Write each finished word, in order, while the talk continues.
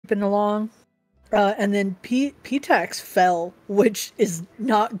creeping along. And then P-Tax fell, which is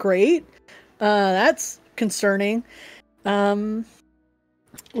not great. That's concerning. Let's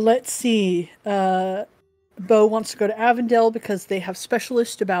see. Bo wants to go to Avondale because they have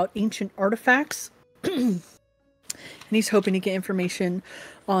specialists about ancient artifacts. And he's hoping to get information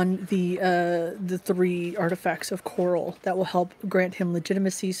on the 3 artifacts of coral that will help grant him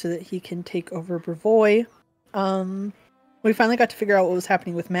legitimacy so that he can take over Brevoy. We finally got to figure out what was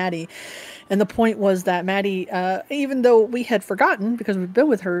happening with Maddie. And the point was that Maddie, even though we had forgotten, because we've been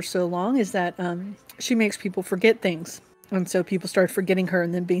with her so long, is that she makes people forget things. And so people started forgetting her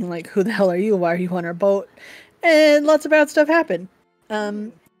and then being like, who the hell are you? Why are you on our boat? And lots of bad stuff happened.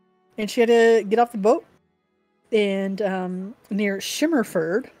 And she had to get off the boat. And near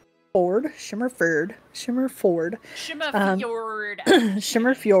Shimmerford, Shimmerfjord.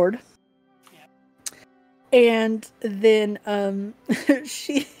 And then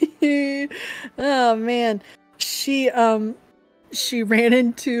she oh man, she ran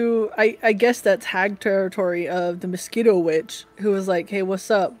into I guess that's hag territory of the Mosquito Witch, who was like, hey, what's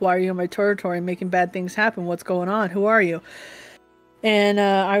up? Why are you in my territory making bad things happen? What's going on? Who are you? And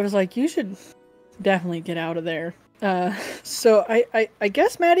I was like, you should definitely get out of there. So I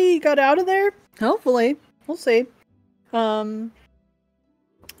guess Maddie got out of there. Hopefully. We'll see.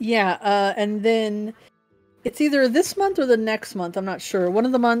 Yeah, and then it's either this month or the next month. I'm not sure. One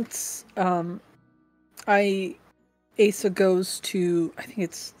of the months, Asa goes to, I think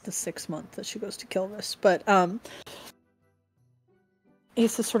it's the 6th month that she goes to Kilvis. But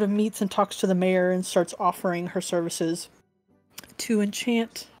Asa sort of meets and talks to the mayor and starts offering her services to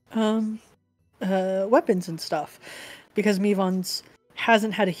enchant weapons and stuff. Because Mivon's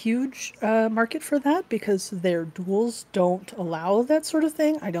hasn't had a huge market for that because their duels don't allow that sort of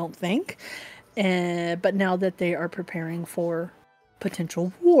thing, I don't think. But now that they are preparing for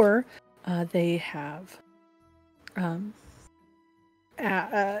potential war, they have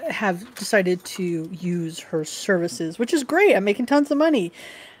decided to use her services, which is great. I'm making tons of money.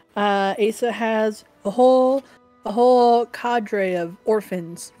 Asa has a whole cadre of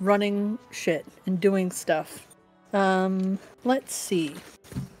orphans running shit and doing stuff. Let's see.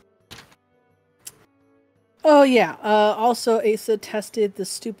 Oh yeah, also Asa tested the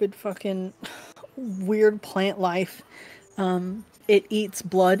stupid fucking weird plant life. It eats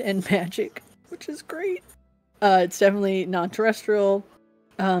blood and magic, which is great. It's definitely non-terrestrial.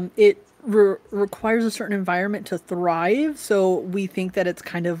 It requires a certain environment to thrive, so we think that it's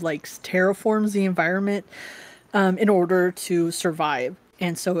kind of like terraforms the environment in order to survive.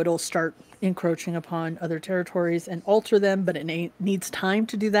 And so it'll start encroaching upon other territories and alter them, but it needs time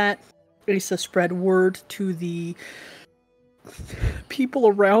to do that. Asa spread word to the people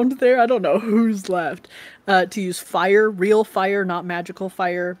around there. I don't know who's left. To use fire, real fire, not magical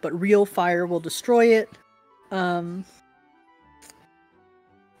fire, but real fire will destroy it.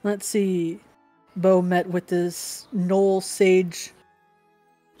 Let's see. Bo met with this Knoll Sage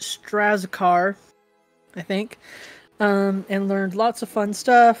Strazakar, I think, and learned lots of fun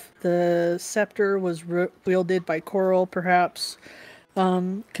stuff. The scepter was wielded by Coral, perhaps.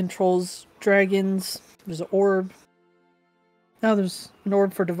 Controls dragons. There's an orb. Oh, there's an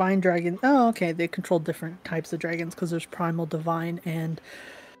orb for divine dragon. Oh, okay. They control different types of dragons because there's primal, divine, and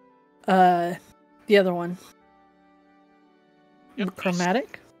the other one. Yep,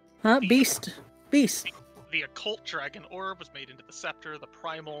 chromatic? Huh? Beast. The occult dragon orb was made into the scepter, the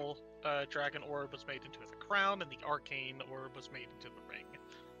primal dragon orb was made into the crown, and the arcane orb was made into the ring.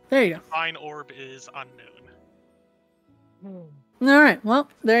 There you go. The divine orb is unknown. Alright, well,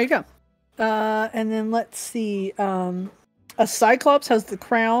 there you go. And then let's see. A Cyclops has the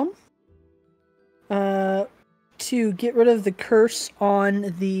crown. To get rid of the curse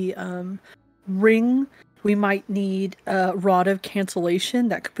on the ring, we might need a Rod of Cancellation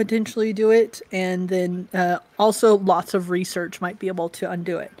that could potentially do it. And then also lots of research might be able to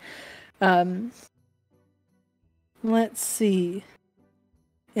undo it. Let's see.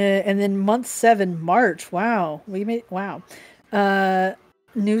 And then month 7, March. Wow.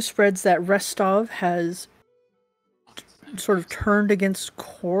 News spreads that Restov has sort of turned against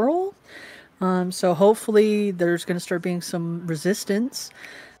Coral. So hopefully there's going to start being some resistance.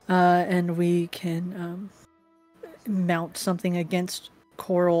 And we can mount something against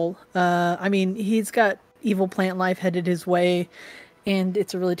Coral. I mean, he's got evil plant life headed his way. And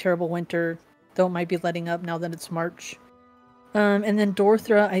it's a really terrible winter. Though it might be letting up now that it's March. And then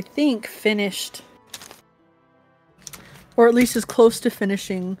Dorthra, I think, finished, or at least is close to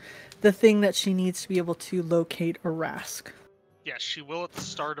finishing, the thing that she needs to be able to locate a Rask. Yes, she will at the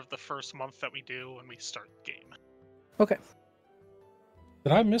start of the first month that we do when we start the game. Okay.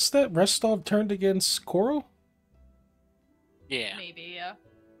 Did I miss that? Restov turned against Koro? Yeah. Maybe, yeah.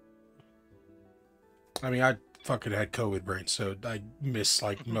 I mean, I fucking had COVID brain, so I missed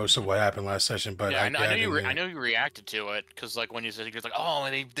like most of what happened last session. But Yeah, I know didn't- you reacted to it because like when you said you're like, oh,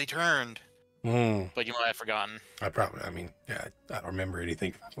 they turned, but you might have forgotten. I don't remember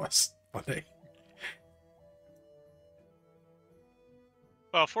anything from last Monday.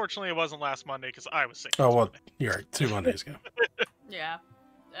 Well, fortunately, it wasn't last Monday because I was sick. Oh, well, Monday. you're right. 2 Mondays ago. Yeah.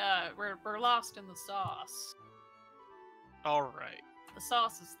 We're lost in the sauce. All right. The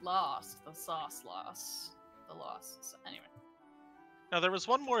sauce is lost. The sauce lost. The loss is... Anyway. Now, there was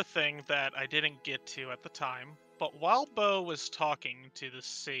one more thing that I didn't get to at the time, but while Bo was talking to the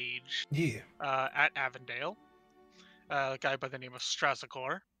sage at Avondale, a guy by the name of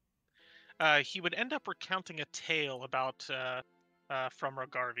Strazagor, he would end up recounting a tale about from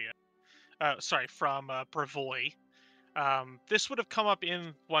Rogarvia. From Brevoy. This would have come up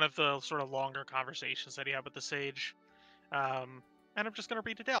in one of the sort of longer conversations that he had with the sage, and I'm just going to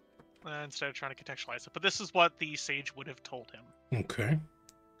read it out instead of trying to contextualize it. But this is what the sage would have told him. Okay.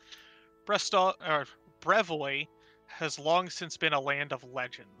 Brevoy has long since been a land of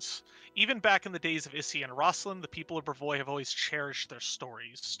legends. Even back in the days of Issy and Rosslyn, the people of Brevoy have always cherished their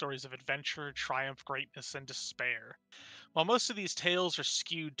stories of adventure, triumph, greatness, and despair. While most of these tales are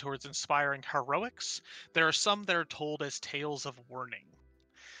skewed towards inspiring heroics, there are some that are told as tales of warning.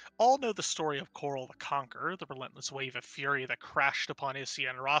 All know the story of Coral the Conqueror, the relentless wave of fury that crashed upon Issy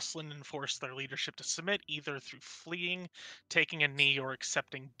and Rosslyn and forced their leadership to submit either through fleeing, taking a knee, or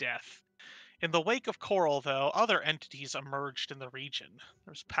accepting death. In the wake of Coral, though, other entities emerged in the region.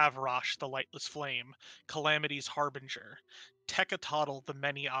 There's Pavrosh, the Lightless Flame, Calamity's Harbinger, Tekatotl, the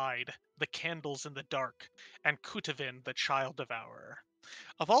Many-Eyed, the Candles in the Dark, and Kutavin, the Child Devourer.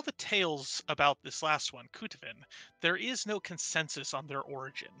 Of all the tales about this last one, Kutavin, there is no consensus on their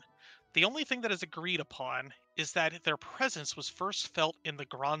origin. The only thing that is agreed upon is that their presence was first felt in the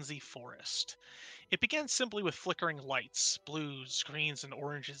Gronzi Forest. It began simply with flickering lights, blues, greens, and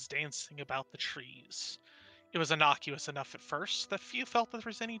oranges dancing about the trees. It was innocuous enough at first that few felt that there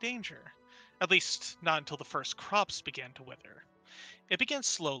was any danger. At least, not until the first crops began to wither. It began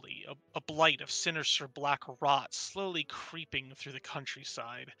slowly, a blight of sinister black rot slowly creeping through the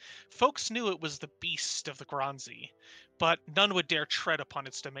countryside. Folks knew it was the beast of the Gronzi, but none would dare tread upon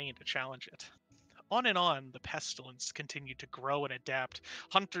its domain to challenge it. On and on, the pestilence continued to grow and adapt.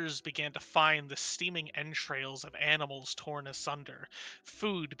 Hunters began to find the steaming entrails of animals torn asunder.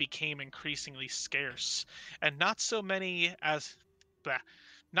 Food became increasingly scarce, and not so many as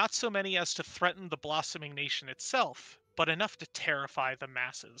to threaten the blossoming nation itself, but enough to terrify the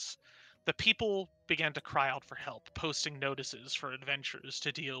masses. The people began to cry out for help, posting notices for adventurers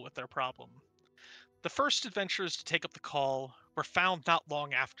to deal with their problem. The first adventurers to take up the call were found not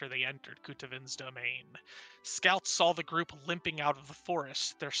long after they entered Kutavin's domain. Scouts saw the group limping out of the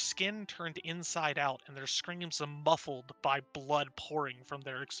forest, their skin turned inside out and their screams muffled by blood pouring from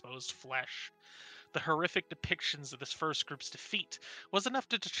their exposed flesh. The horrific depictions of this first group's defeat was enough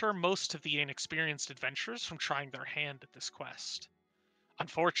to deter most of the inexperienced adventurers from trying their hand at this quest.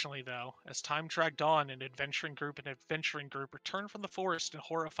 Unfortunately, though, as time dragged on and adventuring group returned from the forest in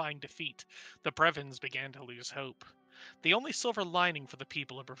horrifying defeat, the Brevins began to lose hope. The only silver lining for the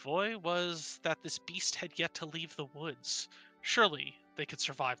people of Brevoy was that this beast had yet to leave the woods. Surely they could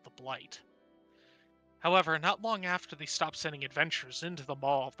survive the blight. However, not long after they stopped sending adventurers into the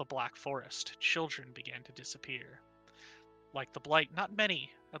maw of the Black Forest, children began to disappear. Like the blight, not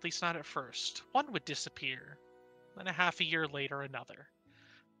many, at least not at first. One would disappear, then a half a year later another.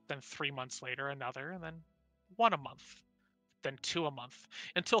 Then 3 months later another, and then one a month, then two a month,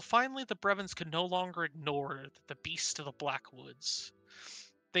 until finally the Brevins could no longer ignore the beast of the Black Woods.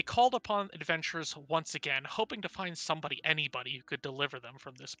 They called upon adventurers once again, hoping to find anybody who could deliver them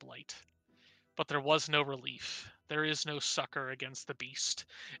from this blight. But there was no relief. There is no succor against the beast.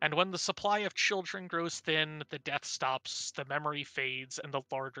 And when the supply of children grows thin, the death stops, the memory fades, and the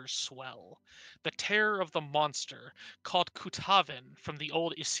larders swell. The terror of the monster, called Kutavin from the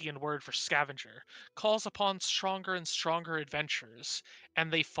old Issian word for scavenger, calls upon stronger and stronger adventurers, and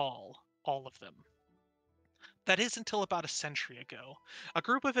they fall, all of them. That is until about a century ago. A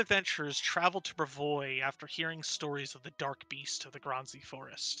group of adventurers traveled to Brevoy after hearing stories of the dark beast of the Gronzi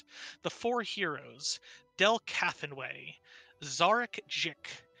Forest. The four heroes, Del Cathinway, Zarek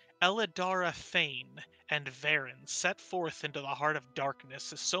Jik, Aiudara Thane, and Varen, set forth into the heart of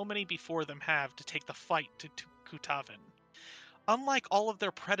darkness as so many before them have to take the fight to Kutavin. Unlike all of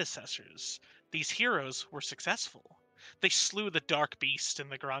their predecessors, these heroes were successful. They slew the dark beast in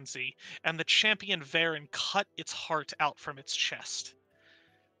the Gronzi, and the champion Varen cut its heart out from its chest.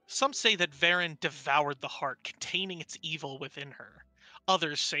 Some say that Varen devoured the heart, containing its evil within her.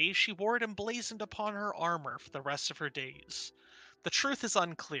 Others say she wore it emblazoned upon her armor for the rest of her days. The truth is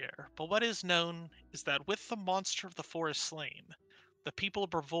unclear, but what is known is that with the monster of the forest slain, the people of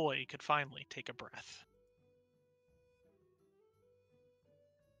Brevoy could finally take a breath.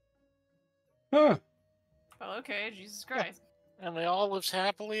 Huh. Well, okay, Jesus Christ. And they all lives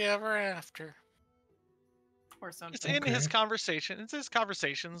happily ever after. Or It's something. in his Okay. conversation. It's his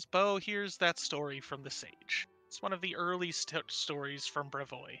conversations. Bo hears that story from the sage. It's one of the early stories from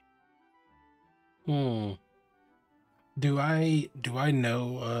Brevoy. Hmm. Do I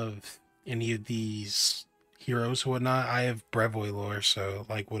know of any of these heroes or whatnot? I have Brevoy lore, so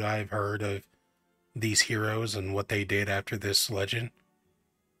like would I have heard of these heroes and what they did after this legend?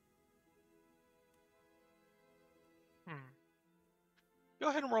 Go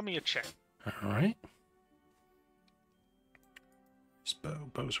ahead and roll me a check. All right. This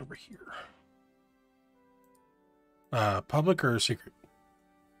bow's over here. Public or secret?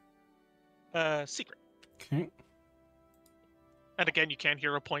 Secret. Okay. And again, you can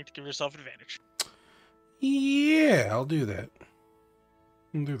hear a point to give yourself advantage. Yeah, I'll do that.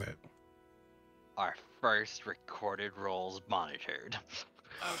 I'll do that. Our first recorded rolls monitored.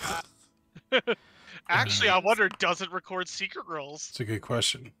 Oh god. Actually, I wonder, does it record secret rolls? It's a good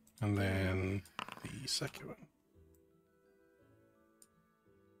question. And then the second one.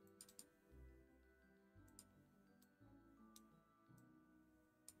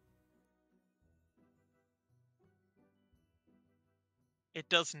 It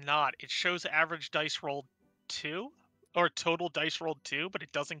does not. It shows average dice rolled 2, or total dice rolled 2, but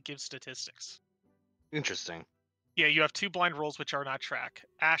it doesn't give statistics. Interesting. Yeah, you have 2 blind rolls which are not track.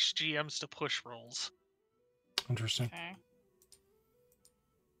 Ash GMs to push rolls. Interesting. Okay.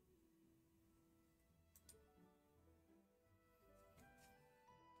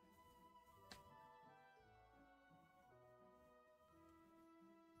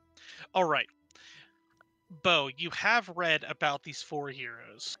 All right. Bo, you have read about these 4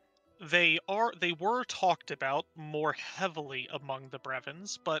 heroes. They were talked about more heavily among the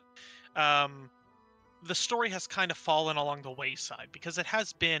Brevins, but the story has kind of fallen along the wayside because it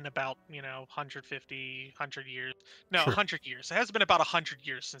has been about, 150, 100 years. No, Sure. 100 years. It has been about 100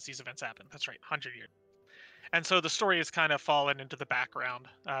 years since these events happened. That's right, 100 years. And so the story has kind of fallen into the background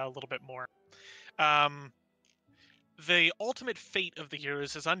a little bit more. The ultimate fate of the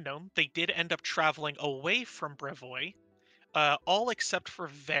heroes is unknown. They did end up traveling away from Brevoy, all except for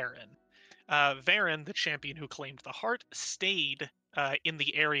Varen. Varen, the champion who claimed the heart, stayed in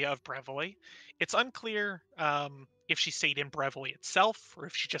the area of Brevoy. It's unclear if she stayed in Brevoy itself or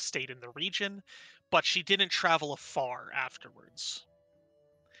if she just stayed in the region, but she didn't travel afar afterwards.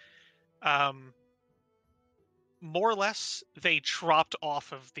 More or less, they dropped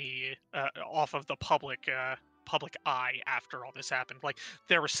off of the public eye after all this happened. Like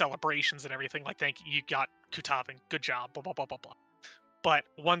there were celebrations and everything. Like, thank you, you got Kutavin, good job, blah blah blah blah blah. But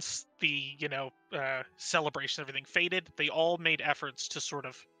once the celebration, everything faded, they all made efforts to sort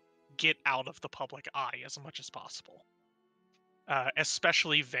of get out of the public eye as much as possible,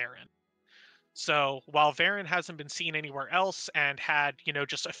 especially Varen. So while Varen hasn't been seen anywhere else and had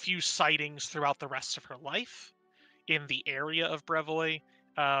just a few sightings throughout the rest of her life in the area of Brevoy,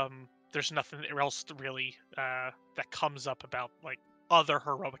 there's nothing else really that comes up about like other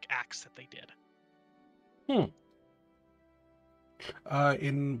heroic acts that they did.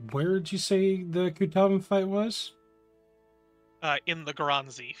 And where did you say the Kutavin fight was? In the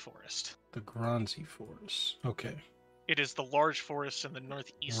Granzi forest. The Granzi Forest. Okay. It is the large forest in the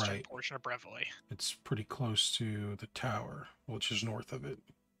northeastern Right. portion of Brevoy. It's pretty close to the tower, which is north of it.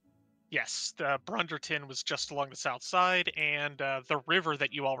 Yes, the Brunderton was just along the south side, and the river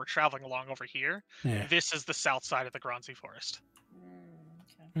that you all were traveling along over here, Yeah. this is the south side of the Granzi forest.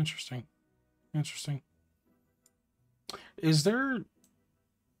 Okay. Interesting. Interesting. Is there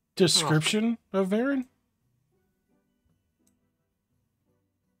description of Varen?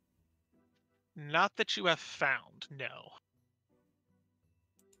 Not that you have found, no.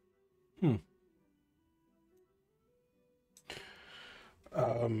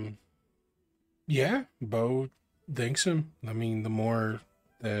 Yeah, Bo thinks him. I mean, the more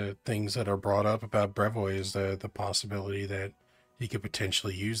the things that are brought up about Brevoy is the possibility that he could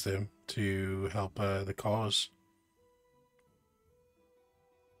potentially use them to help the cause.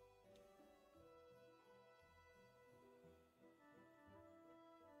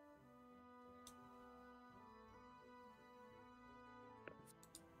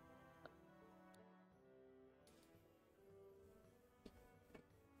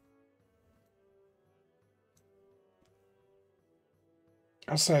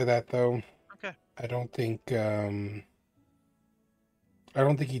 Outside of that, though, Okay. I don't think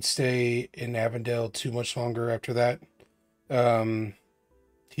he'd stay in Avondale too much longer after that.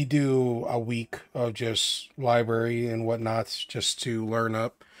 He'd do a week of just library and whatnot just to learn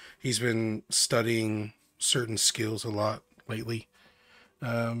up. He's been studying certain skills a lot lately.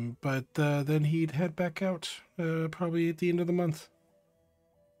 But then he'd head back out probably at the end of the month.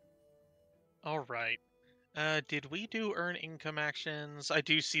 All right. Did we do earn income actions? I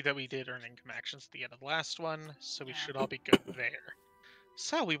do see that we did earn income actions at the end of the last one, so we Yeah. should all be good there.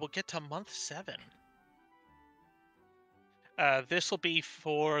 So we will get to month 7. This will be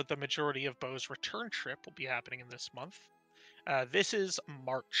for the majority of Bo's return trip will be happening in this month. This is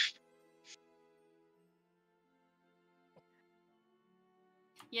March.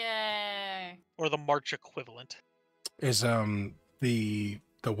 Yay! Or the March equivalent. Is the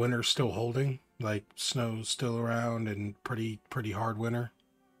winter still holding? Like snow's still around and pretty hard winter?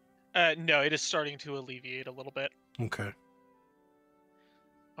 No, it is starting to alleviate a little bit. Okay.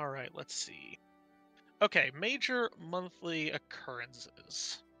 All right, let's see. Okay, major monthly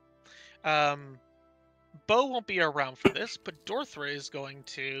occurrences. Bo won't be around for this, but Dorthra is going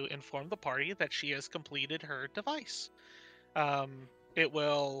to inform the party that she has completed her device.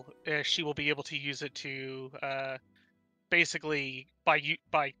 She will be able to use it to basically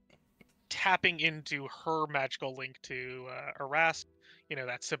by tapping into her magical link to Arask,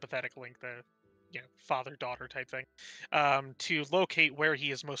 that sympathetic link, the father-daughter type thing, to locate where he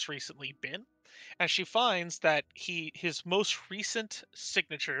has most recently been. And she finds that his most recent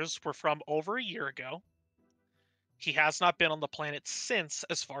signatures were from over a year ago. He has not been on the planet since,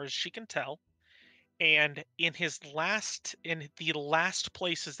 as far as she can tell. And in the last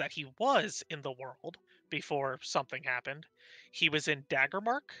places that he was in the world before something happened, he was in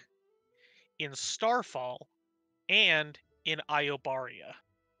Daggermark, in Starfall, and in Iobaria.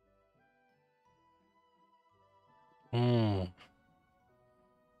 Hmm.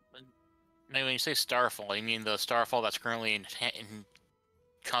 Maybe when you say Starfall, you mean the Starfall that's currently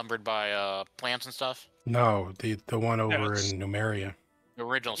encumbered by plants and stuff? No, the one over it's- in Numeria. The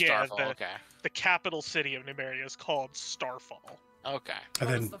original Yeah, Starfall, okay. The capital city of Numeria is called Starfall. Okay. And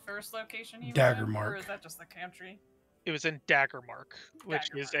What was then the first location you Daggermark. were in? Or is that just the country? It was in Daggermark, which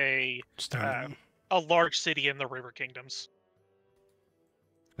is a large city in the River Kingdoms.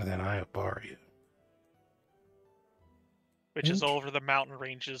 And then Aiudara. Which is over the mountain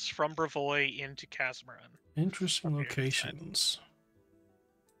ranges from Brevoy into Casmaran. Interesting locations.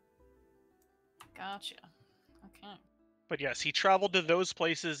 Gotcha. Okay. But yes, he traveled to those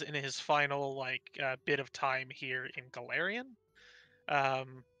places in his final bit of time here in Golarion,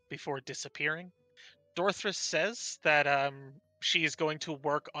 before disappearing. Dorthra says that she is going to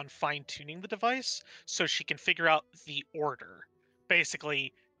work on fine-tuning the device so she can figure out the order.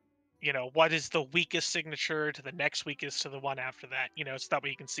 Basically, what is the weakest signature to the next weakest to the one after that, so that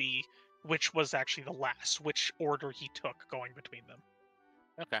way you can see which was actually the last, which order he took going between them.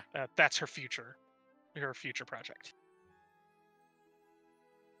 Okay. That's her future project.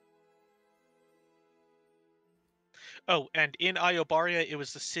 Oh, and in Iobaria, it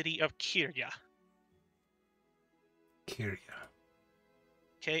was the city of Kirya. Kirya.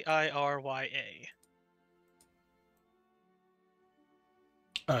 Kirya.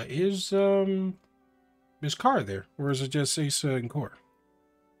 Is Kara there, or is it just Asa and Kor?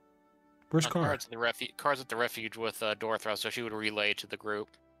 Where's Kara? Kara's at the refuge with Dorthra, so she would relay to the group.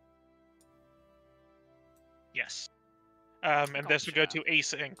 Yes. And this would go to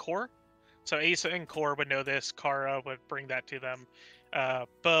Asa and Kor. So Asa and Kor would know this. Kara would bring that to them.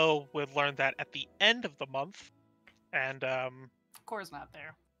 Bo would learn that at the end of the month. And Kor's not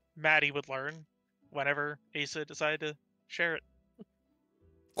there. Maddie would learn whenever Asa decided to share it.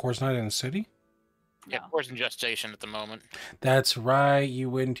 Kor's not in the city? Yeah, No. Kor's in gestation at the moment. That's right, you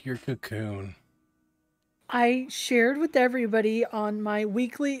went into your cocoon. I shared with everybody on my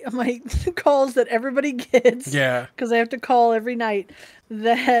calls that everybody gets. Yeah. Because I have to call every night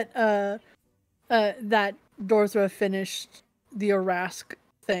that that Dorthra finished the Arask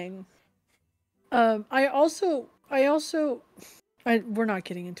thing. We're not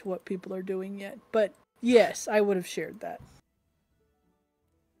getting into what people are doing yet, but yes, I would have shared that.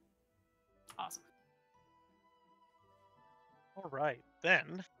 Awesome. All right,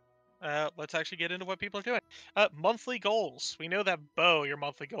 then let's actually get into what people are doing. Monthly goals. We know that, Bo, your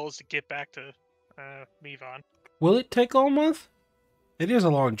monthly goal is to get back to Mivon. Will it take all month? It is a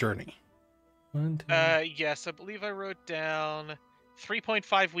long journey. 1, 2. Yes, I believe I wrote down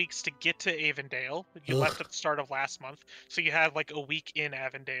 3.5 weeks to get to Avondale. You left at the start of last month, so you had like a week in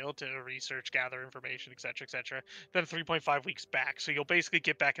Avondale to research, gather information, etc., etc. Then 3.5 weeks back, so you'll basically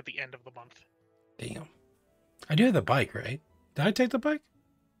get back at the end of the month. Damn. I do have the bike, right? Did I take the bike?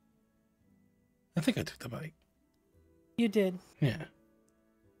 I think I took the bike. You did. Yeah.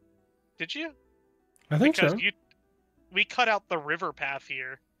 Did you? I think Because so. we cut out the river path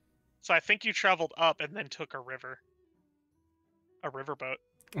here, so I think you traveled up and then took a riverboat,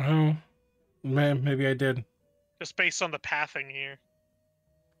 Oh, man, maybe I did. just based on the pathing here.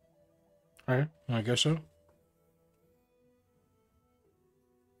 All right, I guess so.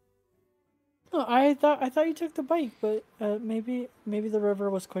 Oh, I thought you took the bike, but maybe the river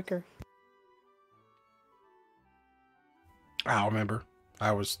was quicker. I don't remember.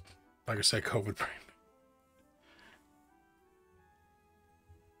 I was, like I said, COVID brain.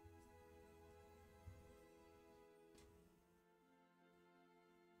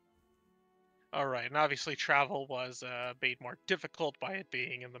 All right, and obviously travel was made more difficult by it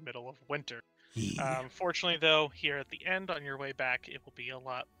being in the middle of winter. Yeah. Fortunately, though, here at the end on your way back, it will be a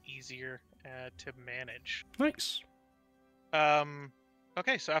lot easier to manage. Nice.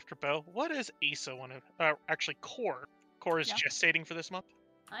 Okay, so after Bo, what does Asa want to? Actually, Core. Core is Yeah. gestating for this month.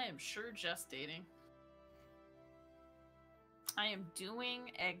 I am sure gestating. I am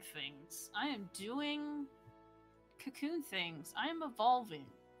doing egg things. I am doing cocoon things. I am evolving.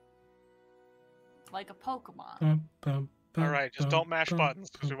 Like a Pokemon. All right, just don't mash buttons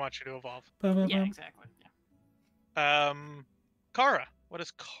because we want you to evolve. Yeah, exactly. Yeah. Kara, what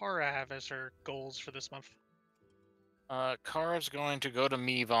does Kara have as her goals for this month? Kara's going to go to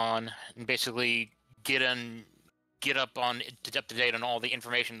Mevon and basically get up to date on all the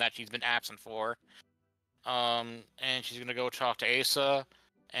information that she's been absent for. And she's gonna go talk to Asa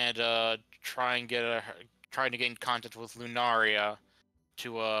and trying to get in contact with Lunaria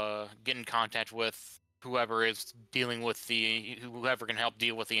to get in contact with whoever is dealing with whoever can help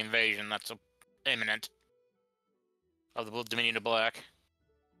deal with the invasion that's imminent of the Dominion of Black.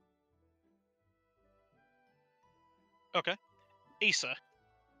 Okay, Asa.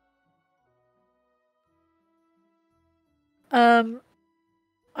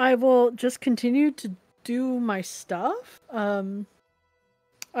 I will just continue to do my stuff. I Develop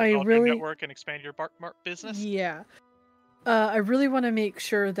your really network and expand your business. Yeah. I really want to make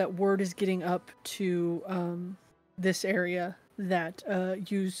sure that word is getting up to this area that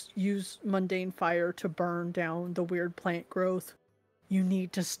use mundane fire to burn down the weird plant growth. You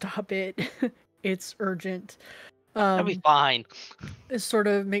need to stop it. It's urgent. That'll be fine. Sort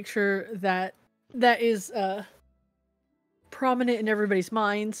of make sure that is prominent in everybody's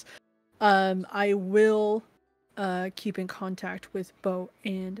minds. I will keep in contact with Bo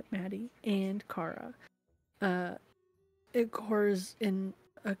and Maddie and Kara. Cora's in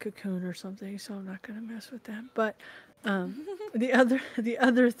a cocoon or something, so I'm not gonna mess with them. But the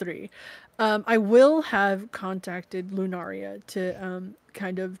other three, I will have contacted Lunaria to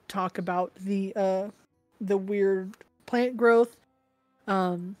kind of talk about the weird plant growth.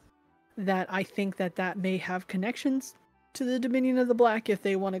 That I think that may have connections to the Dominion of the Black if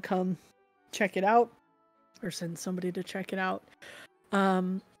they want to come check it out or send somebody to check it out.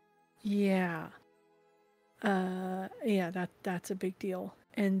 Yeah. Yeah, that's a big deal.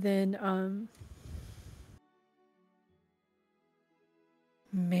 And then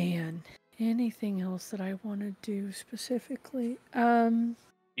man, anything else that I want to do specifically?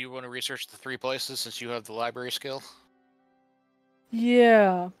 You want to research the 3 places since you have the library skill?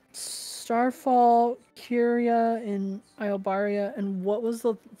 Yeah. Starfall, Curia, and Aiudara, and what was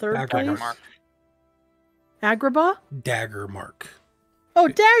the third place? Daggermark. Agrabah? Daggermark. Oh,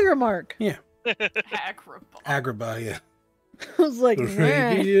 Daggermark! Yeah. Agrabah. Agrabah, yeah. I was like,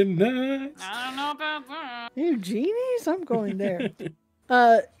 man, Arabian Nights. I don't know about that. you genies? I'm going there.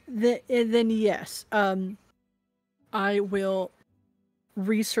 Then yes, I will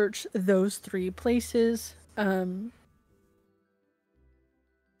research those 3 places. And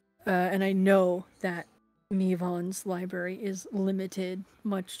I know that Mevon's library is limited,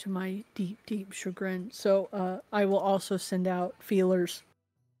 much to my deep chagrin. So I will also send out feelers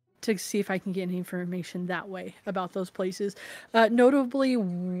to see if I can get any information that way about those places. Notably,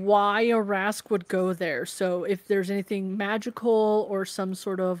 why a Rask would go there. So if there's anything magical or some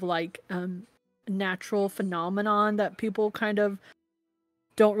sort of like natural phenomenon that people kind of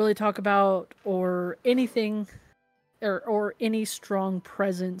don't really talk about, or anything, or any strong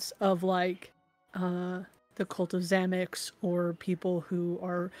presence of like the cult of Zamix, or people who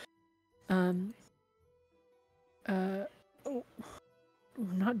are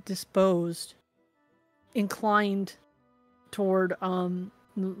not disposed, inclined toward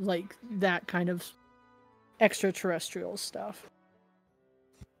like that kind of extraterrestrial stuff.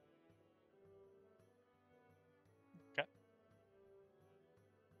 Okay.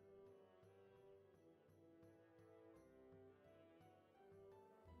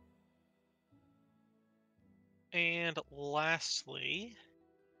 And lastly,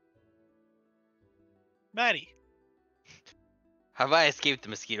 Maddie. Have I escaped the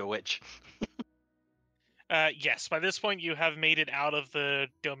mosquito witch? Yes, by this point you have made it out of the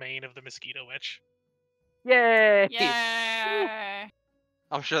domain of the mosquito witch. Yay! Yay!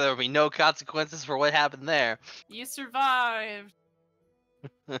 I'm sure there will be no consequences for what happened there. You survived.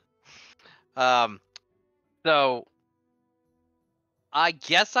 So I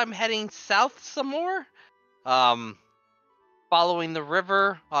guess I'm heading south some more. Following the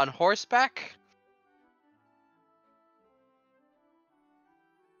river on horseback.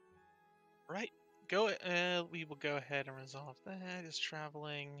 Right. We will go ahead and resolve that. Is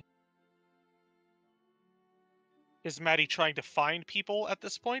traveling. Is Maddie trying to find people at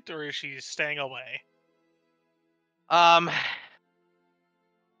this point, or is she staying away? I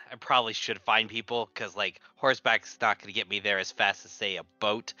probably should find people, because, like, horseback's not going to get me there as fast as, say, a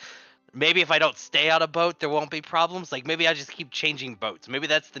boat. Maybe if I don't stay on a boat, there won't be problems. Like, maybe I just keep changing boats. Maybe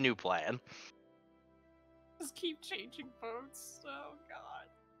that's the new plan. Just keep changing boats. Oh god.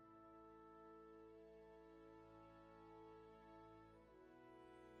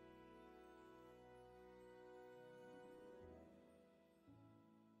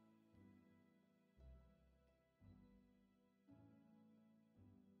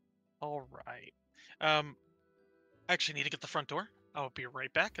 All right. I actually need to get the front door. I'll be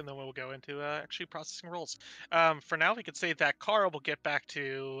right back, and then we'll go into actually processing rolls. For now, we could say that Kara will get back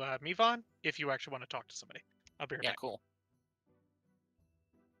to Mivon if you actually want to talk to somebody. I'll be right Yeah, back. cool.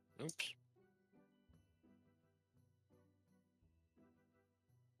 Oops.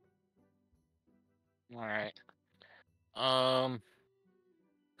 All right.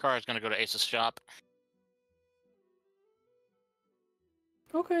 Kara's gonna go to Ace's shop.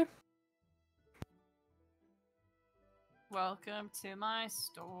 Okay. Welcome to my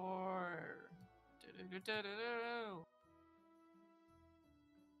store. Do-do-do-do-do-do.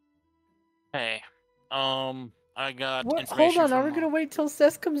 Hey, I got What? information. Hold on. Are we from, gonna wait till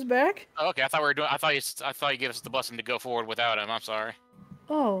Seth comes back? Oh, okay, I thought we were doing. I thought you gave us the blessing to go forward without him. I'm sorry.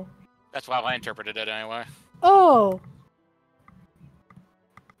 Oh. That's how I interpreted it anyway. Oh.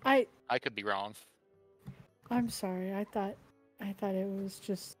 I could be wrong. I'm sorry. I thought it was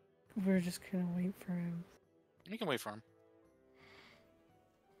just we were just gonna wait for him. You can wait for him.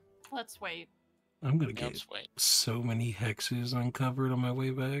 Let's wait. I'm gonna Yeah, get let's wait. so many hexes uncovered on my way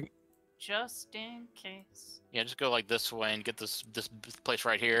back. Just in case. Yeah, just go like this way and get this place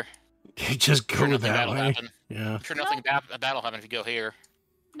right here. Just I'm sure go nothing that bad'll way. happen. Yeah. I'm sure nothing bad'll happen if you go here.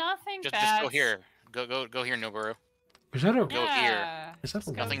 Nothing Just bad. go here. Go here, Noboru. Is that a Go here. Yeah. is that a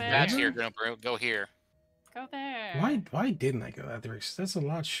Let's go Nothing there. bad's here, Noboru. Go here. Go there. Why didn't I go that direction? That's a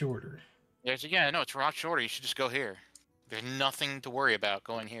lot shorter. Yeah, no, it's a lot shorter. You should just go here. There's nothing to worry about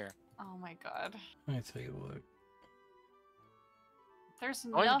going here. Oh my god. Let me take a look. There's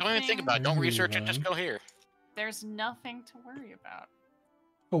Don't nothing. even think about it. Don't research it. Just Move go here. There's nothing to worry about.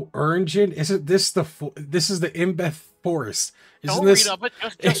 Oh, Urngen? Isn't this this is the Imbeth Forest? Isn't Don't this read up it.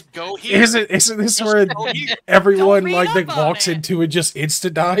 Just go here. isn't this Just where go here. everyone read like up that on walks it. into and just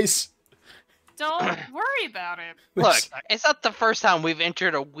insta dies? Don't worry about it. Look, it's not the first time we've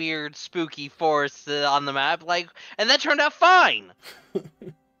entered a weird, spooky forest on the map, like, and that turned out fine.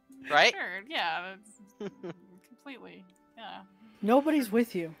 Right? Sure, yeah. That's completely. Yeah. Nobody's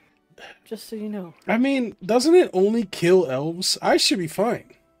with you. Just so you know. I mean, doesn't it only kill elves? I should be fine.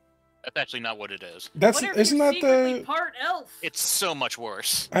 That's actually not what it is. What if Isn't you're that secretly the part elf? It's so much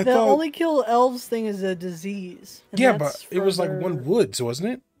worse. I The thought only kill elves thing is a disease. and yeah, that's but it was like further- one woods, wasn't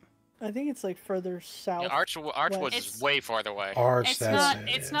it? I think it's like further south. Yeah, Archwoods It's- is way farther away. Arch, It's that's not.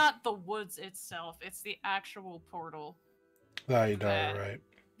 it. It's not the woods itself. It's the actual portal Aiudara, right?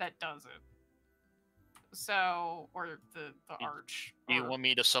 that does it. So, or the arch. Do you or- want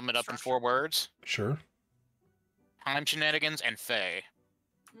me to sum it up in structure. 4 words? Sure. Time shenanigans and Fae.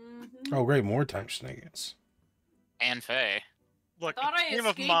 Mhm. Oh, great, more time shenanigans. And Fae. Look, Thought a I game of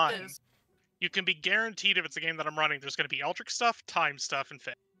escaped mine. this. You can be guaranteed if it's a game that I'm running, there's going to be Eldritch stuff, time stuff, and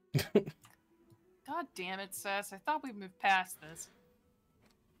Fae. God damn it, Sess. I thought we moved past this.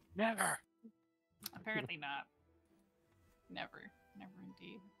 Never. Apparently not. Never. Never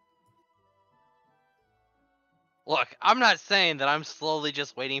indeed. Look, I'm not saying that I'm slowly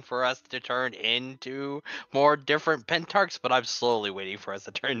just waiting for us to turn into more different Pentarchs, but I'm slowly waiting for us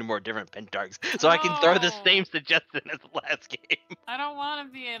to turn into more different Pentarchs, so I can throw the No. same suggestion as the last game. I don't want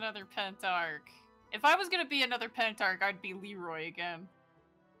to be another Pentarch. If I was gonna be another Pentarch, I'd be Leroy again.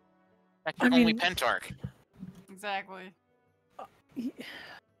 That's I your only mean- Pentarch. Exactly.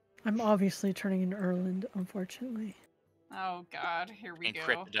 I'm obviously turning into Erland, unfortunately. Oh god, here we And go.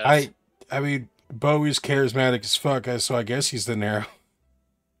 crit the dust. I mean, Bowie's charismatic as fuck, so I guess he's the narrow.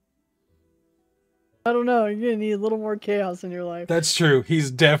 I don't know. You're gonna need a little more chaos in your life. That's true.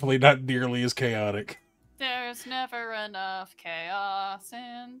 He's definitely not nearly as chaotic. There's never enough chaos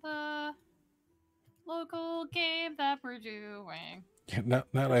in the local game that we're doing. Now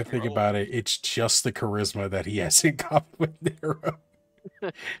that I think about it, it's just the charisma that he has in common with Nero.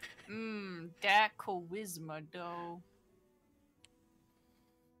 That charisma though.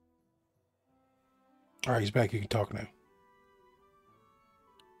 All right, he's back. You can talk now.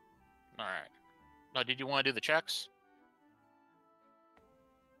 All right. Now, did you want to do the checks?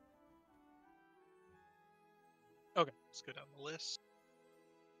 Okay, let's go down the list.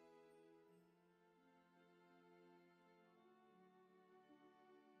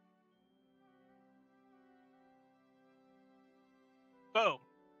 Bo,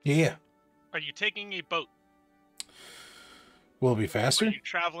 Yeah. are you taking a boat? Will it be Or faster? are you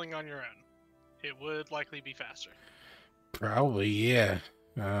traveling on your own? It would likely be faster. Probably, yeah.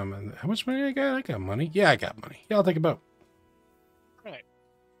 And how much money I got? I got money. Yeah, I got money. Yeah, I'll take a boat. Right.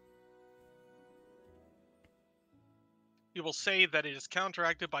 You will say that it is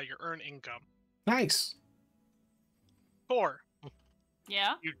counteracted by your earned income. Nice. 4.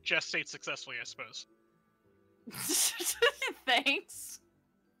 Yeah? You gestate successfully, I suppose. Thanks.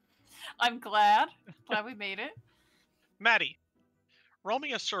 I'm glad. Glad we made it. Maddie, roll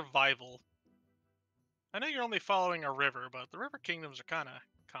me a survival. I know you're only following a river, but the river kingdoms are kind of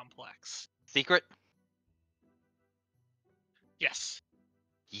complex. Secret? Yes.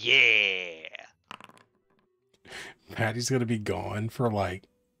 Yeah. Patty's gonna be gone for like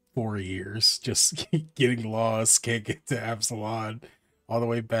 4 years, just getting lost, can't get to Absalon, all the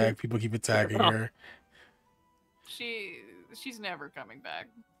way back. People keep attacking her. She's never coming back.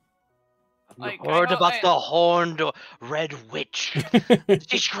 You Like, heard about the horned red witch?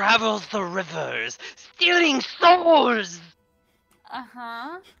 She travels the rivers, stealing souls!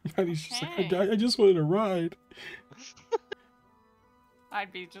 Uh-huh. Patty's just like, Okay. I just wanted to ride.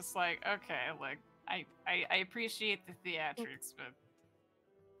 I'd be just like, okay, look, I appreciate the theatrics, but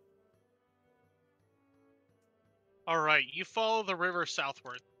Alright, you follow the river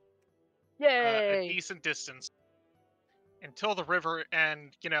southward. A Yay! decent distance. Until the river, and,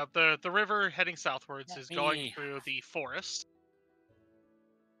 you know, the river heading southwards is going Yippee. through the forest.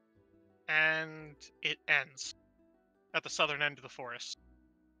 And it ends at the southern end of the forest.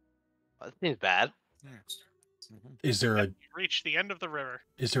 That seems bad. Is there a You reach the end of the river.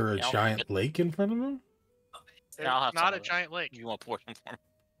 is there a Yeah, I'll giant get- lake in front of him? It's I'll have some not of a it. giant lake. You want portion for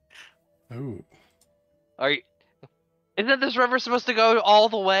me? Ooh, Are you? Isn't this river supposed to go all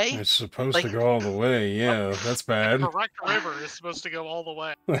the way? it's supposed to Like- go all the way. Yeah, that's The bad. correct river is supposed to go all the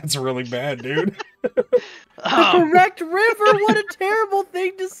way. That's really bad, dude. The correct river? What a terrible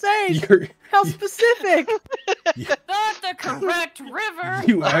thing to say! You're, How specific! not the correct river.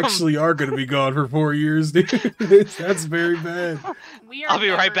 you actually are going to be gone for 4 years, dude. That's very bad. We are I'll be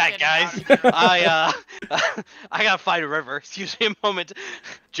right never back, getting guys. out of here. I gotta find a river. Excuse me a moment.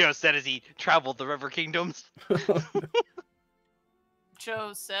 Joe said as he traveled the river kingdoms.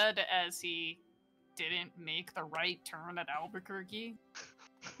 Joe said as he didn't make the right turn at Albuquerque.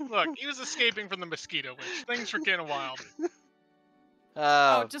 Look, he was escaping from the mosquito witch. Things were getting wild.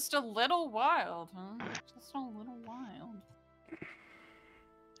 Oh, just a little wild, huh? Just a little wild.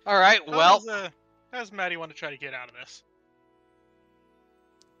 All right. Well, How does Maddie want to try to get out of this?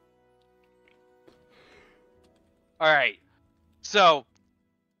 all right. So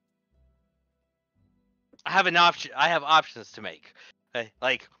I have an option. I have options to make. Okay?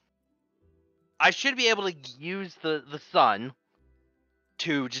 Like, I should be able to use the sun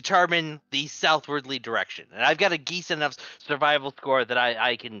to determine the southwardly direction, and I've got a decent enough survival score that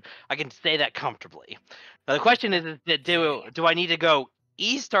I can say that comfortably. Now the question is do I need to go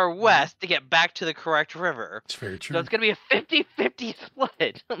east or west to get back to the correct river? It's very So true. it's gonna be a 50-50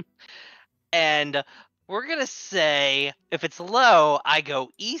 split, and we're gonna say if it's low, I go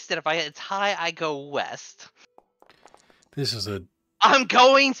east, and if it's high, I go west. This is a I'm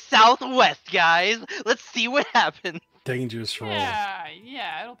going southwest, guys. Let's see what happens. dangerous roll.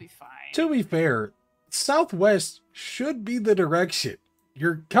 Yeah, it'll be fine. To be fair, southwest should be the direction.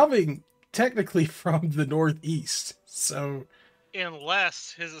 You're coming technically from the northeast, so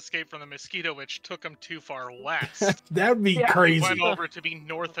Unless his escape from the Mosquito Witch took him too far west. that would be Yeah. He crazy. went over to be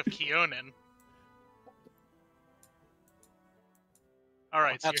north of Keonan.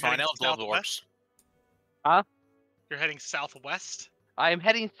 Alright, so That's you're fine. heading Elves love dwarves. southwest? Huh? You're heading southwest? I am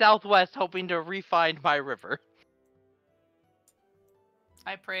heading southwest, hoping to re-find my river.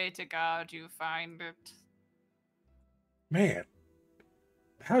 I pray to God you find it. Man,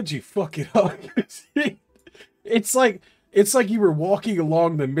 how'd you fuck it up? it's like you were walking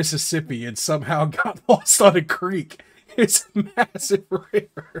along the Mississippi and somehow got lost on a creek. It's a massive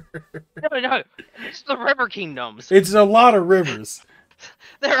river. No, it's the River Kingdoms. It's a lot of rivers.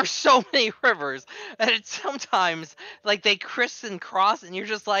 There are so many rivers, and it's sometimes like they criss and cross, and you're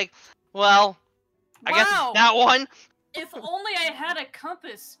just like, well, I guess Wow. it's that one. If only I had a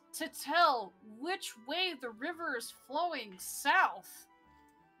compass to tell which way the river is flowing south.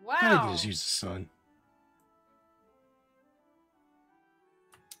 Wow. I just use the sun.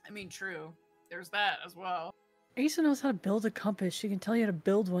 I mean, true. There's that as well. Asa knows how to build a compass. She can tell you how to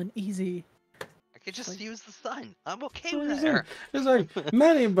build one easy. I could just use the sun. I'm okay It's with that. like,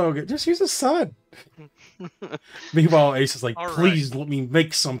 Manny and Bogut, just use the sun. Meanwhile, Ace is like, All right. please let me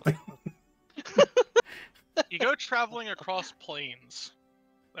make something. You go traveling across plains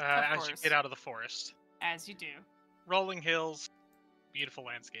as you course. get out of the forest. As you do. Rolling hills, beautiful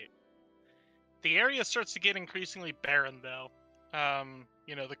landscape. The area starts to get increasingly barren, though.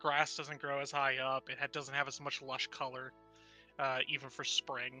 The grass doesn't grow as high up. It doesn't have as much lush color, even for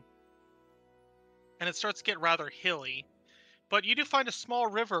spring. And it starts to get rather hilly. But you do find a small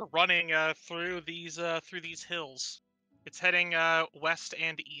river running through these hills. It's heading west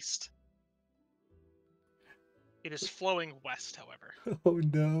and east. It is flowing west, however. Oh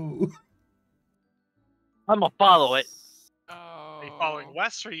no. I'm gonna follow it. Oh. Are you following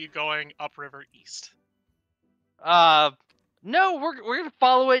west, or are you going upriver east? No, we're gonna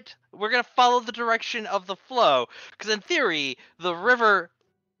follow it. We're gonna follow the direction of the flow, because in theory, the river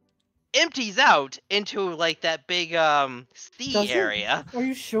empties out into like that big sea Does it? area. Are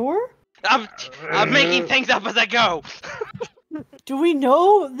you sure? I'm making things up as I go. Do we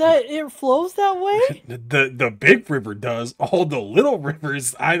know that it flows that way? The big river does. All the little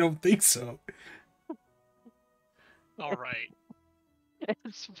rivers, I don't think so. All right.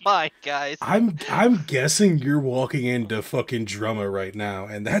 It's fine, guys. I'm guessing you're walking into fucking drama right now,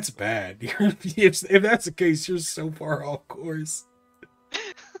 and that's bad. if that's the case, you're so far off course.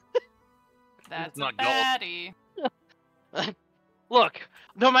 That's Not a gold. baddie. Look,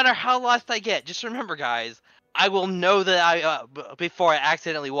 no matter how lost I get, just remember, guys, I will know that before I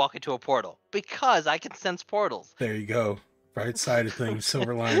accidentally walk into a portal, because I can sense portals. There you go. Right side of things,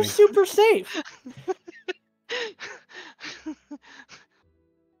 silver You're lining. super safe.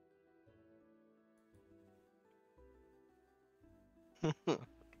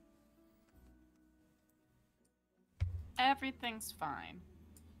 Everything's fine.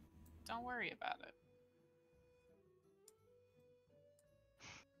 Don't worry about it.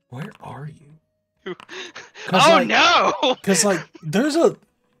 Where are you? 'Cause, Oh like- no! Because like there's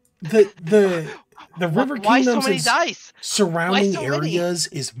the River Why so Kingdoms many is dice? surrounding so many? areas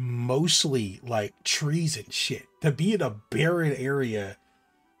is mostly like trees and shit. To be in a barren area,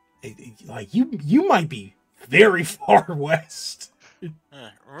 like you might be very far west.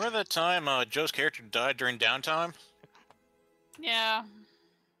 Remember that time Joe's character died during downtime? Yeah.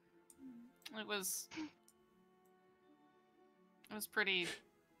 It was pretty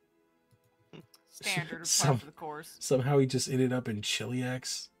standard par Some- for the course. Somehow he just ended up in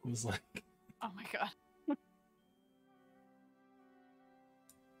Chiliax. It was like, Oh my god.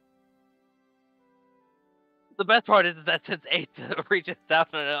 The best part is that since Ace reaches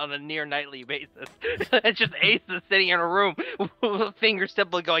out on a near nightly basis, it's just Ace is sitting in a room with fingers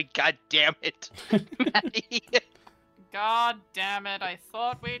simply going, "God damn it, Maddie." God damn it, I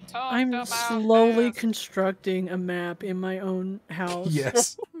thought we talked I'm about slowly this. constructing a map in my own house.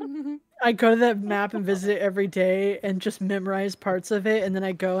 yes. I go to that map and visit it every day and just memorize parts of it, and then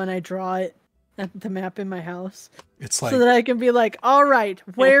I go and I draw it at the map in my house It's like so that I can be like, all right,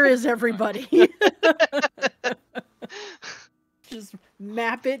 where is everybody? Just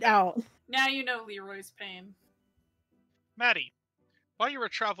map it out. Now you know Leroy's pain. Maddie, while you were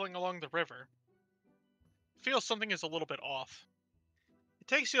traveling along the river, you feel something is a little bit off. It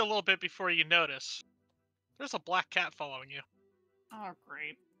takes you a little bit before you notice. There's a black cat following you. Oh,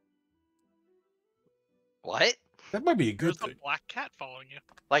 great. What? that might be a good There's thing. a black cat following you.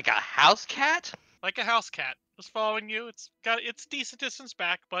 Like a house cat? Like a house cat. It's following you. It's got its decent distance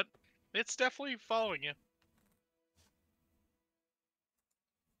back, but it's definitely following you.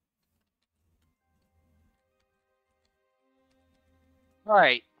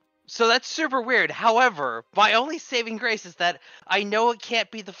 Alright. So that's super weird. However, my only saving grace is that I know it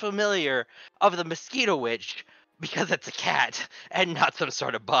can't be the familiar of the mosquito witch because it's a cat and not some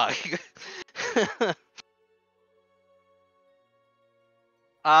sort of bug.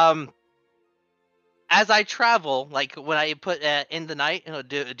 As I travel, like when I put in the night,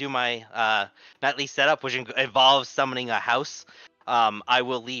 do my nightly setup, which involves summoning a house, I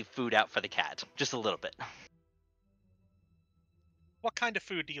will leave food out for the cat, just a little bit. What kind of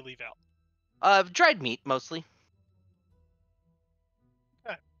food do you leave out? Dried meat mostly.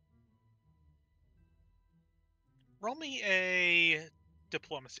 Roll me a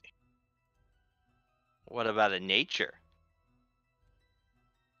diplomacy. What about a nature?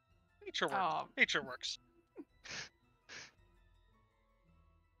 Nature works. Oh. Nature works.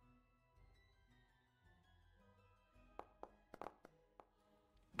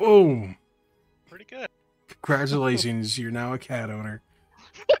 Boom! Pretty good. Congratulations, you're now a cat owner.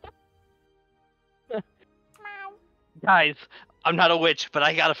 Guys, I'm not a witch, but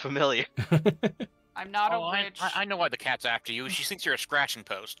I got a familiar. I'm not Oh, a witch. I know why the cat's after you. She thinks you're a scratching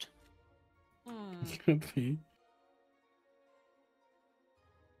post. Could be.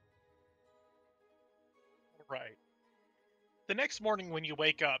 Right. The next morning when you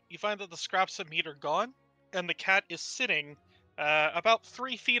wake up, you find that the scraps of meat are gone, and the cat is sitting about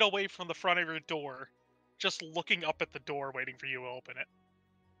 3 feet away from the front of your door, just looking up at the door, waiting for you to open it.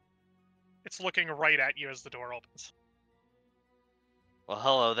 It's looking right at you as the door opens. Well,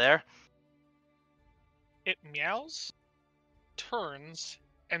 hello there. It meows, turns,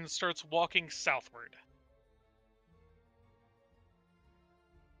 and starts walking southward.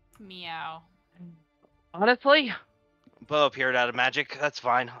 Meow. Honestly, Bo appeared out of magic. That's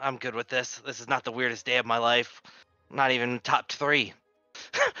fine. I'm good with this. This is not the weirdest day of my life. Not even top 3.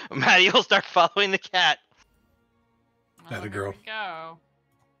 Maddie will start following the cat. Atta Here girl. we go.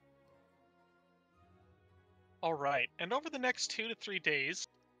 All right, and over the next 2 to 3 days,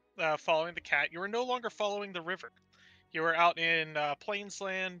 following the cat, you are no longer following the river. You are out in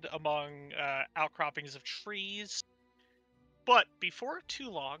Plainsland among outcroppings of trees. But before too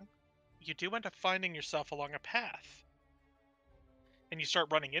long, you do end up finding yourself along a path. And you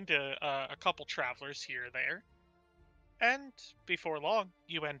start running into a couple travelers here or there. And before long,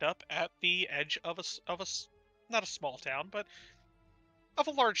 you end up at the edge of not a small town, but of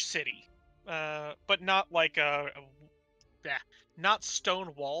a large city. But not like not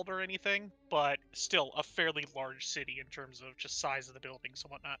stone walled or anything, but still a fairly large city in terms of just size of the buildings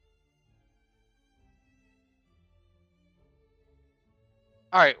and whatnot.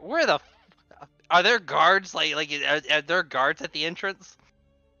 All right, where the are there guards? Are there guards at the entrance?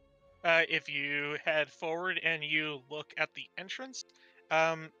 If you head forward and you look at the entrance,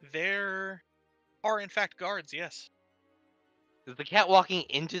 there are in fact guards. Yes, Is the cat walking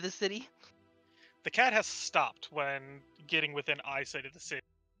into the city? the cat has stopped when getting within eyesight of the city,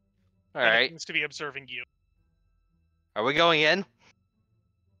 All and it right. seems to be observing you. Are we going in?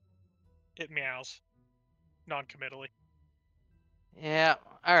 It meows, non-committally. Yeah.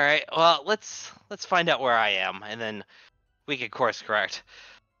 All right. Well, let's find out where I am, and then we can course correct.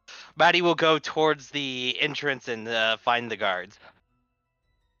 Maddie will go towards the entrance and find the guards.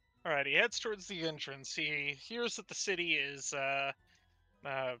 Alright, he heads towards the entrance. He hears that the city is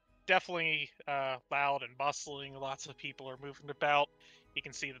definitely loud and bustling. Lots of people are moving about. He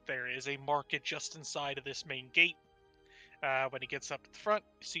can see that there is a market just inside of this main gate. When he gets up at the front,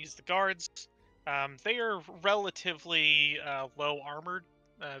 he sees the guards. They are relatively low armored.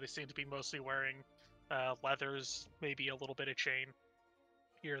 They seem to be mostly wearing leathers, maybe a little bit of chain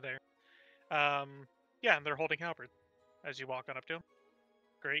here or there. Yeah, and they're holding halberds as you walk on up to them.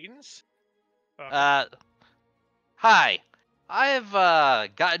 Greetings. Hi. I've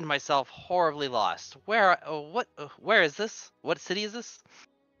gotten myself horribly lost. Where is this? What city is this?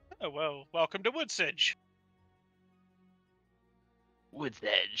 Oh, well, welcome to Woodsidge. Woods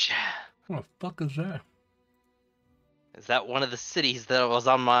Edge. What the fuck is that? Is that one of the cities that was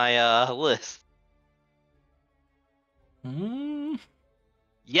on my list? Hmm?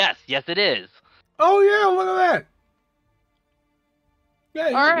 Yes, it is. Oh yeah, look at that. Yeah,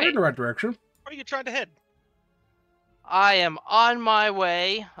 you're, All you're right. in the right direction. Where are you trying to head? I am on my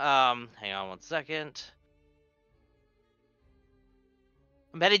way. Hang on one second.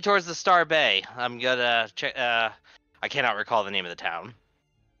 I'm heading towards the Star Bay. I'm gonna check. I cannot recall the name of the town.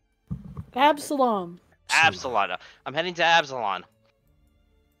 Absalom. Absalon. I'm heading to Absalon.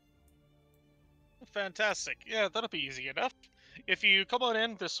 Fantastic. Yeah, that'll be easy enough. If you come on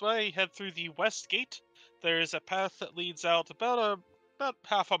in this way, head through the west gate. There's a path that leads out about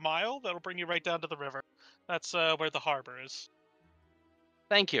half a mile. That'll bring you right down to the river. That's where the harbor is.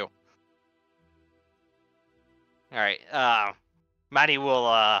 Thank you. All right. Maddie will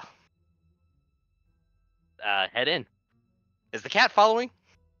head in. Is the cat following?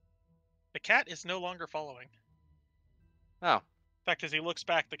 The cat is no longer following. Oh. In fact, as he looks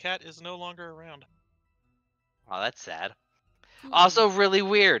back, the cat is no longer around. Oh, that's sad. Also really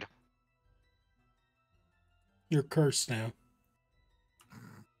weird. You're cursed now.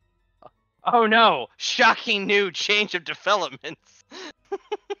 Oh no! Shocking new change of developments.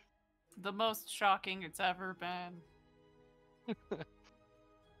 The most shocking it's ever been.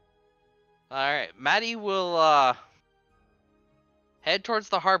 Alright, Maddie will head towards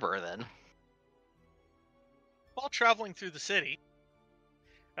the harbor then. While traveling through the city,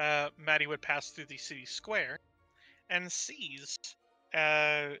 Maddie would pass through the city square and sees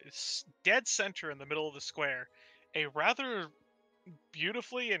dead center in the middle of the square a rather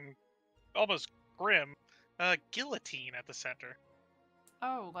beautifully and almost grim guillotine at the center.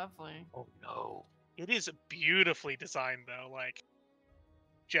 Oh, lovely. Oh no. It is beautifully designed though, like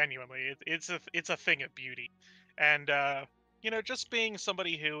genuinely, it's a thing of beauty. And just being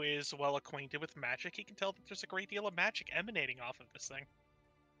somebody who is well acquainted with magic, he can tell that there's a great deal of magic emanating off of this thing.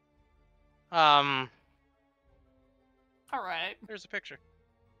 All right. There's a picture.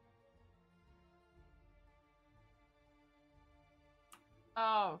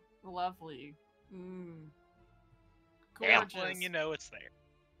 Oh, lovely. Mm. Damn. Gorgeous. Well, you know it's there.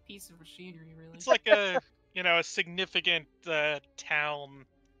 Piece of machinery, really. It's like a a significant town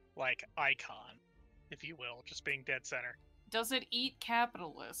like icon, if you will, just being dead center. Does it eat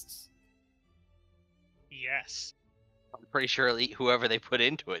capitalists? Yes. I'm pretty sure it'll eat whoever they put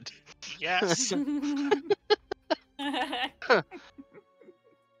into it. Yes. All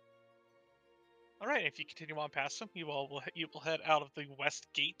right. If you continue on past them, you will head out of the west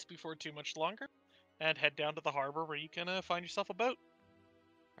gate before too much longer, and head down to the harbor where you can find yourself a boat.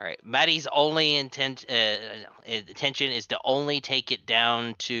 All right, Maddie's only intention is to only take it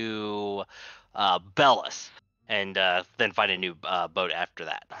down to Bellis, and then find a new boat after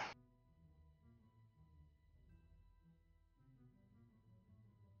that.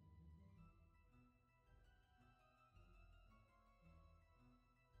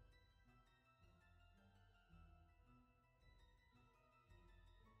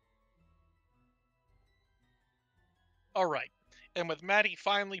 All right. And with Maddie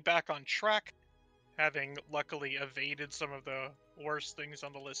finally back on track, having luckily evaded some of the worst things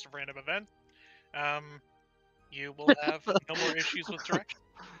on the list of random events, you will have no more issues with direction.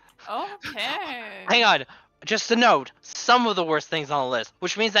 Okay. Hang on, just a note: some of the worst things on the list,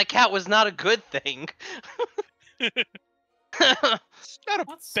 which means that cat was not a good thing. It's not a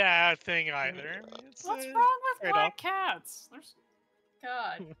What's bad thing either. It's, what's wrong with trade-off. black cats? There's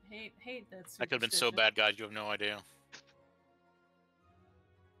God, hate that. That could have been so superstition. bad, guys. You have no idea.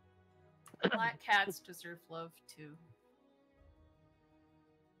 Black cats deserve love too.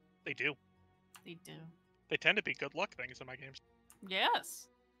 They do. They do. They tend to be good luck things in my games. Yes.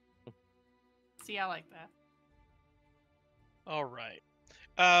 See, I like that. All right.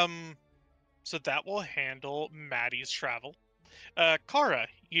 So that will handle Maddie's travel. Kara,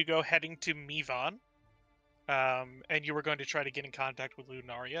 you go heading to Mivon. And you were going to try to get in contact with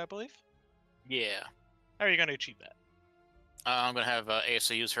Lunaria, I believe. Yeah. How are you going to achieve that? I'm gonna have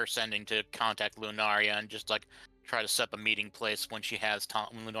Asa use her sending to contact Lunaria and just like try to set up a meeting place when she has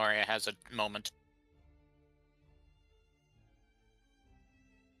when Lunaria has a moment.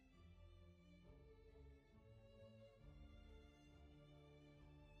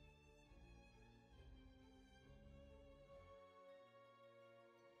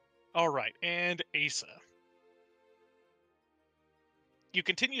 All right, and Asa. You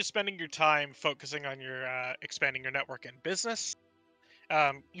continue spending your time focusing on your expanding your network and business.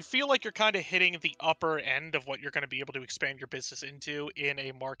 You feel like you're kind of hitting the upper end of what you're going to be able to expand your business into in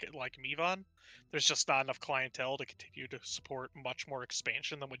a market like Mivon. There's just not enough clientele to continue to support much more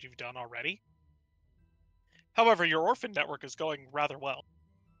expansion than what you've done already. However, your orphan network is going rather well.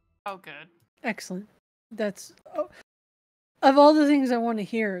 Oh, good. Excellent. That's of all the things I want to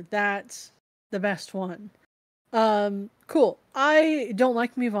hear, that's the best one. Cool. I don't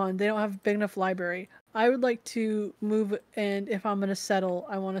like Mivon. They don't have a big enough library. I would like to move, and if I'm going to settle,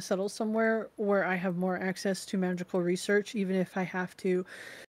 I want to settle somewhere where I have more access to magical research, even if I have to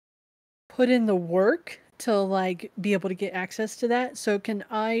put in the work to, like, be able to get access to that. So can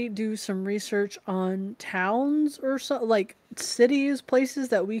I do some research on towns or so, like, cities, places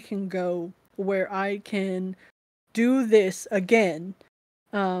that we can go where I can do this again,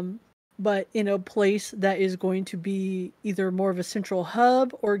 but in a place that is going to be either more of a central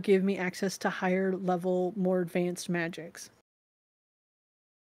hub or give me access to higher level, more advanced magics?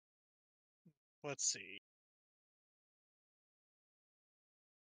 let's see.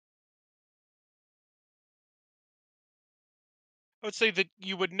 I would say that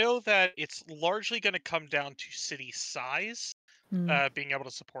you would know that it's largely going to come down to city size, Hmm. being able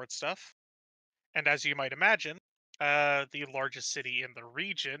to support stuff. And as you might imagine, the largest city in the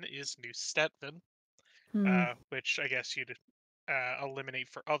region is New Stettin, Hmm. which I guess you'd eliminate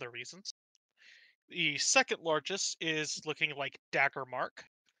for other reasons. The second largest is looking like Daggermark,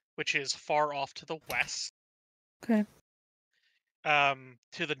 which is far off to the west. Okay.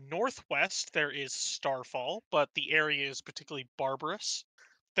 To the northwest, there is Starfall, but the area is particularly barbarous.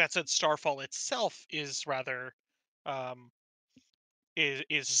 That said, Starfall itself is rather um,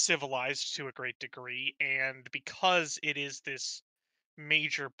 is civilized to a great degree, and because it is this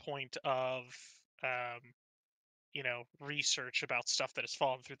major point of um, research about stuff that has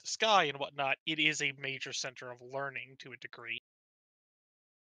fallen through the sky and whatnot, it is a major center of learning to a degree.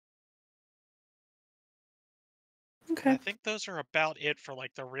 And I Okay. think those are about it for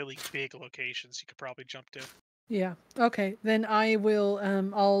like the really big locations you could probably jump to. Yeah. Okay. Then I will.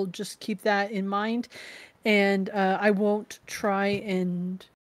 I'll just keep that in mind, and I won't try and.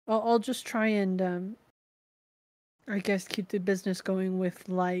 I'll just try and I guess keep the business going with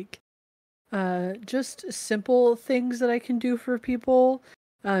like just simple things that I can do for people.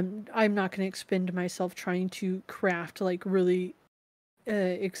 I'm not going to expend myself trying to craft like really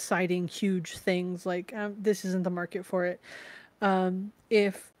exciting, huge things. Like this isn't the market for it.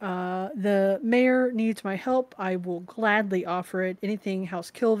 If the mayor needs my help, I will gladly offer it. Anything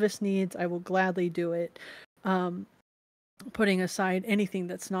House Kilvis needs, I will gladly do it. Um, Putting aside anything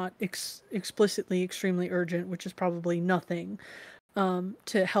that's not explicitly extremely urgent, which is probably nothing,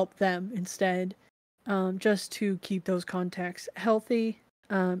 to help them instead, just to keep those contacts healthy.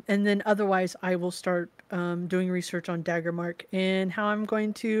 And then otherwise, I will start doing research on Daggermark and how I'm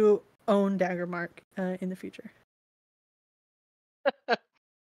going to own Daggermark in the future.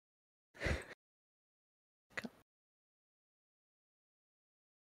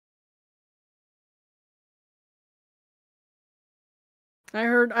 I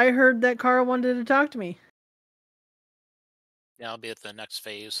heard that Carl wanted to talk to me. Yeah, I'll be at the next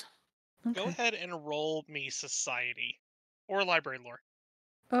phase. Go Okay. ahead and roll me society or library lore.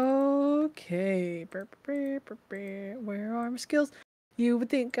 Okay. Where are my skills? You would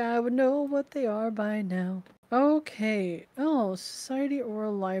think I would know what they are by now. Okay. Oh, society or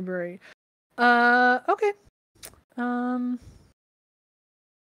library. Okay. Um,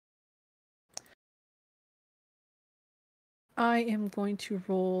 I am going to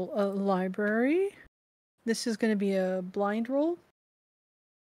roll a library. This is going to be a blind roll.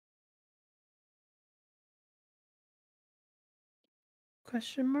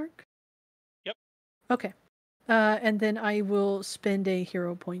 Question mark? Yep. Okay. And then I will spend a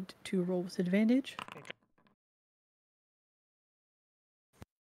hero point to roll with advantage.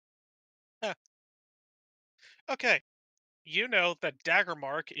 Okay. Okay. You know that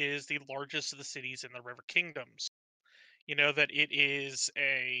Daggermark is the largest of the cities in the River Kingdoms. You know that it is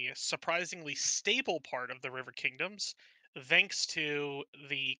a surprisingly stable part of the River Kingdoms, thanks to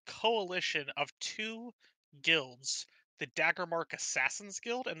the coalition of two guilds, the Daggermark Assassins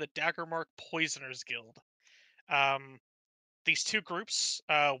Guild and the Daggermark Poisoners Guild. Um, these two groups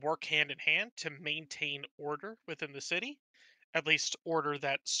work hand in hand to maintain order within the city, at least order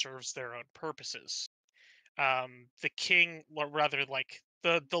that serves their own purposes. The king, or rather, like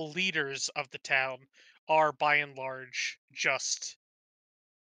the leaders of the town, are by and large just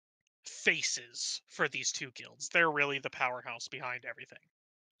faces for these two guilds. They're really the powerhouse behind everything.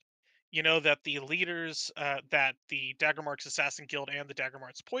 You know that the leaders, that the Daggermark's Assassin Guild and the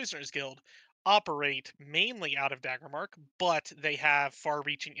Daggermark's Poisoners Guild operate mainly out of Daggermark, but they have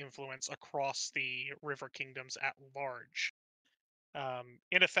far-reaching influence across the River Kingdoms at large.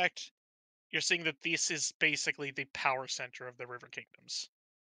 In effect, you're seeing that this is basically the power center of the River Kingdoms.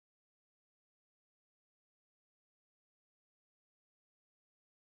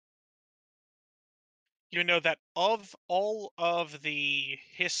 You know that of all of the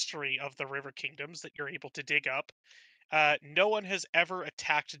history of the River Kingdoms that you're able to dig up, no one has ever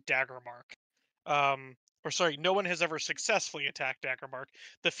attacked Daggermark. Or sorry, no one has ever successfully attacked Daggermark.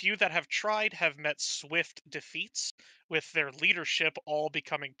 The few that have tried have met swift defeats, with their leadership all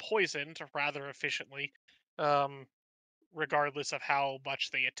becoming poisoned rather efficiently, um, regardless of how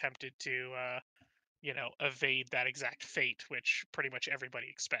much they attempted to, evade that exact fate, which pretty much everybody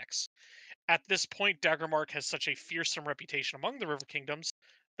expects. At this point, Daggermark has such a fearsome reputation among the River Kingdoms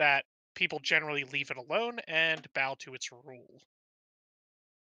that people generally leave it alone and bow to its rule.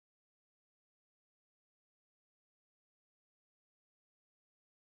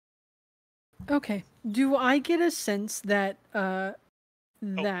 Okay. Do I get a sense that Oh,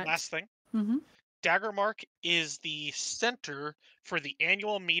 that last thing. Mhm. Daggermark is the center for the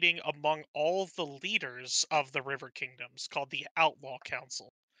annual meeting among all the leaders of the River Kingdoms called the Outlaw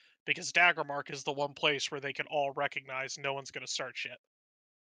Council. Because Daggermark is the one place where they can all recognize no one's going to start shit.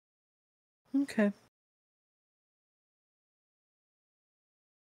 Okay.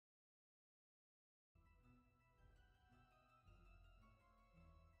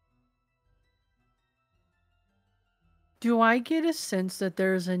 Do I get a sense that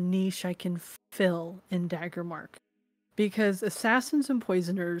there's a niche I can fill in Daggermark? Because assassins and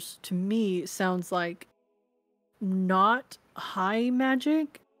poisoners to me sounds like not high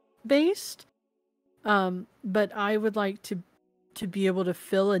magic based. But I would like to be able to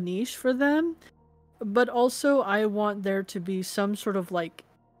fill a niche for them. But also I want there to be some sort of like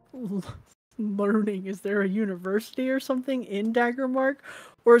learning. Is there a university or something in Daggermark?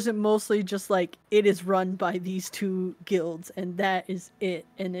 Or is it mostly just like it is run by these two guilds and that is it?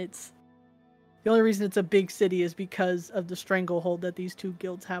 And it's the only reason it's a big city is because of the stranglehold that these two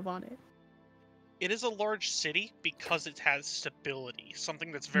guilds have on it. It is a large city because it has stability,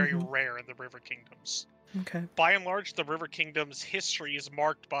 something that's very rare in the River Kingdoms. Okay. By and large, the River Kingdom's history is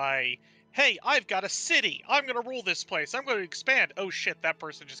marked by, hey, I've got a city. I'm going to rule this place. I'm going to expand. Oh shit, that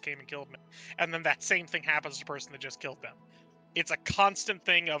person just came and killed me. And then that same thing happens to the person that just killed them. It's a constant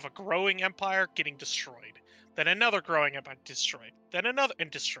thing of a growing empire getting destroyed. Then another growing empire destroyed. Then another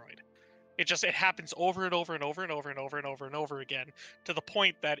and destroyed. It happens over and over and over and over and over and over and over again, to the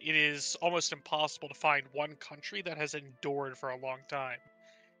point that it is almost impossible to find one country that has endured for a long time.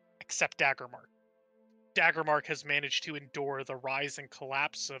 Except Daggermark. Daggermark has managed to endure the rise and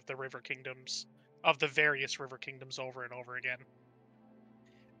collapse of the River Kingdoms, of the various River Kingdoms over and over again.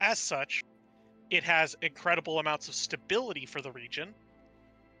 As such, it has incredible amounts of stability for the region.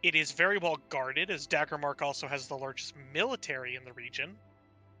 It is very well guarded, as Daggermark also has the largest military in the region.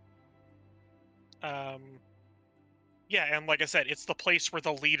 Yeah, and like I said, it's the place where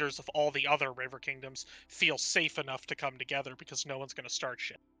the leaders of all the other River Kingdoms feel safe enough to come together because no one's going to start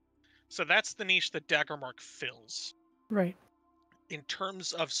shit. So that's the niche that Daggermark fills. Right. In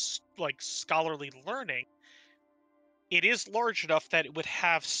terms of like scholarly learning, it is large enough that it would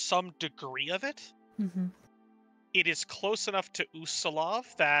have some degree of it. Mm-hmm. It is close enough to Usalov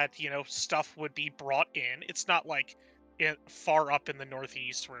that, stuff would be brought in. It's not like far up in the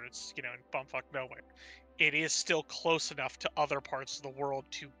northeast where it's, in bumfuck nowhere. It is still close enough to other parts of the world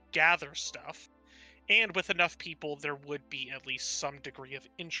to gather stuff. And with enough people, there would be at least some degree of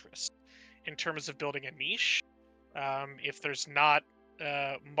interest. In terms of building a niche, if there's not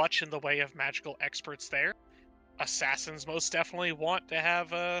much in the way of magical experts there, assassins most definitely want to have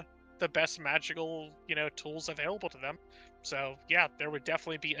the best magical, tools available to them. So yeah, there would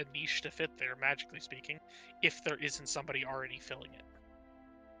definitely be a niche to fit there, magically speaking, if there isn't somebody already filling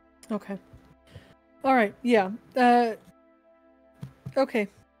it. Okay. All right. Yeah. Okay.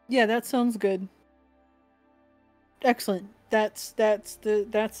 Yeah, that sounds good. Excellent. That's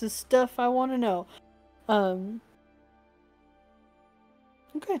the stuff I want to know.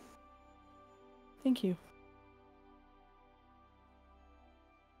 Okay. Thank you.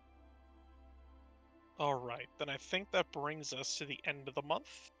 All right, then I think that brings us to the end of the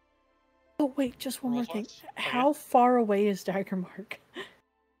month. Oh wait, just one more thing. Rolls-wise? Oh, yeah? How far away is Daggermark?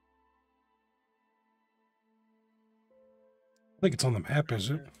 I think it's on the map, is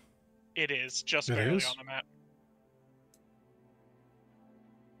it? It is just It barely is? on the map.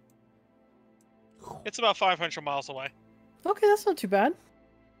 It's about 500 miles away. Okay, that's not too bad.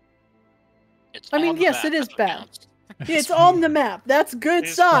 It's I mean, on the yes, map, it is that's what bad. counts. Yeah, it's on the map. That's good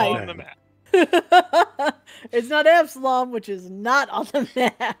It's side. on the map. It's not Absalom, which is not on the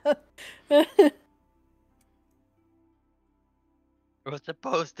map. It was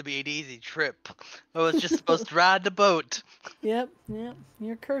supposed to be an easy trip. I was just supposed to ride the boat. Yep.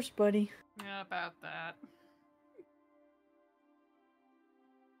 You're cursed, buddy. Yeah, about that.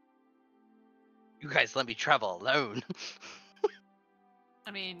 You guys let me travel alone.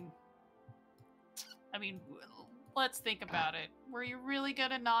 I mean, let's think about it. Were you really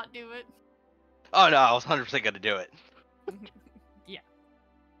gonna not do it? Oh no, I was 100% gonna do it. Yeah.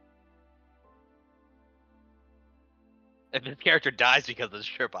 If this character dies because of this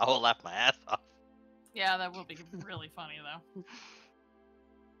trip, I will laugh my ass off. Yeah, that will be really funny though.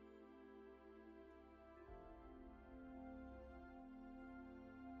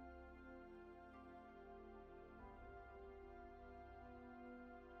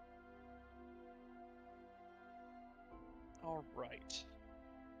 All right.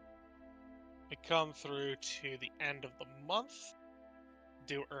 We come through to the end of the month.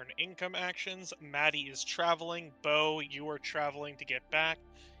 do earn income actions. Maddie is traveling. Bo, you are traveling to get back,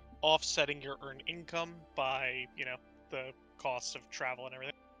 offsetting your earned income by, the cost of travel and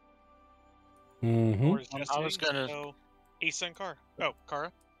everything. Mm-hmm. Or is I was gonna. so Asa and Kara. Oh,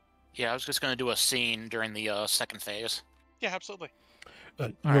 Kara? Yeah, I was just gonna do a scene during the second phase. Yeah, absolutely.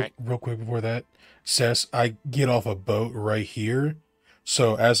 Real quick before that, Cess, I get off a boat right here.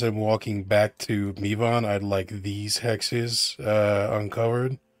 So as I'm walking back to Mivon, I'd like these hexes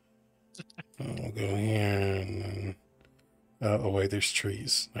uncovered. I'll go here and then... oh wait, there's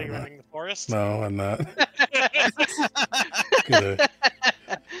trees. Are you running the forest? No, I'm not. Gonna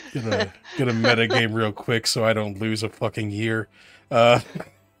metagame real quick so I don't lose a fucking year. There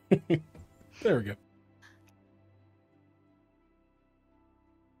we go.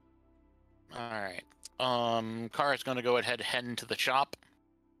 Alright. Kara's gonna go ahead and head into the shop.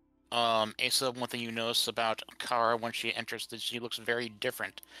 Asa, one thing you notice about Kara when she enters is she looks very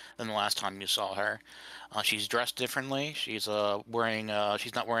different than the last time you saw her. She's dressed differently. She's wearing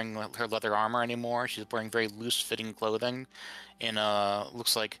she's not wearing her leather armor anymore. She's wearing very loose-fitting clothing in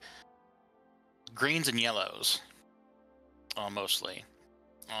looks like greens and yellows, mostly.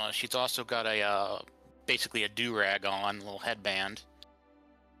 She's also got a basically a do-rag on, a little headband.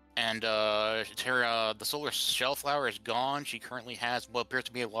 And the solar shellflower is gone. She currently has what appears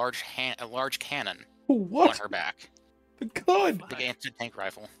to be a large cannon on her back. God. Big anti-tank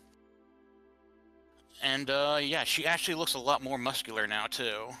rifle. And yeah, she actually looks a lot more muscular now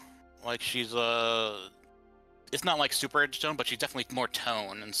too. Like she's it's not like super edge-tone, but she's definitely more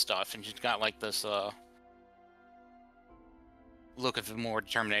tone and stuff. And she's got like this look of more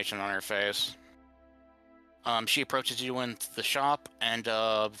determination on her face. She approaches you in the shop, and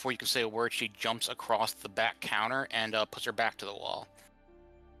before you can say a word, she jumps across the back counter and puts her back to the wall.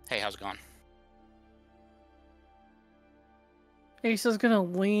 Hey, how's it going? Asa's gonna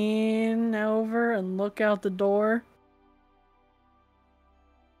lean over and look out the door.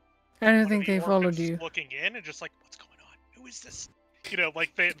 I don't think they followed you. Looking in and just like, what's going on? Who is this?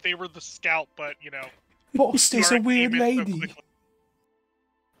 Like they were the scout, but Most is a weird lady.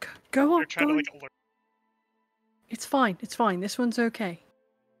 Go on. They're trying to alert. It's fine. It's fine. This one's okay.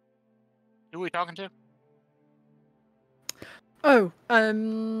 Who are we talking to? Oh,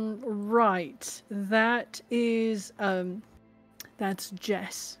 right. That is, that's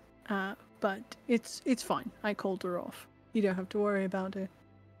Jess. But it's fine. I called her off. You don't have to worry about it.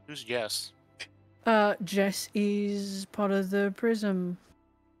 Who's Jess? Jess is part of the Prism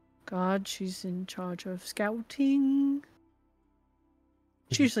Guard. She's in charge of scouting.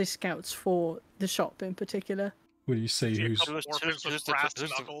 She usually scouts for the shop in particular. What do you say? Who's brass who's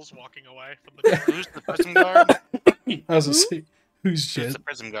knuckles walking away from the door? Who's the prison guard? I was gonna say, who's Jess? Who's the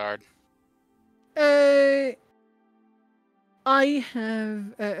prison guard? I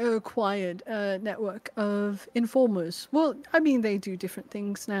have acquired a network of informers. Well, I mean, they do different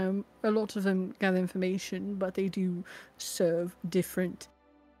things now. A lot of them gather information, but they do serve different,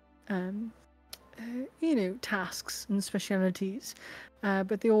 tasks and specialities.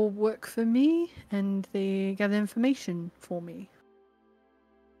 But they all work for me, and they gather information for me.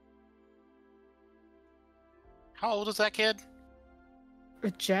 How old is that kid?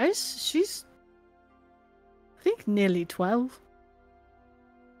 Jess? She's, I think, nearly 12.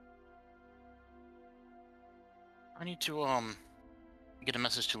 I need to get a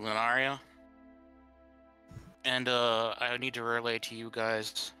message to Lunaria. And I need to relay to you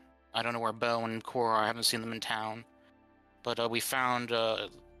guys. I don't know where Bo and Cora are. I haven't seen them in town. But we found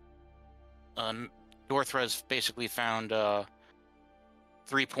Dorthra's basically found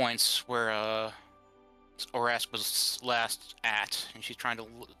 3 points where Orask was last at, and she's trying to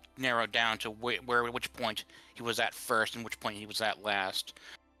narrow down to which point he was at first and which point he was at last.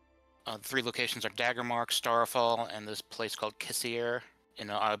 The 3 locations are Daggermark, Starfall, and this place called Kissier in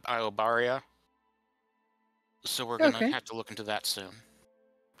Aiudara. So we're gonna have to look into that soon.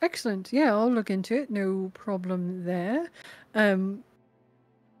 Excellent. Yeah, I'll look into it. No problem there.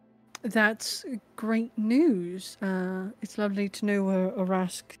 That's great news. It's lovely to know where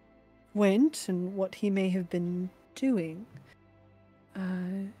Orask went and what he may have been doing.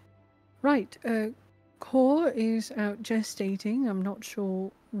 Right. Core is out gestating. I'm not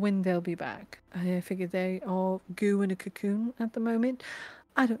sure when they'll be back. I figure they are goo in a cocoon at the moment.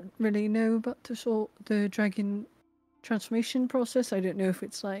 I don't really know about the dragon transformation process. I don't know if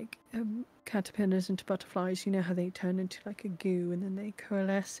it's like caterpillars into butterflies. You know how they turn into like a goo and then they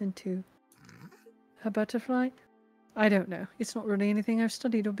coalesce into a butterfly? I don't know. It's not really anything I've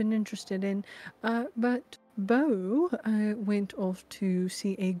studied or been interested in. But Bo went off to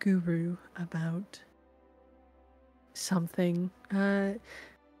see a guru about something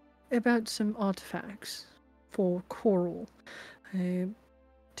about some artifacts for Coral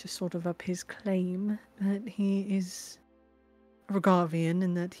to sort of up his claim that he is Regarvian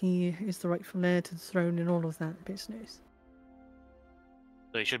and that he is the rightful heir to the throne and all of that business.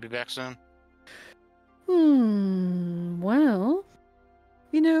 So he should be back soon? Well,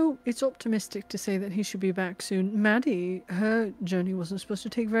 you know, it's optimistic to say that he should be back soon. Maddie, her journey wasn't supposed to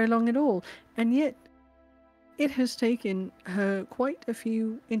take very long at all, and yet it has taken her quite a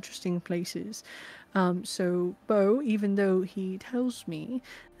few interesting places. So Bo, even though he tells me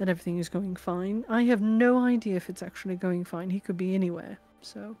that everything is going fine, I have no idea if it's actually going fine. He could be anywhere.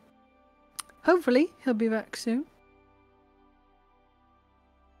 So hopefully he'll be back soon.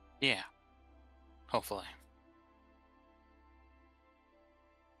 Yeah. Hopefully.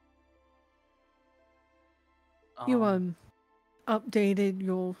 You updated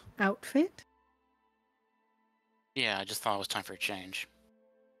your outfit? Yeah, I just thought it was time for a change.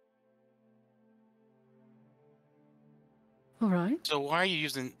 All right. So why are you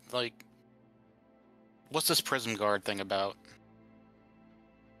using, like... What's this prison guard thing about?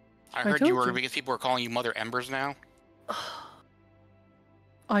 I heard you told were... you. because people are calling you Mother Embers now?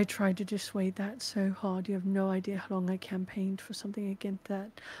 I tried to dissuade that so hard. You have no idea how long I campaigned for something against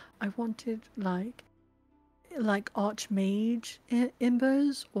that. I wanted like Archmage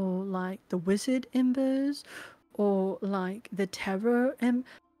Embers, or like the Wizard Embers, or like the Terror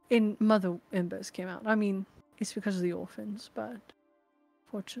in Mother Embers came out. I mean, it's because of the orphans, but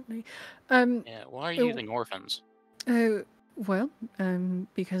fortunately, Yeah, why are you using orphans? well,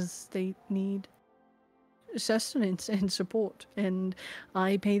 because they need sustenance and support, and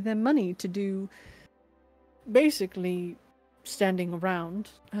I pay them money to do basically standing around,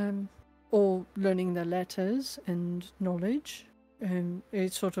 or learning their letters and knowledge.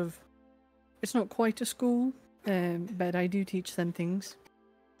 It's not quite a school, but I do teach them things,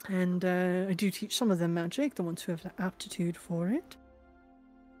 and I do teach some of them magic, the ones who have the aptitude for it.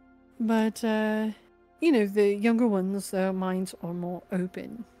 But you know, the younger ones, their minds are more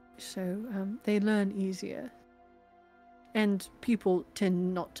open, so they learn easier. And people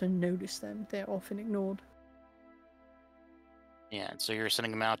tend not to notice them. They're often ignored. Yeah, so you're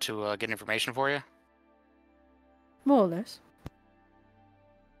sending them out to get information for you? More or less.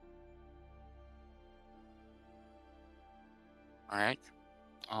 Alright.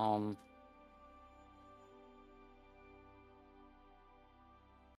 Alright.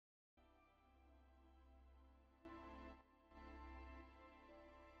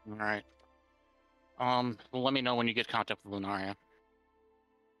 Well, let me know when you get contact with Lunaria.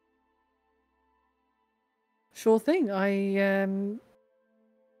 Sure thing. I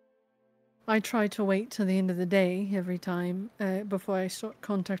try to wait till the end of the day every time before I start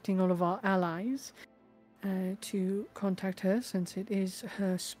contacting all of our allies to contact her, since it is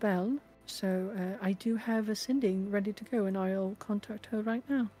her spell. So I do have a sending ready to go, and I'll contact her right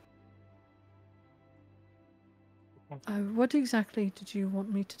now. What exactly did you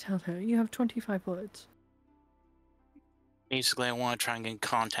want me to tell her? You have 25 words. Basically, I want to try and get in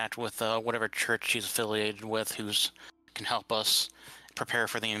contact with whatever church she's affiliated with, who's can help us prepare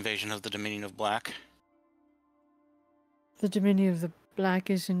for the invasion of the Dominion of Black. The Dominion of the Black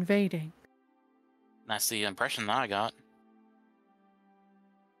is invading. That's the impression that I got.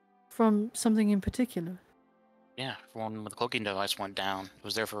 From something in particular? Yeah, when the cloaking device went down, it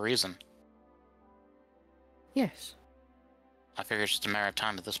was there for a reason. Yes. I figure it's just a matter of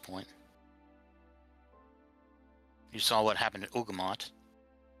time at this point. You saw what happened at Ugamot.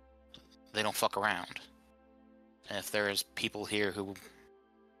 They don't fuck around. And if there is people here who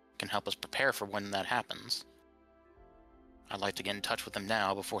can help us prepare for when that happens, I'd like to get in touch with them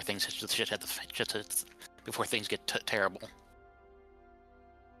now before things before things get terrible.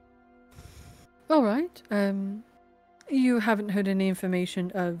 All right. You haven't heard any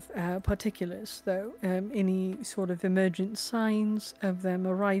information of particulars, though? Any sort of emergent signs of them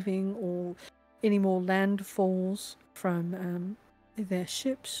arriving, or any more landfalls from their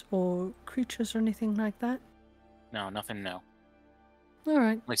ships or creatures or anything like that? No, nothing new. All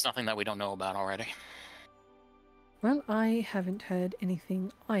right. At least nothing that we don't know about already. Well, I haven't heard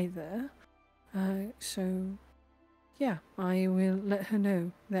anything either. So, yeah, I will let her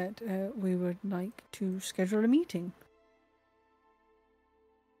know that we would like to schedule a meeting.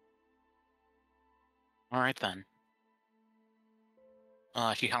 Alright then.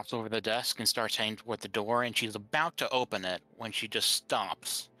 She hops over the desk and starts heading toward the door, and she's about to open it when she just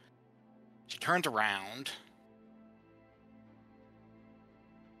stops. She turns around.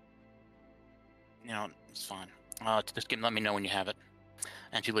 You know, it's fine. Just let me know when you have it.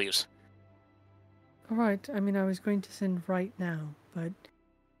 And she leaves. Alright, I mean, I was going to send right now, but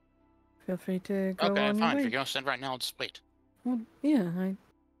feel free to go Okay, on fine. your If way. you're gonna send right now, just wait. Well, yeah,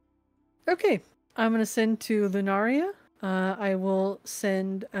 Okay, I'm gonna send to Lunaria. I will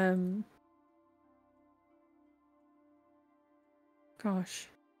send, Gosh.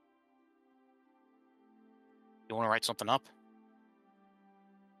 You want to write something up?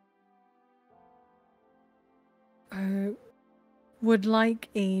 Would like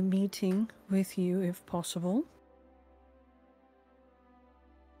a meeting with you, if possible.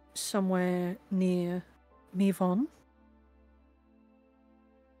 Somewhere near Mivon.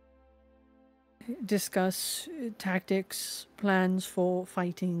 Discuss tactics, plans for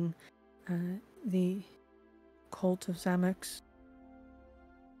fighting the cult of Zamox,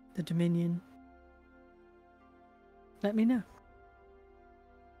 the Dominion. Let me know.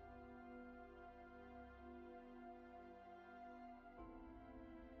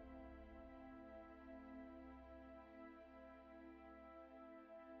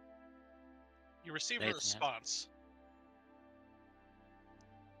 You receive a Nathan, yeah. response.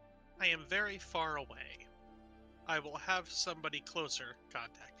 I am very far away. I will have somebody closer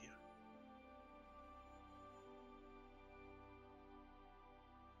contact you.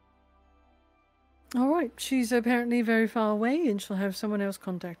 Alright, she's apparently very far away and she'll have someone else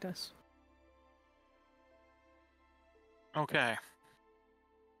contact us. Okay.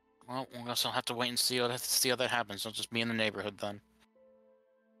 Well, I guess I'll have to wait and see how that happens. I'll just be in the neighborhood then.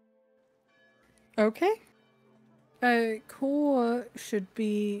 Okay. Core should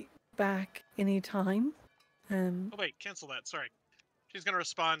be back any time. Oh wait, cancel that. Sorry. She's gonna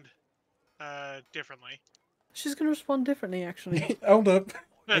respond differently. She's gonna respond differently, actually. Hold up.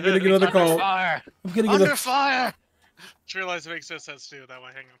 I'm getting another Under call. fire! I'm getting Under another. fire! Just realized it makes no sense to do it that way.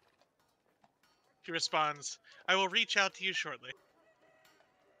 Hang on. She responds, I will reach out to you shortly.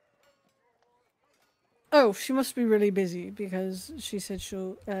 Oh, she must be really busy because she said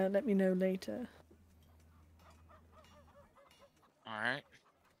she'll let me know later. Alright.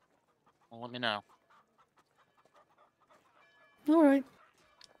 Well, let me know. Alright.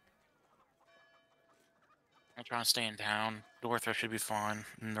 I'll try to stay in town. Dorothy should be fine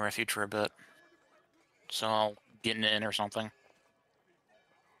in the refuge for a bit. So I'll get in the inn or something.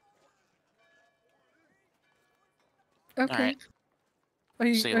 Okay. Alright.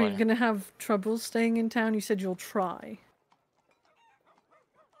 Are See you you later. gonna have trouble staying in town? You said you'll try.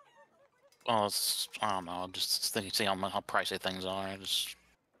 Well, I don't know. Just thinking, see how pricey things are.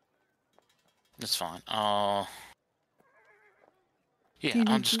 It's fine. Yeah, Do you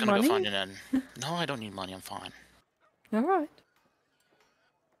I'm need just gonna go find money? an inn. No, I don't need money. I'm fine. Alright.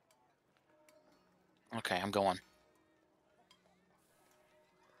 Okay, I'm going.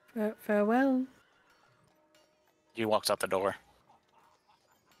 Farewell. He walks out the door.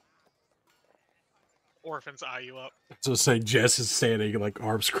 Orphans eye you up. So say Jess is standing like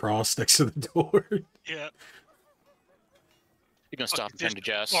arms crossed next to the door. Yeah. You gonna stop and turn to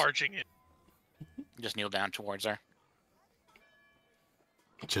Jess? Barging in. Just kneel down towards her.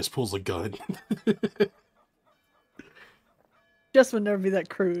 Jess pulls a gun. Just would never be that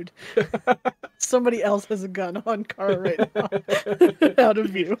crude. Somebody else has a gun on Kara right now. Out of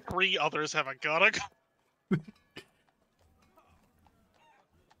view. 3 others have a gun.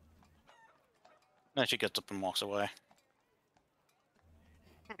 Then she gets up and walks away.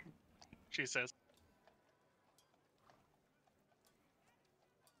 She says.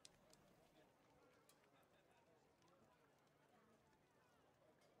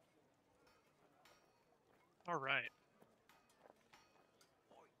 All right.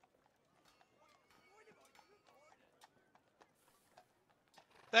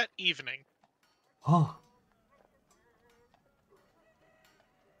 That evening, Huh.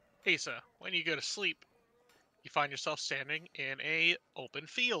 Asa, when you go to sleep, you find yourself standing in a open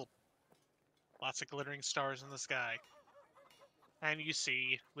field. Lots of glittering stars in the sky. And you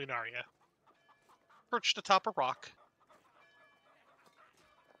see Lunaria, perched atop a rock.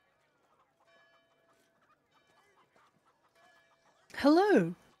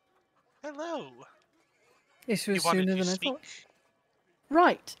 Hello. Hello. This You was wanted sooner to than I speak? thought.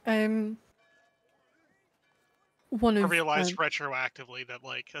 Right. One I of realized retroactively that,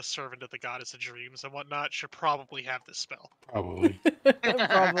 like, a servant of the goddess of dreams and whatnot should probably have this spell. Probably.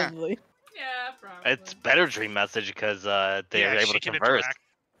 probably. Yeah, probably. It's better dream message because they're Yeah, able she to can converse.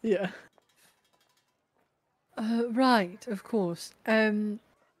 interact. Yeah. Right, of course.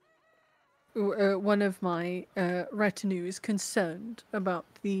 One of my retinue is concerned about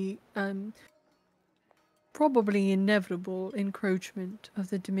the probably inevitable encroachment of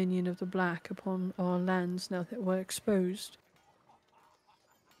the Dominion of the Black upon our lands now that we're exposed.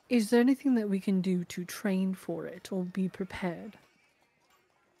 Is there anything that we can do to train for it or be prepared?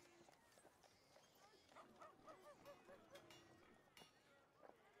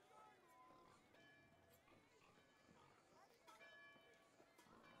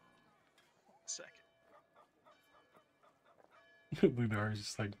 Second. Lunar's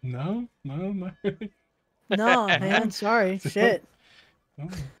just like, no. Nah, man, sorry. Shit. Oh,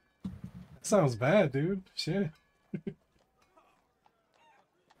 that sounds bad, dude. Shit.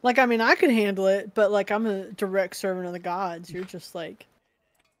 Like, I mean, I could handle it, but, like, I'm a direct servant of the gods. You're just, like,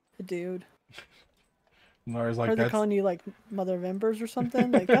 a dude. Lunar's Are like, they that's... calling you, like, Mother of Embers or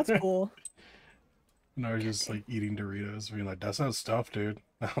something? Like, that's cool. Lunar's just, like, eating Doritos, being like, that sounds tough, dude.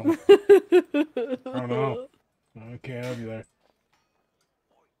 I don't know. I can't help you there.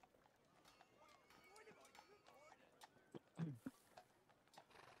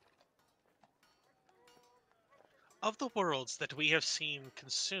 Of the worlds that we have seen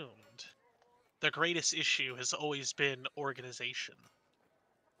consumed, the greatest issue has always been organization.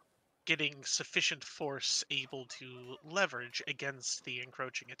 Getting sufficient force able to leverage against the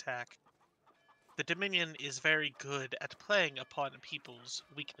encroaching attack. The Dominion is very good at playing upon people's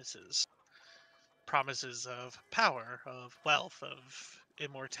weaknesses. Promises of power, of wealth, of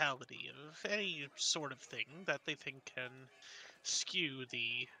immortality, of any sort of thing that they think can skew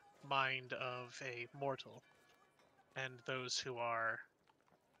the mind of a mortal. And those who are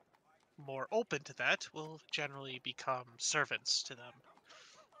more open to that will generally become servants to them,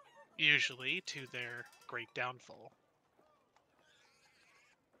 usually to their great downfall.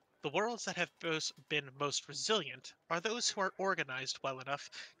 The worlds that have been most resilient are those who are organized well enough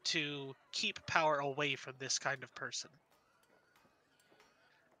to keep power away from this kind of person.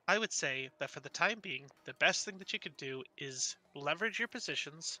 I would say that for the time being, the best thing that you could do is leverage your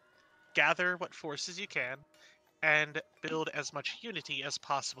positions, gather what forces you can, and build as much unity as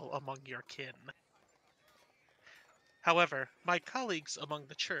possible among your kin. However, my colleagues among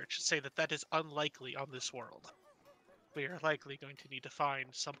the church say that that is unlikely on this world. We are likely going to need to find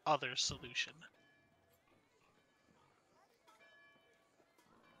some other solution.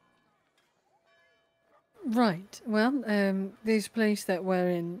 Right. Well, this place that we're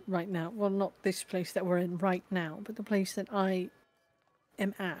in right now, well, not this place that we're in right now, but the place that I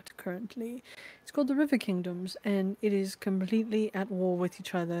am at currently, it's called the River Kingdoms, and it is completely at war with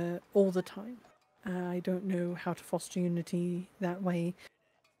each other all the time. I don't know how to foster unity that way.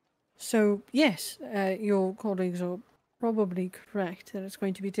 So, yes, your colleagues are probably correct that it's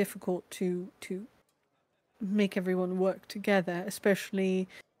going to be difficult to make everyone work together, especially...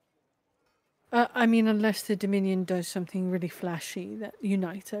 I mean, unless the Dominion does something really flashy that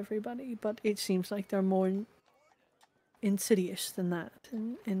unites everybody, but it seems like they're more insidious than that,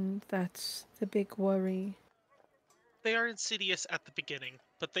 and that's the big worry. They are insidious at the beginning,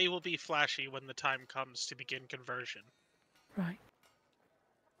 but they will be flashy when the time comes to begin conversion. Right.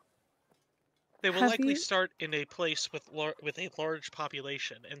 They will Have likely you... start in a place with a large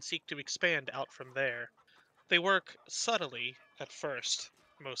population and seek to expand out from there. They work subtly at first,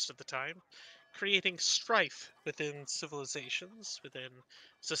 most of the time, creating strife within civilizations, within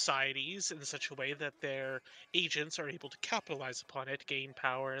societies, in such a way that their agents are able to capitalize upon it, gain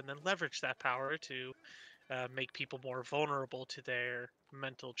power, and then leverage that power to make people more vulnerable to their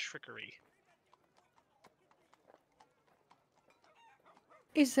mental trickery.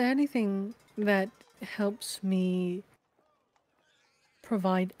 Is there anything that helps me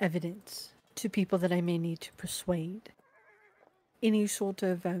provide evidence to people that I may need to persuade? Any sort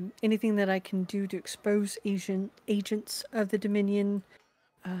of anything that I can do to expose agents of the Dominion?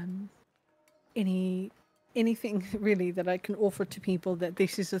 Anything really that I can offer to people that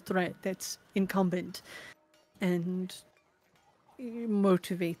this is a threat that's incumbent, and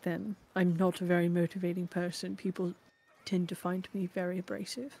motivate them. I'm not a very motivating person. People tend to find me very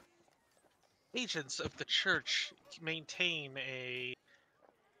abrasive. Agents of the church maintain a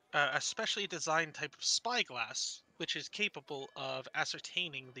specially designed type of spyglass, which is capable of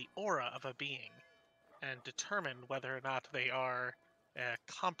ascertaining the aura of a being and determine whether or not they are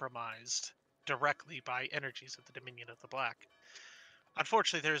compromised directly by energies of the Dominion of the Black.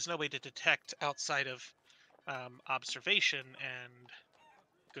 Unfortunately, there is no way to detect outside of observation and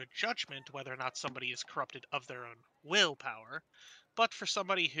good judgment whether or not somebody is corrupted of their own willpower, but for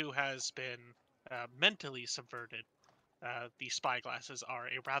somebody who has been mentally subverted, the spyglasses are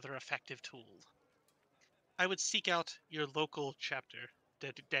a rather effective tool. I would seek out your local chapter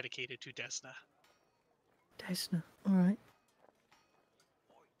dedicated to Desna. Desna, alright.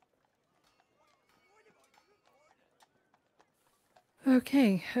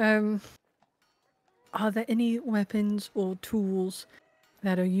 Okay, are there any weapons or tools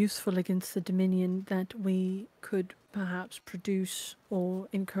that are useful against the Dominion that we could perhaps produce or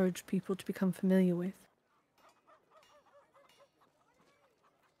encourage people to become familiar with?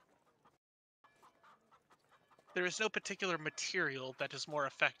 There is no particular material that is more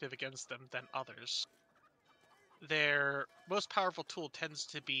effective against them than others. Their most powerful tool tends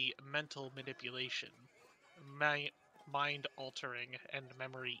to be mental manipulation, mind altering, and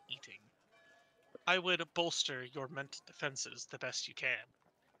memory eating. I would bolster your mental defenses the best you can,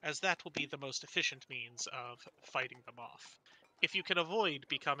 as that will be the most efficient means of fighting them off. If you can avoid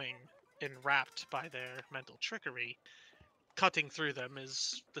becoming enwrapped by their mental trickery, cutting through them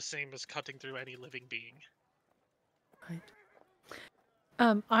is the same as cutting through any living being. Right.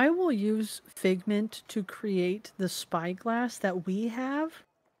 I will use Figment to create the spyglass that we have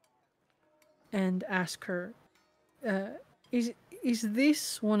and ask her, is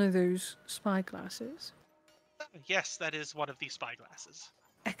this one of those spyglasses? Yes, that is one of these spyglasses.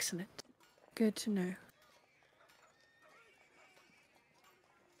 Excellent. Good to know.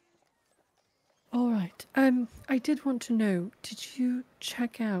 All right. I did want to know, did you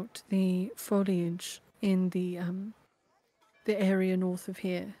check out the foliage in the area north of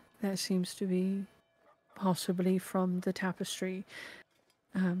here? That seems to be possibly from the tapestry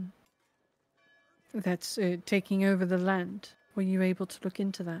that's taking over the land. Were you able to look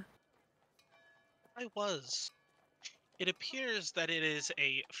into that? I was. It appears that it is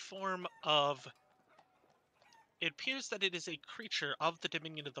a form of. It appears that it is a creature of the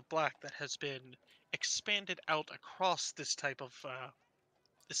Dominion of the Black that has been expanded out across this type of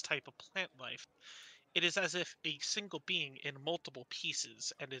plant life. It is as if a single being in multiple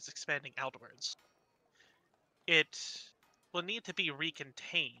pieces and is expanding outwards. It will need to be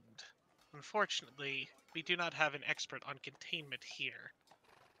recontained. Unfortunately, we do not have an expert on containment here.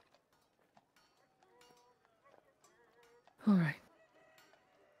 All right.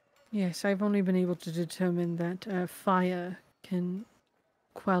 Yes, I've only been able to determine that fire can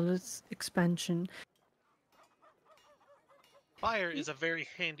quell its expansion. Fire is a very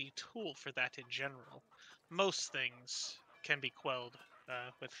handy tool for that in general. Most things can be quelled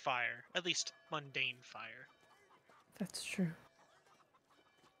with fire, at least mundane fire. That's true.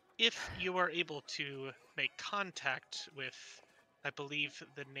 If you are able to make contact with, I believe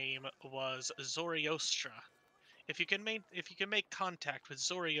the name was Zoriostra. If you can make contact with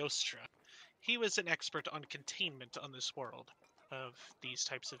Zoriostra, he was an expert on containment on this world of these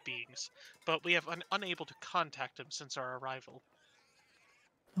types of beings, but we have unable to contact him since our arrival.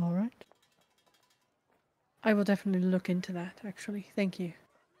 All right. I will definitely look into that, actually. Thank you.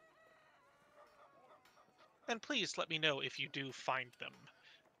 And please let me know if you do find them.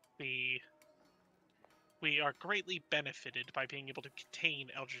 We are greatly benefited by being able to contain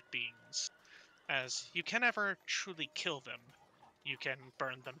eldritch beings, as you can never truly kill them. You can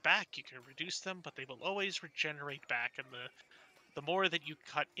burn them back, you can reduce them, but they will always regenerate back, and the more that you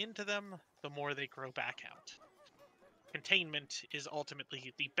cut into them, the more they grow back out. Containment is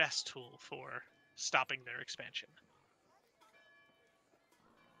ultimately the best tool for stopping their expansion.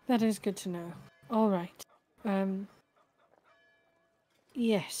 That is good to know. All right.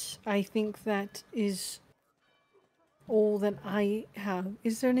 Yes, I think that is all that I have.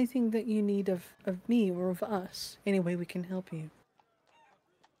 Is there anything that you need of me or of us? Any way we can help you?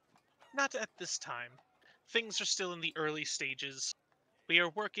 Not at this time. Things are still in the early stages. We are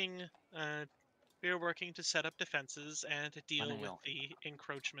working to set up defenses and to deal with the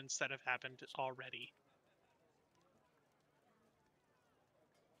encroachments that have happened already.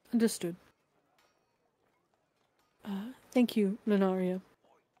 Understood. Thank you, Lunaria.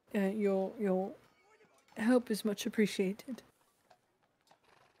 Your help is much appreciated.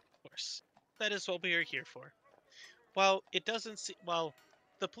 Of course, that is what we are here for. While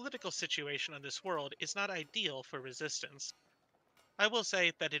the political situation on this world is not ideal for resistance, I will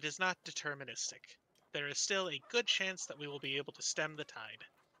say that it is not deterministic. There is still a good chance that we will be able to stem the tide.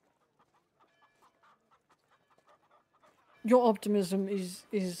 Your optimism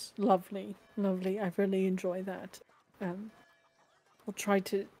is lovely. Lovely. I really enjoy that. I'll try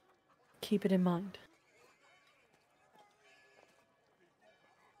to keep it in mind.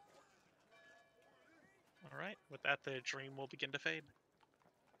 All right, with that, the dream will begin to fade.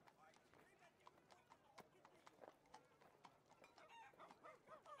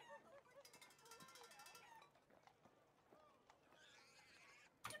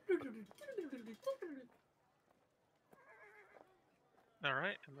 All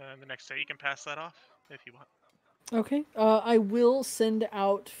right, and then the next day you can pass that off if you want. Okay. I will send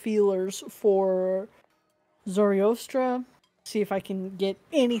out feelers for Zoriostra. See if I can get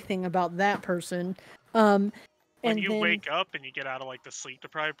anything about that person. When And you then, wake up and you get out of like the sleep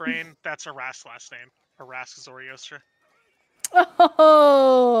deprived brain, that's Harass's last name. Harass Zoriostra.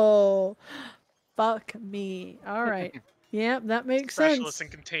 oh, fuck me. All right. Yep, that makes Specialist sense.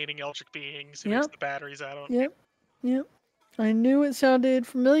 in containing eldritch beings who makes Yep. the batteries out of them. Yep. Yep. I knew it sounded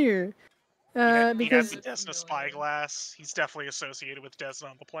familiar. He had Because the Desna spyglass. He's definitely associated with Desna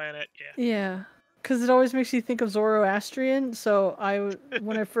on the planet. Yeah. yeah, because it always makes you think of Zoroastrian. So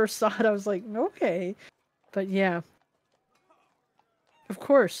when I first saw it, I was like, okay, but yeah, of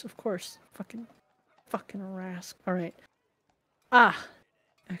course, fucking Rask. All right. Ah,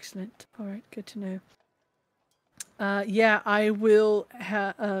 excellent. All right, good to know. Yeah, I will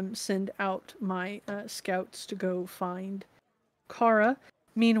send out my scouts to go find Kara.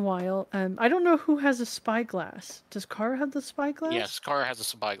 Meanwhile, I don't know who has a spyglass. Does Kara have the spyglass? Yes, Kara has a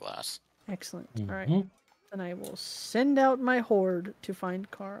spyglass. Excellent. Mm-hmm. All right. Then I will send out my horde to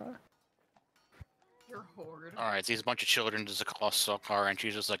find Kara. Your horde. All right, sees a bunch of children just across Kara, and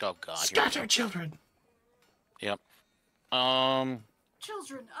she's just like, "Oh God." Scatter children. Yep.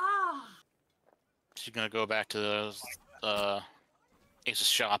 Children, She's gonna go back to Ace's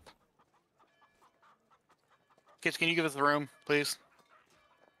shop. Kids, can you give us the room, please?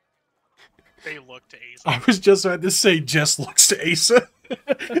 They look to Ace. I was just about to say, Jess looks to Asa.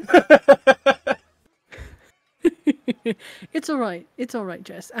 It's all right. It's all right,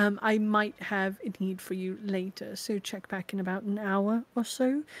 Jess. I might have a need for you later, so check back in about an hour or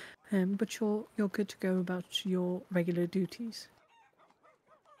so. But you're good to go about your regular duties.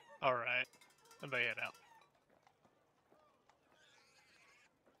 All right, and they head out.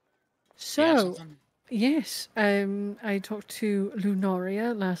 You have So, something? yes, I talked to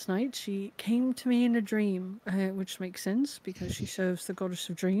Lunaria last night. She came to me in a dream, which makes sense because she serves the goddess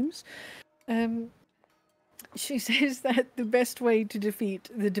of dreams. She says that the best way to defeat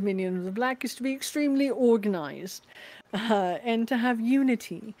the Dominion of the Black is to be extremely organized, and to have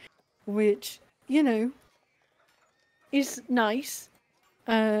unity, which, you know, is nice.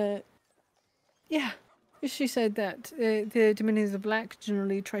 Yeah. She said that the Dominion of the Black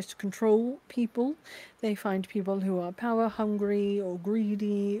generally tries to control people. They find people who are power hungry or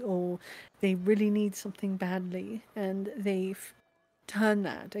greedy, or they really need something badly, and they turn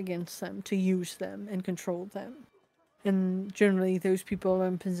that against them to use them and control them. And generally those people are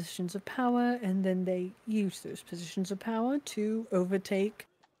in positions of power, and then they use those positions of power to overtake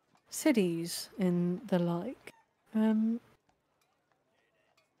cities and the like.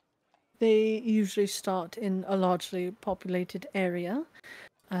 They usually start in a largely populated area,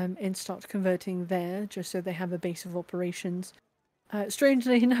 and start converting there just so they have a base of operations.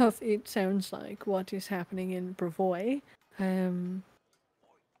 Strangely enough, it sounds like what is happening in Bravoy.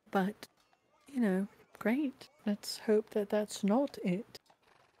 But, you know, great. Let's hope that that's not it.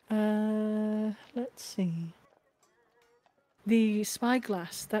 Let's see. The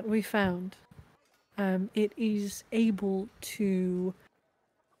spyglass that we found, it is able to...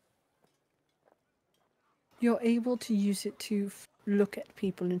 You're able to use it to look at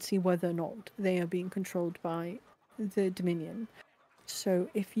people and see whether or not they are being controlled by the Dominion. So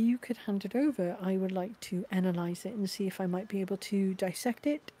if you could hand it over, I would like to analyze it and see if I might be able to dissect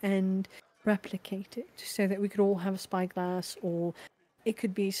it and replicate it so that we could all have a spyglass, or it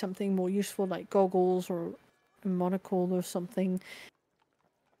could be something more useful like goggles or a monocle or something.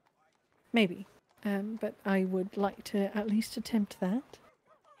 Maybe. But I would like to at least attempt that.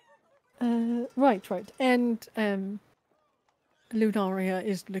 Right. And Lunaria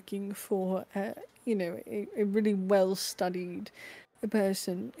is looking for, a really well-studied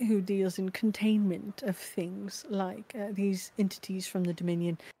person who deals in containment of things like these entities from the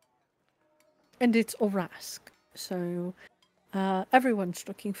Dominion. And it's Orask. So everyone's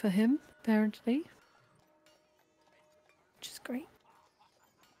looking for him, apparently. Which is great.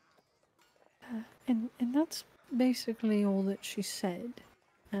 And that's basically all that she said.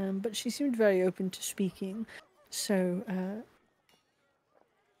 But she seemed very open to speaking. So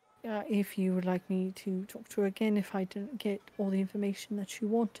if you would like me to talk to her again, if I didn't get all the information that she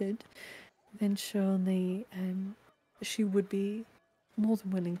wanted, then surely she would be more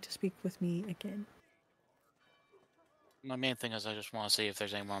than willing to speak with me again. My main thing is I just want to see if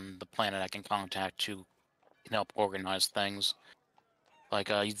there's anyone on the planet I can contact who can help organize things. Like,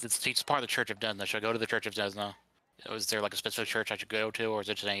 it's part of the Church of Desna. Should I go to the Church of Desna? Is there like a specific church I should go to, or is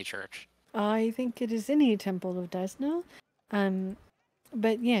it just any church? I think it is any temple of Desna.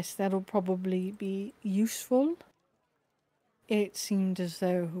 But yes, that'll probably be useful. It seemed as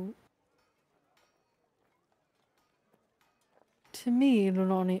though... To me,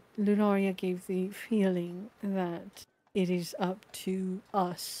 Lunaria gave the feeling that it is up to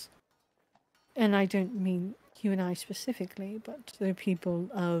us. And I don't mean you and I specifically, but the people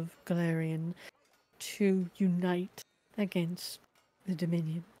of Golarion to unite against the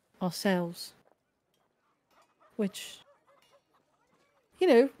Dominion ourselves. Which,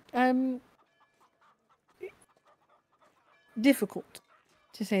 difficult,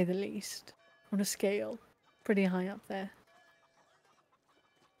 to say the least, on a scale pretty high up there.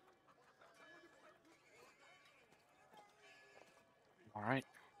 All right.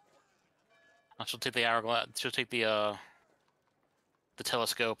 She'll take the hourglass. She'll take the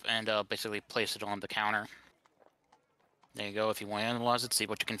telescope and basically place it on the counter. There you go. If you want to analyze it, see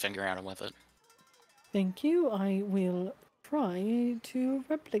what you can figure out with it. Thank you. I will try to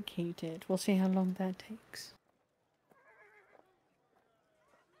replicate it. We'll see how long that takes.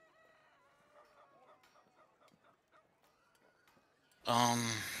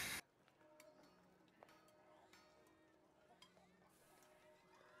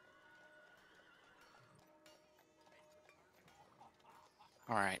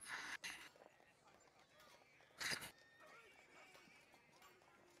 All right.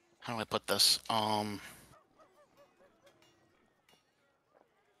 How do I put this? I've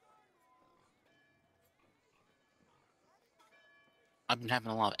been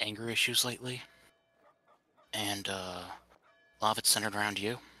having a lot of anger issues lately, and a lot of it's centered around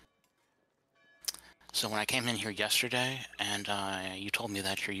you. So when I came in here yesterday, and you told me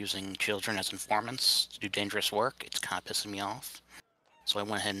that you're using children as informants to do dangerous work, it's kind of pissing me off. So I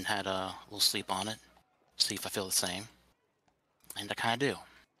went ahead and had a little sleep on it, see if I feel the same. And I kind of do.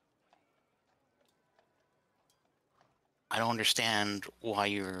 I don't understand why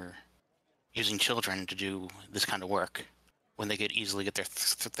you're using children to do this kind of work when they could easily get their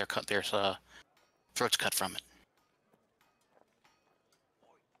throats cut from it.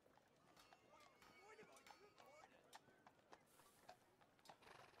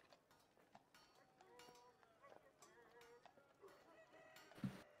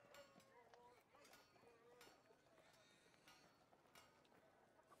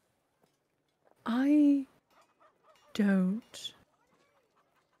 I don't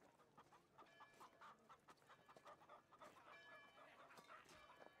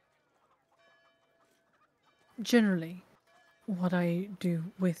generally what I do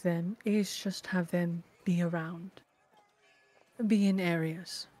with them is just have them be around, be in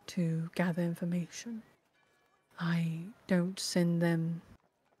areas to gather information. I don't send them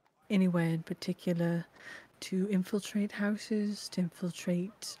anywhere in particular to infiltrate houses, to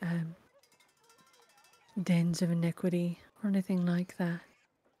infiltrate dens of iniquity, or anything like that.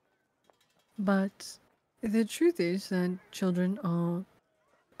 But the truth is that children are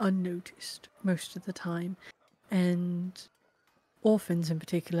unnoticed most of the time, and orphans in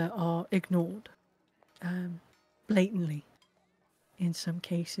particular are ignored blatantly in some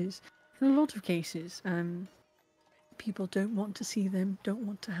cases. In a lot of cases, people don't want to see them, don't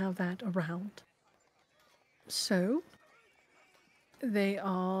want to have that around. So, they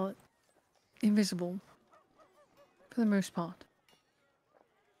are invisible for the most part.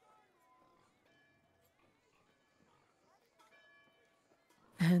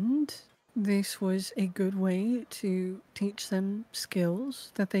 And this was a good way to teach them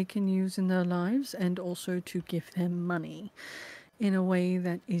skills that they can use in their lives, and also to give them money in a way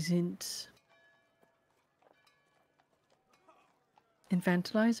that isn't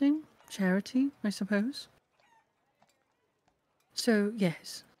infantilizing, charity, I suppose. So,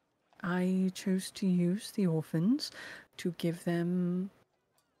 yes, I chose to use the orphans to give them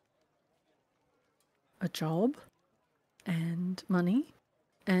a job and money,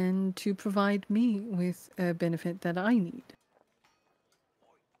 and to provide me with a benefit that I need.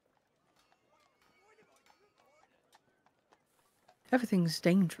 Everything's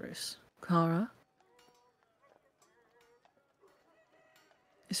dangerous, Kara.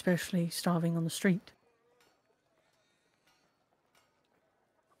 Especially starving on the street.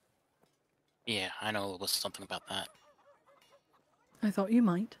 Yeah, I know it was something about that. I thought you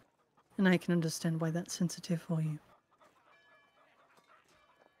might, and I can understand why that's sensitive for you.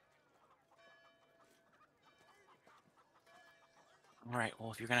 Alright,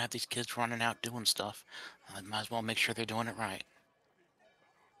 well, if you're gonna have these kids running out doing stuff, I might as well make sure they're doing it right.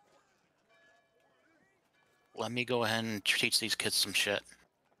 Let me go ahead and teach these kids some shit.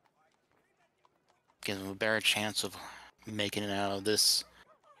 Give them a better chance of making it out of this,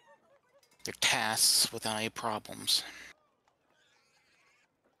 their tasks, without any problems.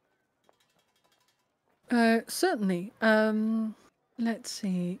 Certainly. Let's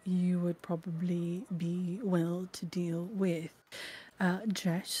see, you would probably be well to deal with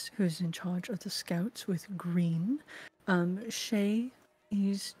Jess, who's in charge of the scouts with green. Shay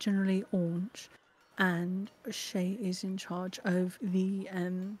is generally orange, and Shay is in charge of the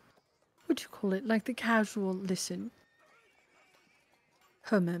what do you call it? Like the casual listen.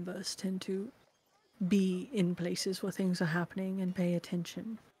 Her members tend to be in places where things are happening and pay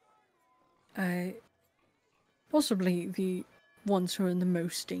attention. Possibly the ones who are in the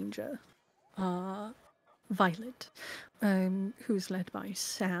most danger are Violet, who is led by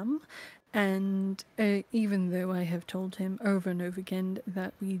Sam. And even though I have told him over and over again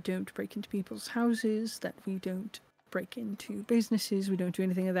that we don't break into people's houses, that we don't break into businesses, we don't do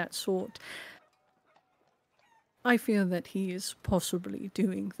anything of that sort, I feel that he is possibly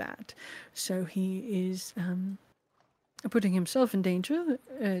doing that. So he is putting himself in danger,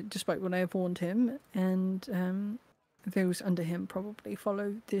 despite what I have warned him, and those under him probably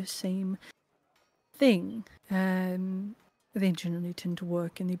follow the same thing. They generally tend to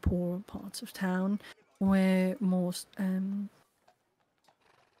work in the poorer parts of town, where more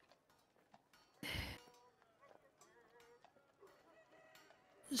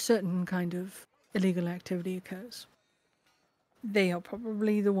certain kind of illegal activity occurs. They are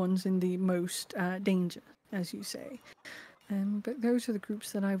probably the ones in the most danger, as you say. But those are the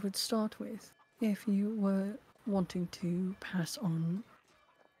groups that I would start with if you were wanting to pass on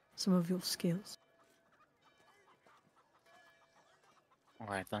some of your skills.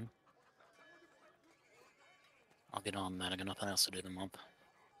 Alright then. I'll get on that. I got nothing else to do the month.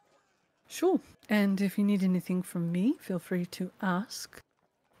 Sure. And if you need anything from me, feel free to ask.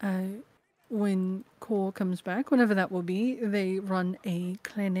 When Core comes back, whenever that will be, they run a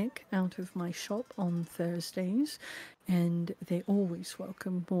clinic out of my shop on Thursdays, and they always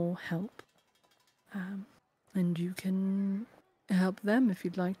welcome more help. And you can help them if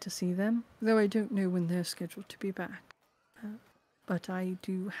you'd like to see them, though I don't know when they're scheduled to be back. But I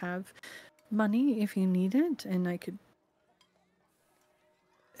do have money if you need it, and I could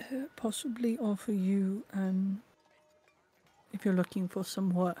possibly offer you, if you're looking for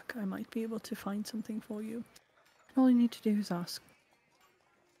some work, I might be able to find something for you. All you need to do is ask.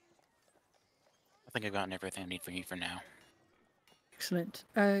 I think I've gotten everything I need from you for now. Excellent.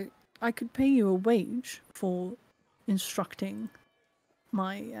 I could pay you a wage for instructing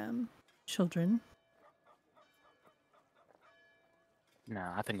my children.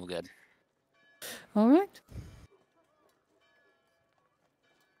 No, I think we're good. All right.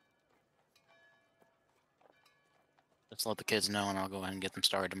 Just let the kids know and I'll go ahead and get them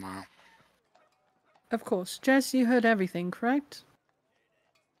started tomorrow. Of course. Jess, you heard everything, correct?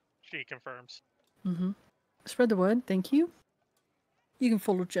 She confirms. Mm-hmm. Spread the word. Thank you. You can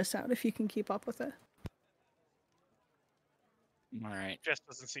follow Jess out if you can keep up with her. Alright. Jess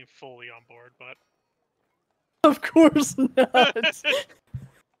doesn't seem fully on board, but Of course not.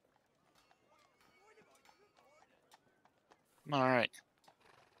 Alright.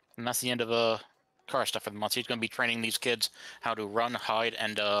 And that's the end of car stuff for the month. He's going to be training these kids how to run, hide,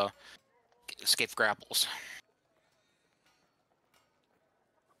 and escape grapples.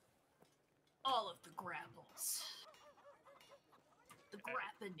 All of the grapples. The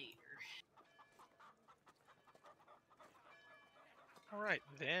grappinator. alright,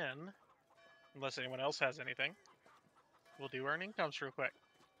 then, unless anyone else has anything, we'll do earn incomes real quick.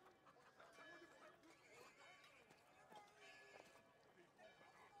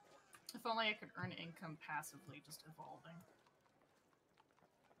 If only I could earn income passively, just evolving.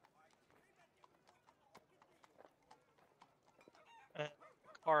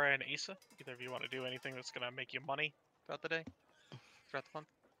 Ara and Asa, either of you want to do anything that's going to make you money throughout the day? Throughout the month?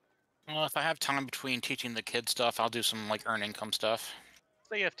 Well, if I have time between teaching the kids stuff, I'll do some, like, earn income stuff.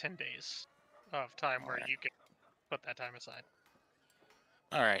 So you have 10 days of time where Alright. you can put that time aside.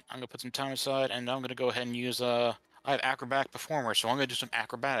 Alright, I'm going to put some time aside, and I'm going to go ahead and use, I have acrobatic performer, so I'm going to do some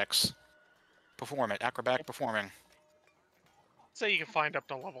acrobatics. Acrobatic performing. So you can find up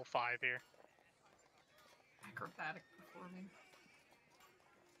to level 5 here. Acrobatic performing.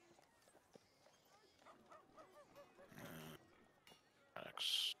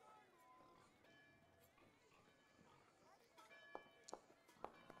 Acrobatics.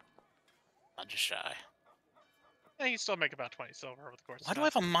 Not just shy. Yeah, you still make about 20 silver over the course Why of do I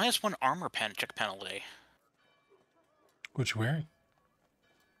have a -1 armor check penalty? What you wearing?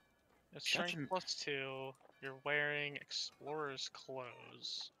 It's strength Judging- +2. You're wearing explorer's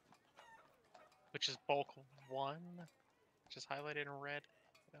clothes, which is bulk 1, which is highlighted in red.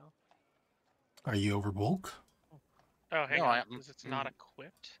 No. Are you over bulk? Oh, hang No, on, I am- because it's not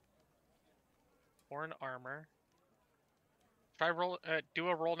equipped. Or an armor. Should I roll? Do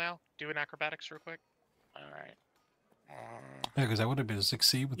a roll now. Do an acrobatics real quick. Alright. Yeah, because that would have been a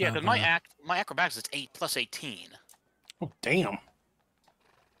succeed without. Yeah, because my acrobatics is 8 + 18. Oh damn!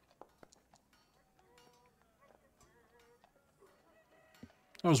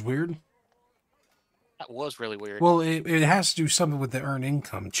 That was weird. That was really weird. Well, it has to do something with the earned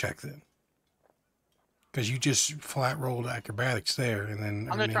income check then. Because you just flat rolled acrobatics there, and then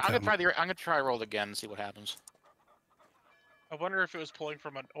I'm gonna try roll again and see what happens. I wonder if it was pulling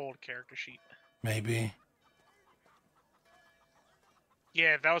from an old character sheet. Maybe.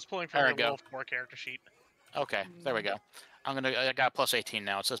 Yeah, that was pulling from There your we go. level 4 character sheet. Okay, there we go. I got plus 18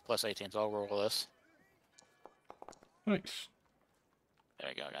 now. It says plus 18, so I'll roll this. Nice. There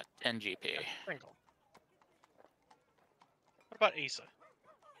we go. I got 10 GP. Pringle. What about Asa?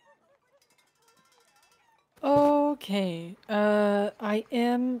 Okay. I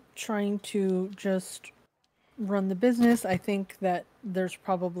am trying to just run the business. I think that there's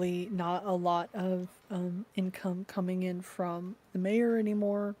probably not a lot of income coming in from the mayor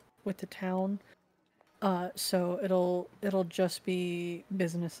anymore with the town. So it'll just be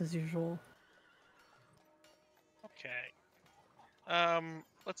business as usual. Okay.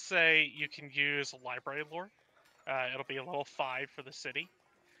 Let's say you can use library lore. It'll be a level 5 for the city.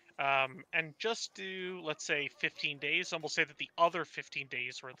 And just do, let's say, 15 days, and we'll say that the other 15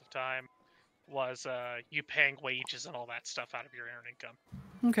 days worth of time was you paying wages and all that stuff out of your earned income.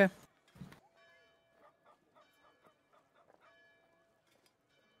 Okay.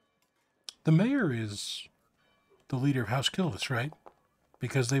 The mayor is the leader of House Kilvis, right?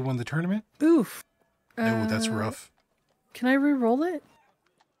 Because they won the tournament? Oof. No, that's rough. Can I re-roll it?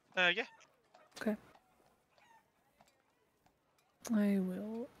 Yeah. Okay. I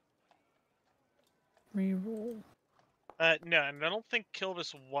will re-roll. No, and I don't think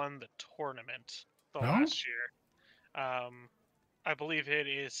Kilvis won the tournament No? last year. I believe it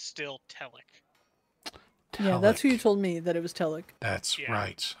is still Telic. Yeah, that's who you Telic. told me, that it was Telic. That's Yeah.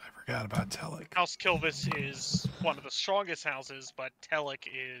 right. I forgot about Telic. House Kilvis is one of the strongest houses, but Telic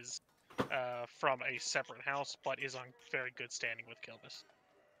is from a separate house, but is on very good standing with Kilvis.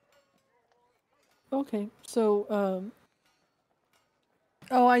 Okay, so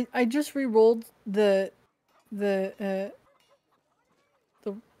oh, I just re-rolled the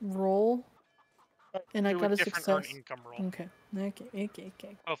roll, and I Do got a different success. earned income roll. Okay.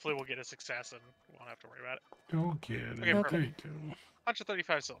 Hopefully we'll get a success and we won't have to worry about it. Go get it. Okay, perfect. There you go.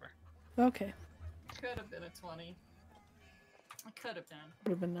 135 silver. Okay, Could have been a 20. It could have been.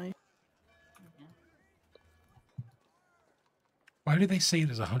 would have been nice. Yeah. Why do they say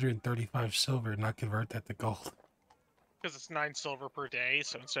it is 135 silver and not convert that to gold? Because it's 9 silver per day,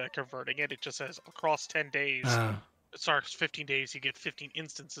 so instead of converting it, it just says across 10 days. Sorry, 15 days, you get 15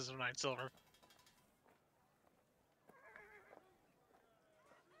 instances of 9 silver.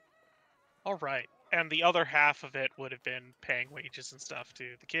 All right, and the other half of it would have been paying wages and stuff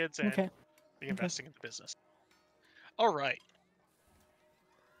to the kids and Okay. the investing in the business. All right.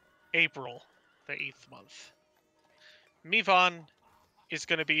 April, the 8th month. Mivon is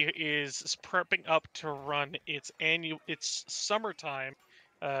prepping up to run its summertime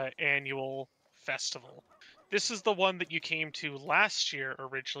annual festival. This is the one that you came to last year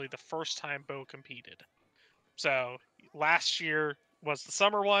originally, the first time Bo competed. So last year was the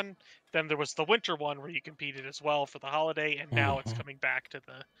summer one, then there was the winter one where you competed as well for the holiday, and now it's coming back to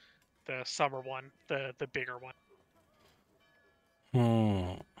the summer one, the bigger one.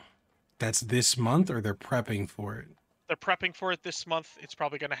 That's this month, or they're prepping for it? They're prepping for it this month. It's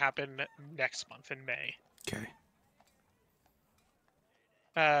probably going to happen next month in May.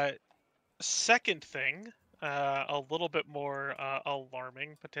 Okay. Second thing, a little bit more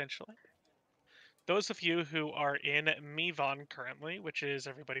alarming potentially. Those of you who are in Mivon currently, which is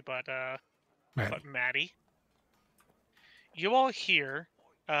everybody but Maddie, you all hear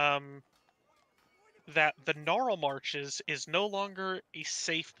that the Gnarl Marches is no longer a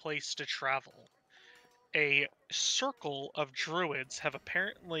safe place to travel. A circle of druids have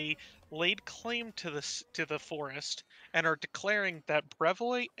apparently laid claim to the forest and are declaring that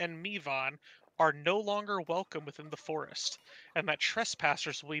Brevoy and Mivon are no longer welcome within the forest, and that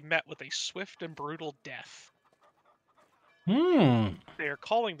trespassers will be met with a swift and brutal death. They are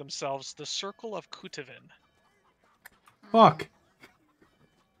calling themselves the Circle of Kutivin. Fuck.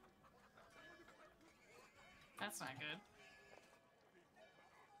 That's not good.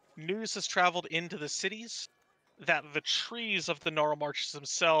 News has traveled into the cities that the trees of the Gnarl Marches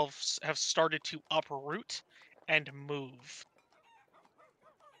themselves have started to uproot and move.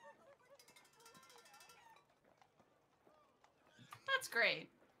 That's great.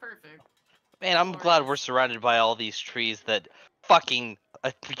 Perfect. Man, I'm glad we're surrounded by all these trees that fucking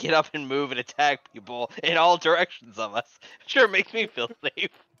get up and move and attack people in all directions of us. Sure makes me feel safe.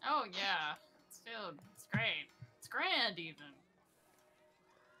 Oh yeah. It's great. It's grand even.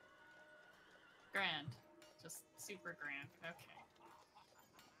 Grand. Just super grand. Okay.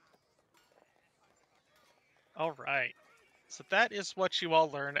 All right. So that is what you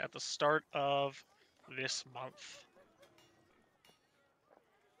all learn at the start of this month.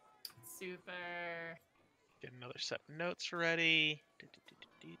 Super. Get another set of notes ready.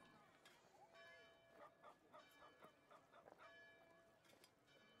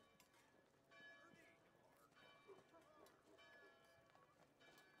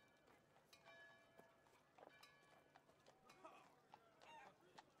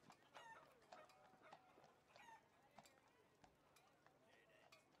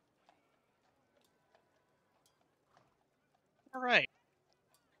 All right.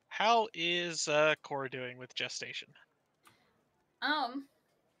 How is Cora doing with gestation?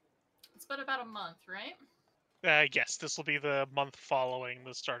 It's been about a month, right? Yes, this will be the month following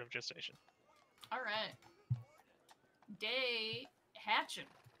the start of gestation. All right. Day hatching.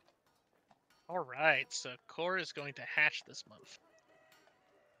 All right, so Cora is going to hatch this month.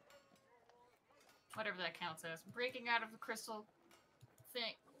 Whatever that counts as. Breaking out of the crystal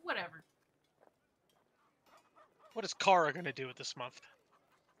thing. Whatever. What is Kara going to do with this month?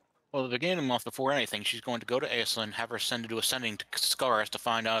 Well, at the beginning of the month, before anything, she's going to go to Asa and have her send to Ascending to Scaris to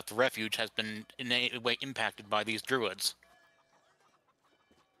find out if the refuge has been in any way impacted by these druids.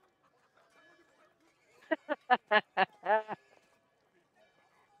 Okay,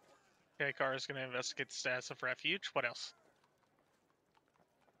 Kara's going to investigate the status of refuge. What else?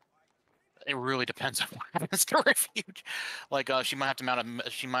 It really depends on what happens to refuge. Like, she might have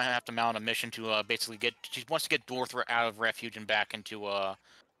to mount a mission to basically get. She wants to get Dorthra out of refuge and back into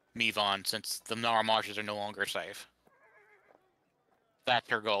Mivon, since the Nara marshes are no longer safe. That's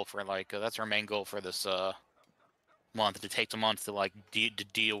her goal for that's her main goal for this month. It takes a month to to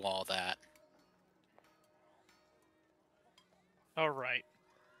deal all that. All right,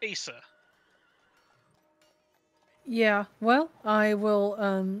 Asa. Yeah, well, I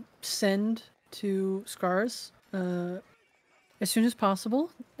will send to Scars as soon as possible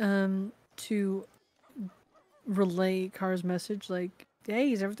to relay Kara's message, like,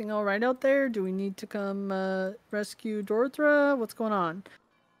 hey, is everything all right out there? Do we need to come rescue Dorthra? What's going on?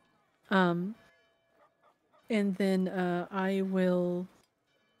 And then I will,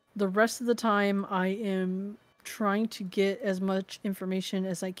 the rest of the time, I am trying to get as much information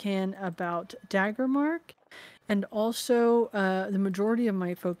as I can about Daggermark. And also, the majority of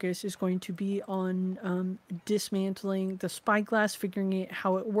my focus is going to be on dismantling the spyglass, figuring out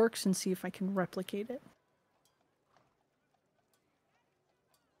how it works, and see if I can replicate it.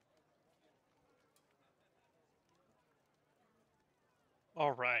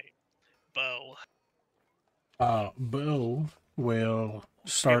 All right, Bo. Bo will Be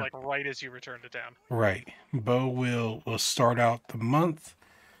start like right as you return to town. right. Bo will start out the month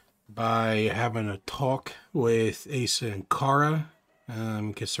by having a talk with Asa and Kara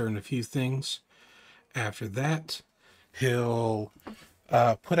concerning a few things. After that, he'll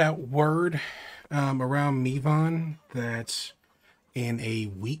put out word around Mivon that in a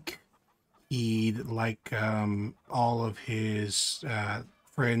week he'd like all of his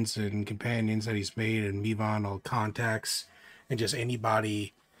friends and companions that he's made in Mivon, all contacts, and just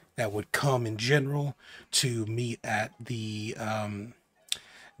anybody that would come in general to meet at the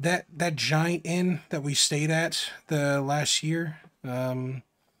that giant inn that we stayed at the last year, the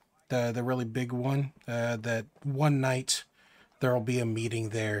really big one. That one night there'll be a meeting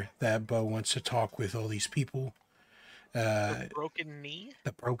there that Bo wants to talk with all these people. The Broken Knee?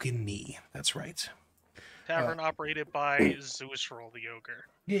 The Broken Knee. That's right. Tavern operated by Zeusrol the Ogre.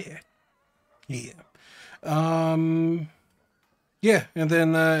 Yeah. Yeah. Yeah, and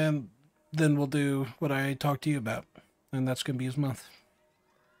then we'll do what I talked to you about, and that's gonna be his month.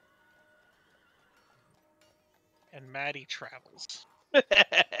 And Maddie travels.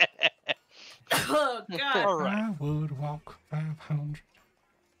 Oh, God. All right. I would walk 500.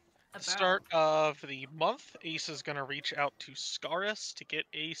 Start of the month, Ace is going to reach out to Scaris to get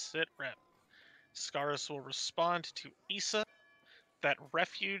a sit rep. Scaris will respond to Issa that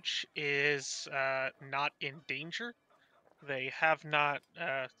refuge is not in danger. They have not.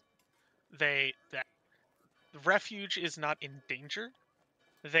 The refuge is not in danger.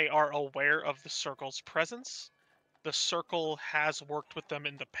 They are aware of the circle's presence. The circle has worked with them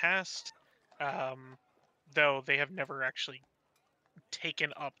in the past, though they have never actually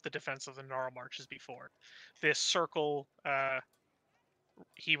taken up the defense of the Gnarl Marches before. This circle,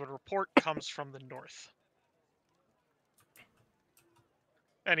 he would report, comes from the north.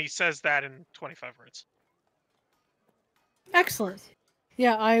 And he says that in 25 words. Excellent.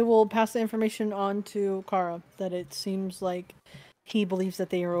 Yeah, I will pass the information on to Kara that it seems like he believes that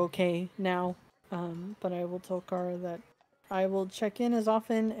they are okay now. But I will tell Kara that I will check in as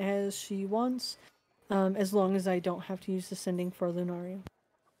often as she wants. as long as I don't have to use the sending for Lunaria.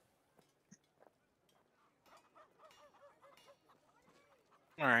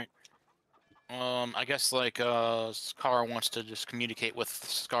 All right. I guess like Skara wants to just communicate with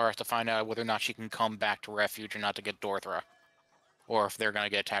Skara to find out whether or not she can come back to refuge or not to get Dorthra, or if they're gonna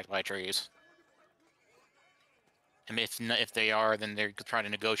get attacked by trees. And if they are, then they're trying to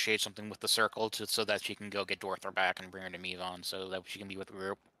negotiate something with the Circle so that she can go get Dorthra back and bring her to Mivon, so that she can be with the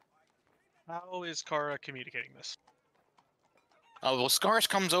group. How is Kara communicating this? Well, Scars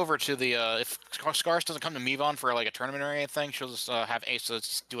comes over to the if Scars doesn't come to Mivon for like a tournament or anything, she'll just have Asa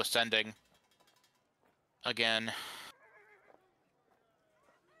do a sending again.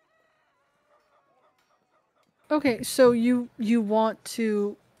 Okay, so you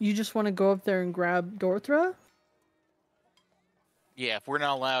just want to go up there and grab Dorthra? Yeah, if we're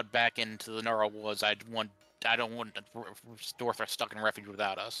not allowed back into the Gnarl Woods, I don't want Dorthra stuck in refuge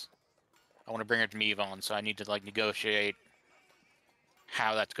without us. I want to bring her to Mivon, so I need to like negotiate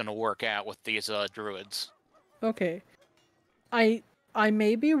how that's going to work out with these druids. Okay. I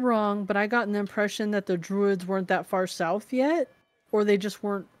may be wrong, but I got an impression that the druids weren't that far south yet, or they just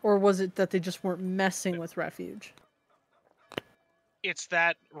weren't, or was it that they just weren't messing with refuge? It's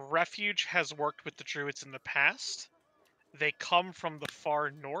that refuge has worked with the druids in the past. They come from the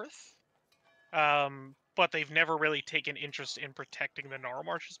far north, but they've never really taken interest in protecting the Gnarl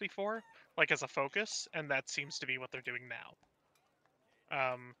Marshes before, like as a focus, and that seems to be what they're doing now.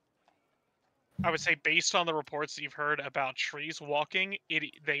 I would say based on the reports that you've heard about trees walking,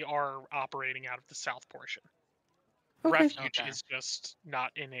 they are operating out of the south portion. Okay. Refuge Okay. is just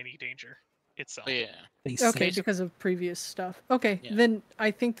not in any danger itself. Yeah. Okay, because of previous stuff. Okay, Yeah. then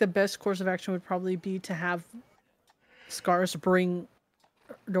I think the best course of action would probably be to have Scars bring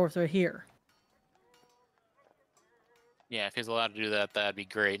Dorthra here. Yeah, if he's allowed to do that, that'd be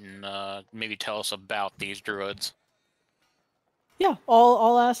great, and maybe tell us about these druids. Yeah,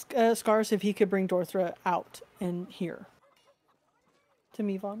 I'll ask Scars if he could bring Dorthra out and here to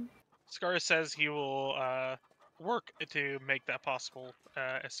Mivon. Scar says he will work to make that possible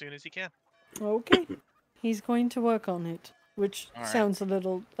as soon as he can. Okay, he's going to work on it, which All right. sounds a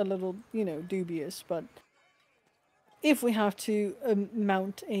little, dubious, but if we have to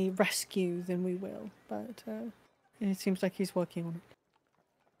mount a rescue, then we will. But it seems like he's working on it.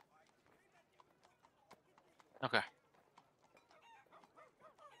 Okay.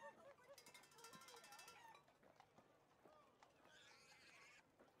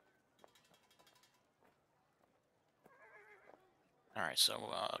 All right, so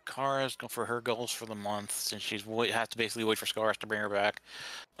Kara's going for her goals for the month since she's has to basically wait for Scars to bring her back.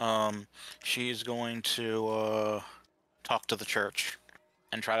 She's going to talk to the church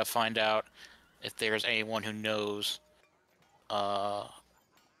and try to find out if there's anyone who knows of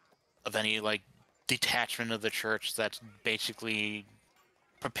any like detachment of the church that's basically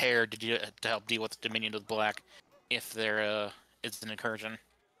prepared to help deal with the Dominion of the Black if there is an incursion.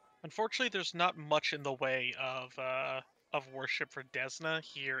 Unfortunately, there's not much in the way of worship for Desna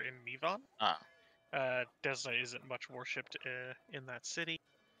here in Mivon. Desna isn't much worshipped in that city.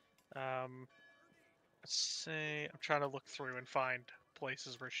 Let's say I'm trying to look through and find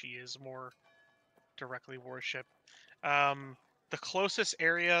places where she is more directly worshipped. The closest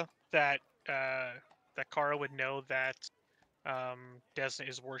area that Kara would know that Desna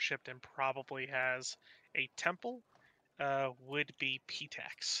is worshipped and probably has a temple would be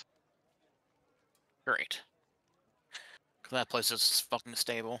Pitax. Great. That place is fucking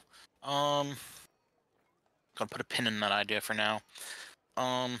stable. Gonna put a pin in that idea for now.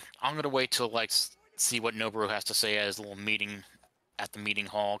 I'm gonna wait till like see what Noboru has to say at his little meeting at the meeting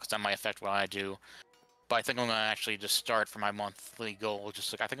hall, because that might affect what I do. But I think I'm gonna actually just start for my monthly goal.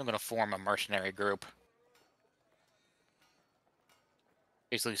 Just like I think I'm gonna form a mercenary group.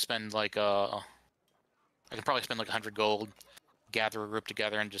 Basically, spend like I can probably spend like 100 gold, gather a group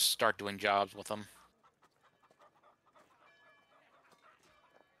together, and just start doing jobs with them.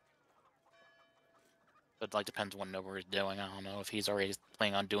 It like depends on what Noboru is doing. I don't know if he's already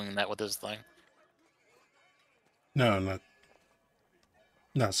planning on doing that with his thing. No,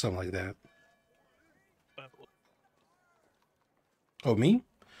 not something like that. Oh, me?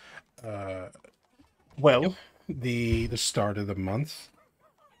 Well, the start of the month,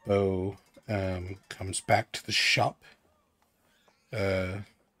 Bo comes back to the shop.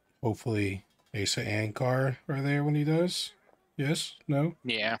 Hopefully Asa and Gar are there when he does. Yes? No?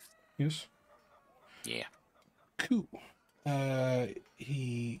 Yeah. Yes? Yeah. Cool.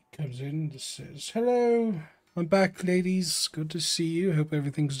 He comes in and just says, "Hello, I'm back, ladies. Good to see you. Hope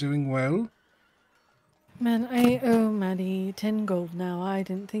everything's doing well." Man, I owe Maddie 10 gold now. I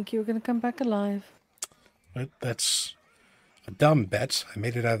didn't think you were going to come back alive. But that's a dumb bet. I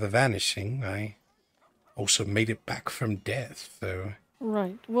made it out of the vanishing. I also made it back from death, so...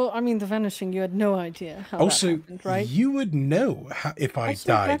 Right. Well, I mean, the vanishing, you had no idea how Also, that happened, right? you would know how, if I Also,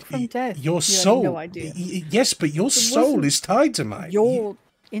 died. back from death, Your you soul... had no idea. Yes, but your soul wasn't is tied to mine. Your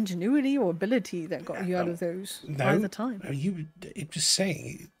ingenuity or ability that got you out of those No, by the time. I'm just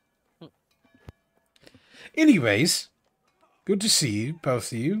saying. Anyways, good to see you,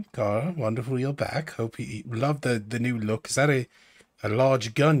 both of you. Cara, wonderful you're back. Hope you love the new look. Is that a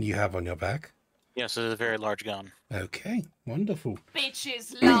large gun you have on your back? Yes, it's a very large gun. Okay, wonderful.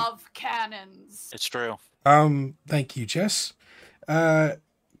 Bitches love cannons. It's true. Thank you, Jess. Well,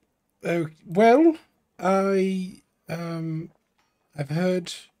 I've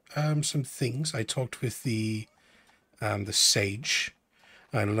heard some things. I talked with the sage.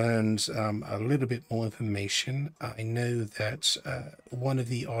 I learned a little bit more information. I know that one of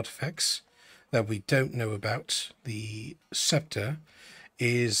the artifacts that we don't know about, the scepter,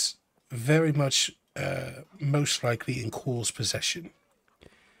 is very much most likely in Cor's possession.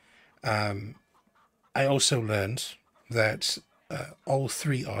 I also learned that all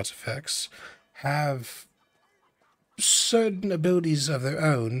three artifacts have certain abilities of their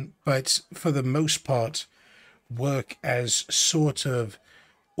own, but for the most part work as sort of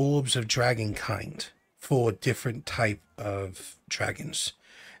orbs of dragon kind for different type of dragons.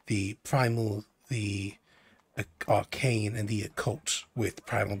 The primal, the arcane, and the occult, with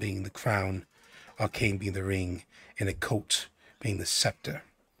primal being the crown, arcane being the ring, and occult being the scepter.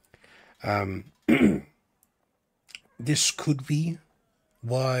 This could be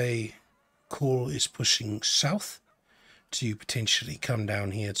why Cor is pushing south to potentially come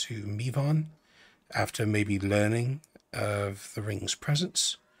down here to Mivon after maybe learning of the ring's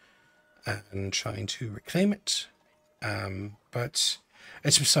presence and trying to reclaim it. But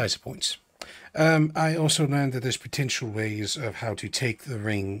it's besides the point. I also learned that there's potential ways of how to take the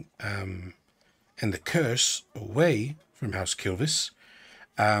ring and the curse away from House Kilvis.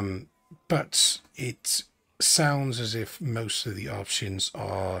 But it sounds as if most of the options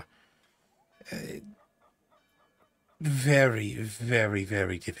are very, very,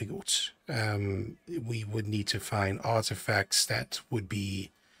 very difficult. We would need to find artifacts that would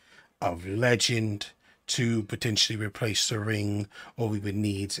be of legend to potentially replace the ring, or we would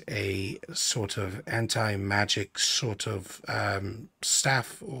need a sort of anti-magic sort of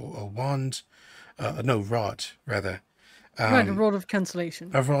staff or a wand. No, rod, rather. Right, a rod of cancellation.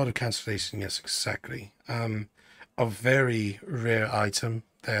 A rod of cancellation, yes, exactly. A very rare item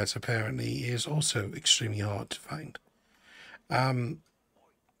that apparently is also extremely hard to find.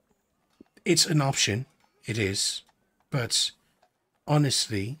 It's an option, it is, but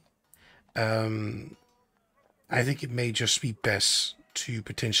honestly, I think it may just be best to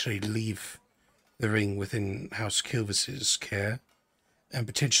potentially leave the ring within House Kilvis's care and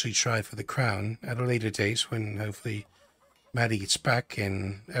potentially try for the crown at a later date when hopefully Maddie gets back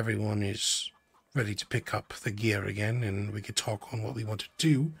and everyone is ready to pick up the gear again and we could talk on what we want to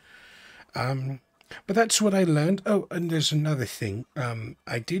do. But that's what I learned. Oh, and there's another thing.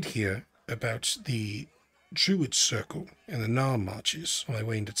 I did hear about the Druid Circle and the Nar Marches on my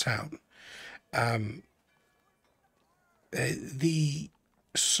way into town. The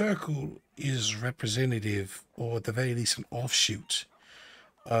circle is representative, or at the very least an offshoot,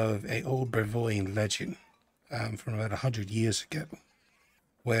 of an old Brevoian legend from about 100 years ago,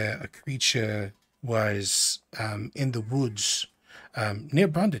 where a creature was in the woods near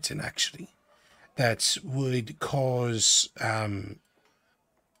Brunderton, actually, that would cause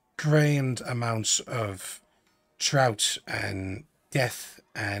grand amounts of drought and death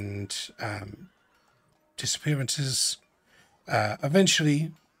and disappearances.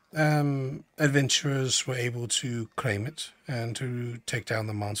 Eventually, adventurers were able to claim it and to take down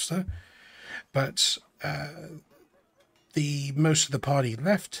the monster, but most of the party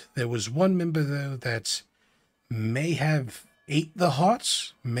left. There was one member, though, that may have ate the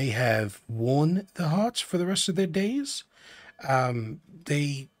hearts, may have worn the hearts for the rest of their days.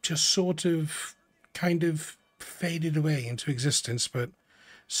 They just sort of kind of faded away into existence, but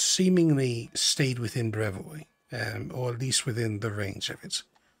seemingly stayed within Brevoy, or at least within the range of it,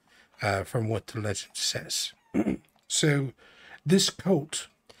 from what the legend says. So this cult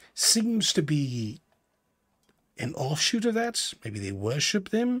seems to be an offshoot of that. Maybe they worship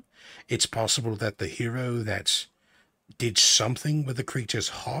them. It's possible that the hero that did something with the creature's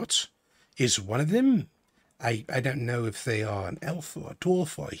heart is one of them. I don't know if they are an elf or a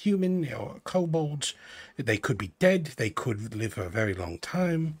dwarf or a human or a kobold. They could be dead. They could live a very long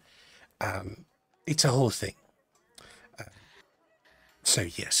time. It's a whole thing. So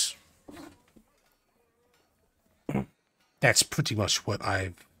yes. That's pretty much what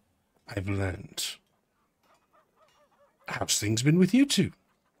I've learned. How's things been with you two?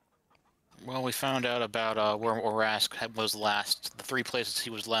 Well, we found out about where Orask was last. The 3 places he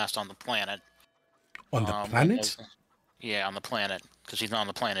was last on the planet. On the planet? Yeah, on the planet, because he's not on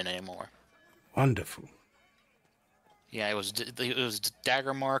the planet anymore. Wonderful. Yeah, it was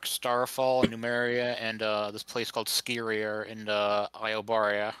Daggermark, Starfall, Numeria, and this place called Skirier in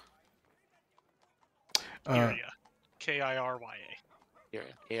Aiudara. Kirya. Kirya.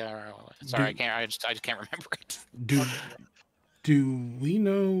 Yeah. Sorry, I just can't remember it. Do we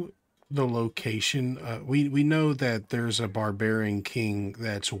know the location? We know that there's a barbarian king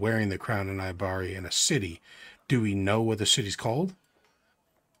that's wearing the crown in Ibari in a city. Do we know what the city's called?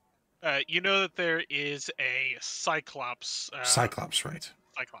 You know that there is a Cyclops. Cyclops, right?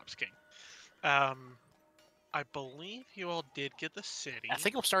 Cyclops King. I believe you all did get the city. I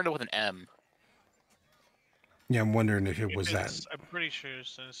think it started with an M. Yeah, I'm wondering if it was that. I'm pretty sure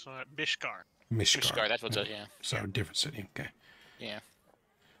it's Mishgar. Mishgar, that's what's it, yeah. So, different city, okay. Yeah.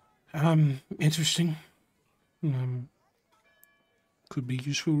 Interesting. Could be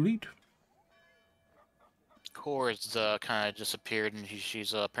useful read. Core has kind of disappeared, and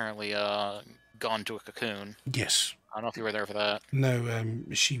she's apparently gone to a cocoon. Yes. I don't know if you were there for that. No,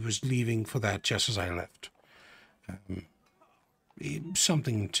 she was leaving for that just as I left.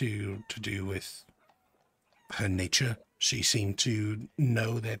 Something to do with her nature. She seemed to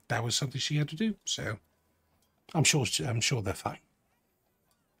know that was something she had to do. So, I'm sure they're fine.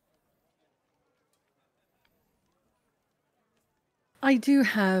 I do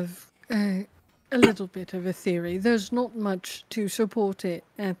have a little bit of a theory. There's not much to support it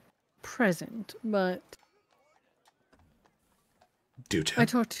at present, but Do tell. I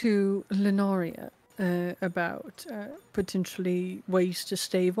talked to Lenoria about potentially ways to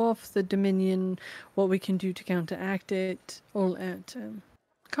stave off the Dominion, what we can do to counteract it, all at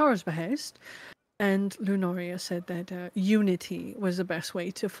Kara's behest. And Lunaria said that unity was the best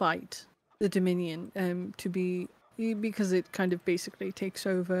way to fight the Dominion, because it kind of basically takes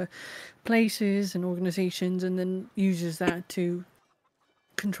over places and organizations and then uses that to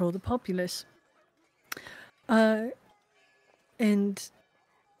control the populace. And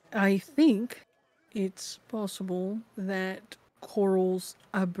I think it's possible that Coral's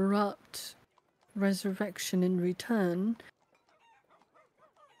abrupt resurrection and return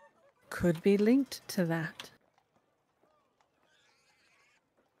could be linked to that.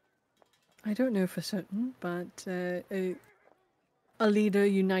 I don't know for certain, but a leader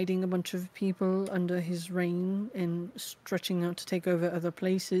uniting a bunch of people under his reign and stretching out to take over other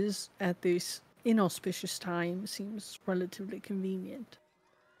places at this inauspicious time seems relatively convenient.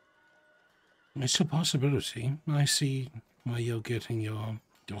 It's a possibility. I see where you're getting your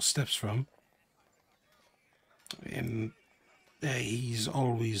steps from. And he's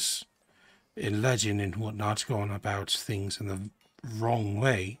always a legend and whatnot, going about things in the wrong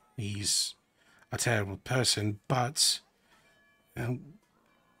way. He's a terrible person, but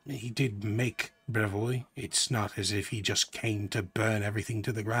he did make Brevoy. It's not as if he just came to burn everything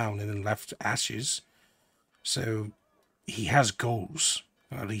to the ground and then left ashes. So he has goals,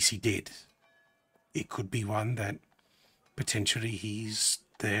 or at least he did. It could be one that potentially he's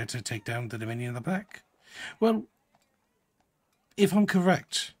there to take down the Dominion of the Black. Well, if I'm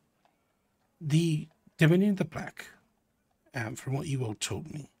correct, the Dominion of the Black, from what you all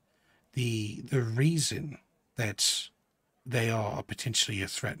told me, the reason that they are potentially a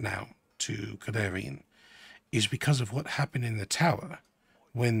threat now to Golarion is because of what happened in the tower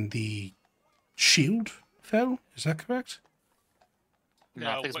when the shield fell. Is that correct? No,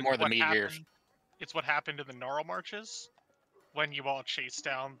 I think it's more the meteors. It's what happened in the Gnarl Marches when you all chased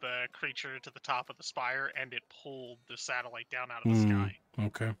down the creature to the top of the spire and it pulled the satellite down out of the sky.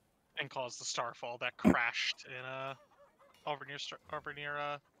 Okay. And caused the starfall that crashed in over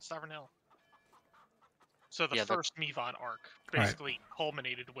near Sovereign Hill. So the first Mivon arc basically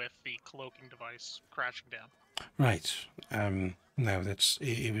culminated with the cloaking device crashing down. Right. No,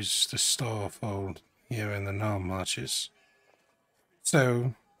 it was the starfall here in the Gnarl Marches.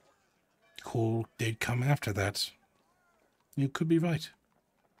 So Call did come after that. You could be right.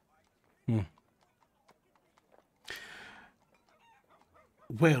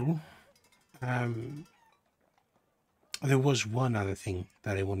 Well, there was one other thing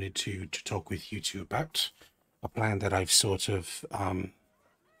that I wanted to talk with you two about. A plan that I've sort of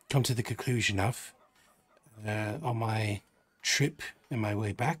come to the conclusion of on my trip and my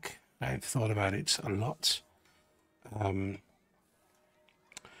way back. I've thought about it a lot.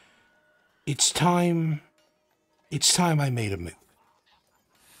 It's time I made a move.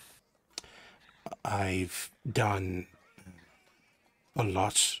 I've done a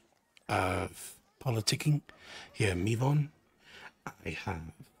lot of politicking here in Mivon. I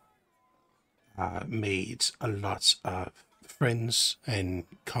have made a lot of friends and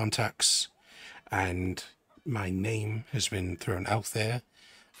contacts, and my name has been thrown out there.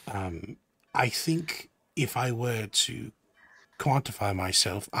 I think if I were to quantify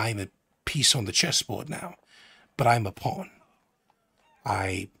myself, I'm a piece on the chessboard now, but I'm a pawn.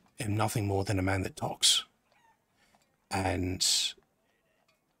 I am nothing more than a man that talks. And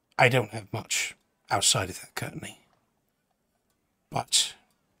I don't have much outside of that currently. But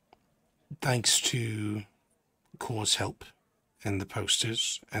thanks to Core's help and the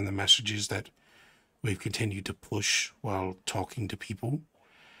posters and the messages that we've continued to push while talking to people,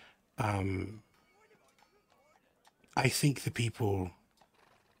 I think the people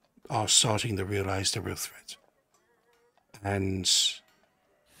are starting to realize the real threat. And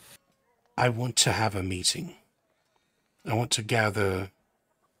I want to have a meeting. I want to gather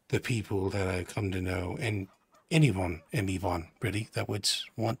the people that I come to know, and anyone in Yvonne, really, that would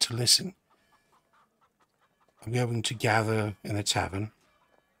want to listen. I'm going to gather in a tavern,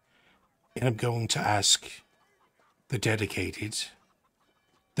 and I'm going to ask the dedicated,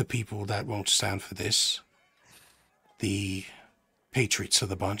 the people that won't stand for this, the patriots of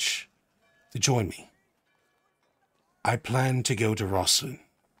the bunch, to join me. I plan to go to Rosslyn.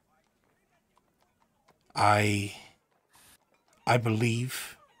 I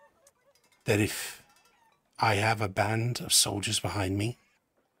believe that if I have a band of soldiers behind me,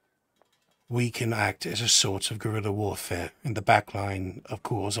 we can act as a sort of guerrilla warfare in the back line of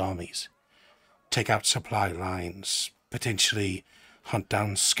Core's armies. Take out supply lines, potentially hunt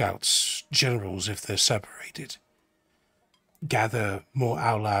down scouts, generals if they're separated. Gather more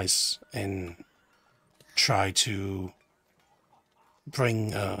allies and try to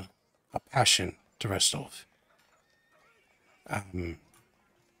bring a passion to Restov.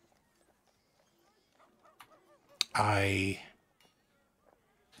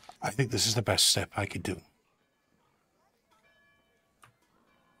 I think this is the best step I could do.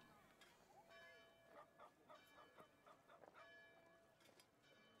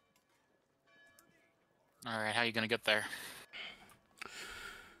 All right, how are you gonna get there?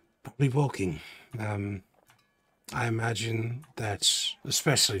 Probably walking. I imagine that,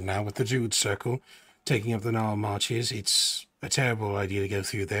 especially now with the Druid Circle taking up the Nile marches, it's a terrible idea to go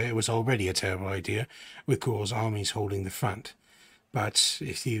through there. It was already a terrible idea with Core's armies holding the front. But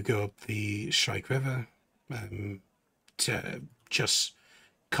if you go up the Shrike River, to just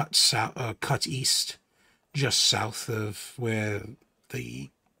cut east, just south of where the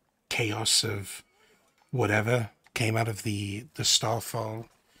chaos of whatever came out of the Starfall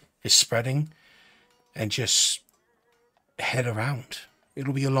is spreading, and just head around.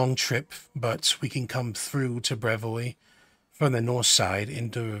 It'll be a long trip, but we can come through to Brevoy from the north side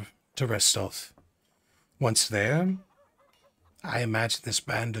into Restov. Once there, I imagine this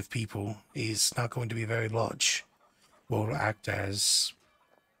band of people is not going to be very large. Will act as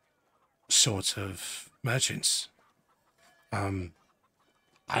sort of merchants. I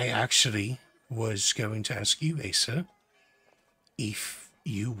actually was going to ask you, Asa, if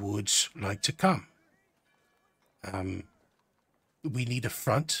you would like to come. We need a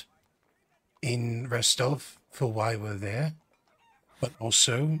front in Restov for why we're there, but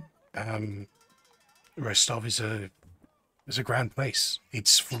also Restov is a grand place.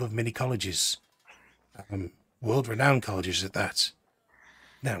 It's full of many colleges, world-renowned colleges at that.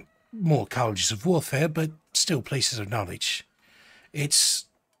 Now, more colleges of warfare, but still places of knowledge. It's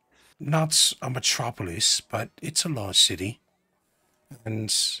not a metropolis, but it's a large city,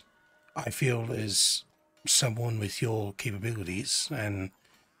 and I feel as someone with your capabilities and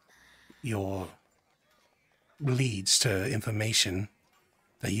your leads to information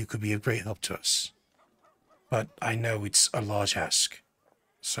that you could be of great help to us. But I know it's a large ask,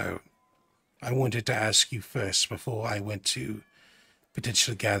 so I wanted to ask you first before I went to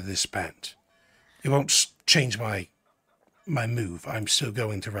potentially gather this band. It won't change my move. I'm still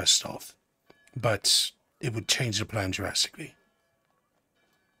going to Restov, but it would change the plan drastically.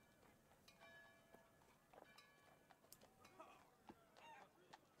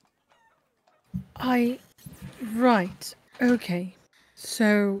 Right. Okay.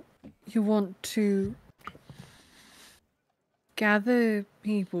 So you want to gather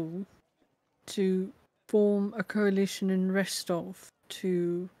people to form a coalition in Restov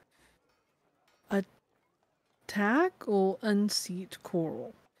to attack or unseat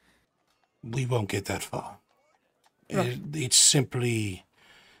Coral? We won't get that far. Right. It's simply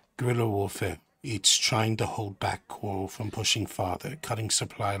guerrilla warfare. It's trying to hold back Coral from pushing farther, cutting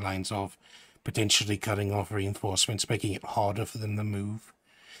supply lines off, potentially cutting off reinforcements, making it harder for them to move,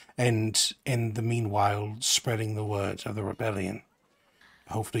 and in the meanwhile spreading the word of the rebellion,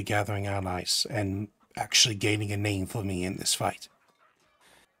 hopefully gathering allies and actually gaining a name for me in this fight.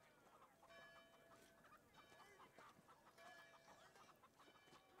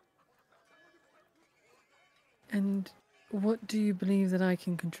 And what do you believe that I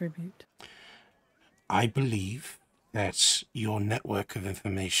can contribute? I believe that your network of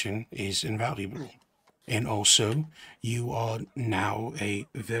information is invaluable. And also, you are now a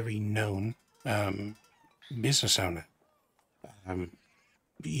very known business owner.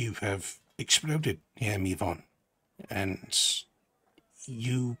 You have exploded here, Mivon, and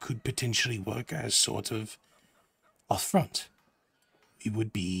you could potentially work as sort of a front. We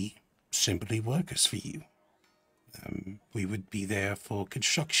would be simply workers for you. We would be there for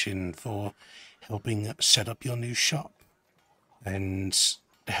construction, for helping set up your new shop, and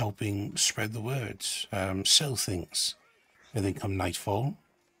helping spread the word, sell things. And then come nightfall,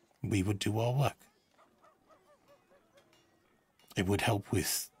 we would do our work. It would help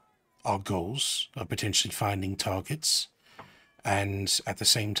with our goals of potentially finding targets, and at the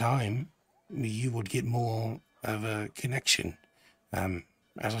same time, you would get more of a connection.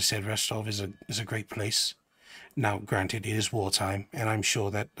 As I said, Rostov is a great place. Now, granted, it is wartime, and I'm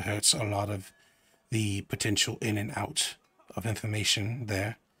sure that hurts a lot of the potential in and out of information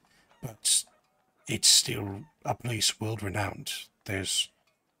there, but it's still a place world-renowned. There's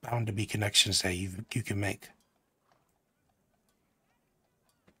bound to be connections there you can make.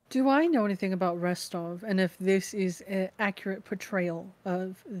 Do I know anything about Rostov, and if this is an accurate portrayal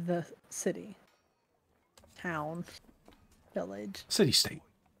of the city, town, village, City-state.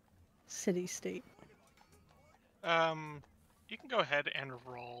 city-state? You can go ahead and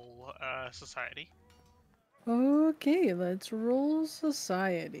roll society. Okay, let's roll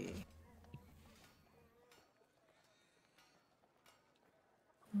society.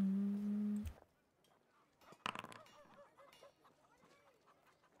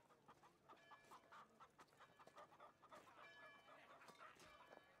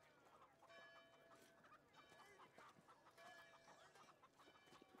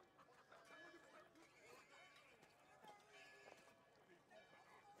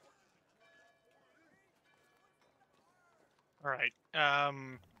 All right.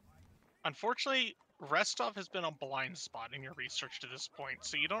 Unfortunately, Restov has been a blind spot in your research to this point,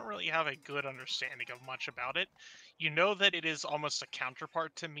 so you don't really have a good understanding of much about it. You know that it is almost a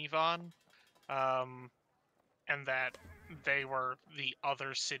counterpart to Mivon, and that they were the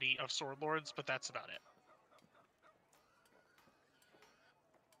other city of sword lords, but that's about it.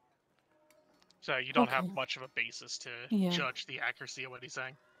 So you don't have Okay. much of a basis to Yeah. judge the accuracy of what he's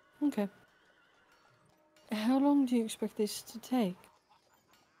saying. Okay. How long do you expect this to take?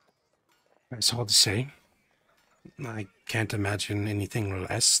 It's hard to say. I can't imagine anything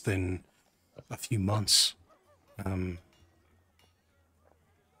less than a few months.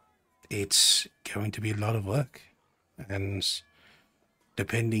 It's going to be a lot of work, and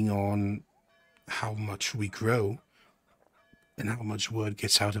depending on how much we grow and how much word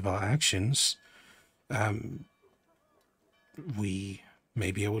gets out of our actions, we may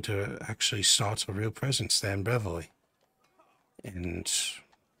be able to actually start a real presence there in Beverly. And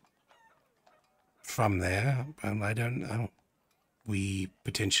from there, I don't know. We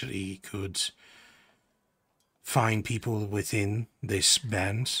potentially could find people within this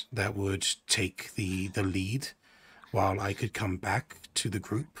band that would take the lead, while I could come back to the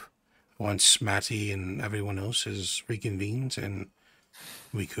group once Matty and everyone else is reconvened, and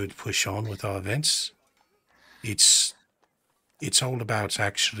we could push on with our events. It's all about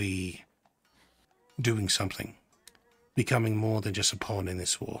actually doing something, becoming more than just a pawn in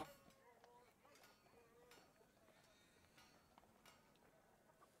this war.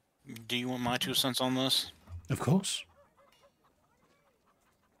 Do you want my 2 cents on this? Of course.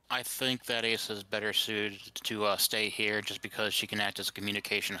 I think that Ace is better suited to stay here just because she can act as a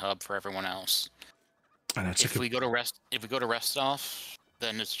communication hub for everyone else. And that's If we go to Restov,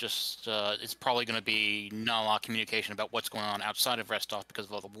 then it's just it's probably going to be not a lot of communication about what's going on outside of Restov because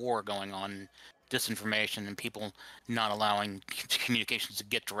of all the war going on, disinformation, and people not allowing communications to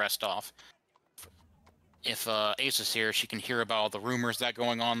get to Restov. If Ace is here, she can hear about all the rumors that are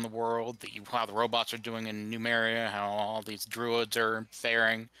going on in the world, how the robots are doing in Numeria, how all these druids are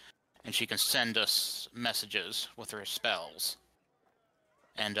faring, and she can send us messages with her spells.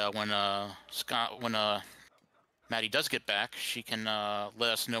 And when Maddie does get back, she can let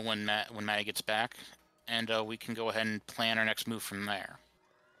us know when Maddie gets back, and we can go ahead and plan our next move from there.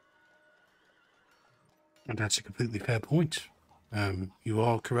 And that's a completely fair point. You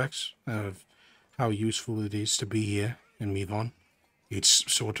are correct of how useful it is to be here in Mivon.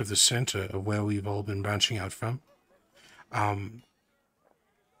 It's sort of the center of where we've all been branching out from.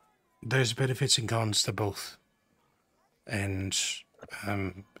 There's benefits and cons to both. And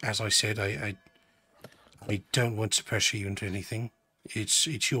as I said, I don't want to pressure you into anything.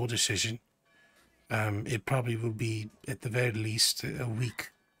 It's your decision. It probably will be, at the very least, a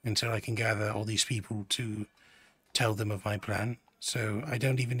week until I can gather all these people to tell them of my plan. So I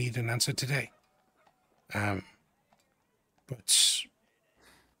don't even need an answer today. But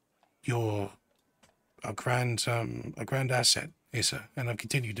you're a grand asset, Asa, and I've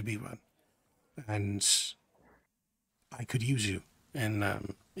continued to be one. And I could use you in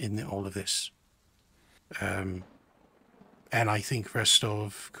all of this. And I think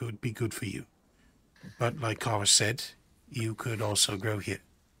Restov could be good for you. But like Kara said, you could also grow here.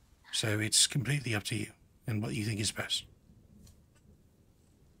 So it's completely up to you and what you think is best.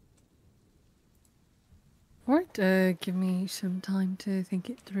 All right, give me some time to think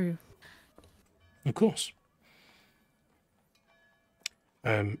it through. Of course.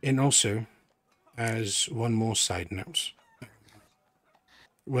 And also, as one more side note,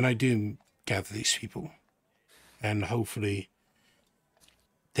 when I do gather these people, and hopefully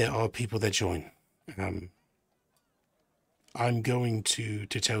there are people that join, I'm going to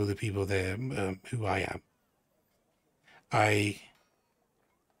tell the people there who I am.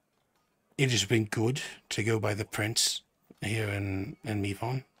 It has been good to go by the prince here in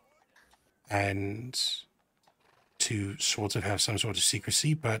Mivon, and to sort of have some sort of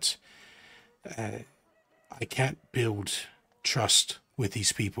secrecy, but I can't build trust with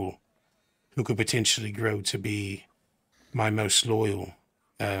these people who could potentially grow to be my most loyal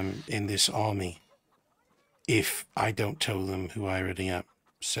in this army if I don't tell them who I already am.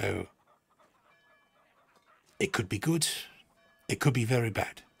 So it could be good, it could be very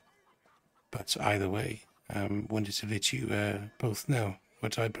bad. But either way, wanted to let you both know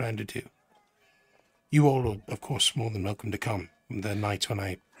what I plan to do. You all are, of course, more than welcome to come the night when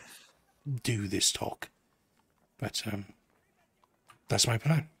I do this talk. But that's my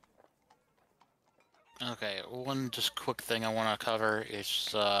plan. Okay, one just quick thing I want to cover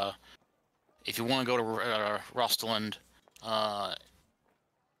is if you want to go to Rosteland,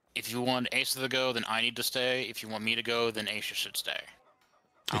 if you want Asa to go, then I need to stay. If you want me to go, then Asa should stay.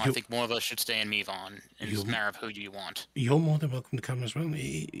 I think one of us should stay in Mivon. It's a matter of who you want. You're more than welcome to come as well.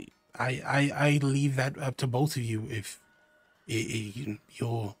 I leave that up to both of you. If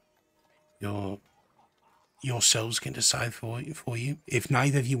yourselves can decide for you. If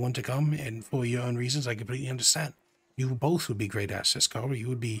neither of you want to come, and for your own reasons, I completely understand. You both would be great assets, Cara. You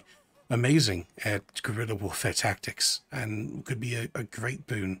would be amazing at guerrilla warfare tactics, and could be a great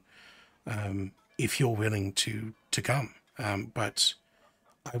boon if you're willing to come. But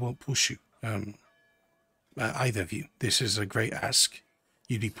I won't push you, either of you. This is a great ask.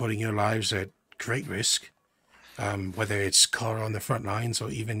 You'd be putting your lives at great risk, whether it's Cara on the front lines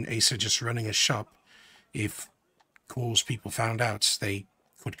or even Asa just running a shop. If Cole's people found out, they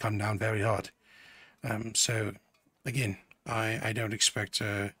could come down very hard. So, again, I don't expect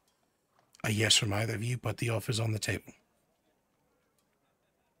a yes from either of you, but the offer's on the table.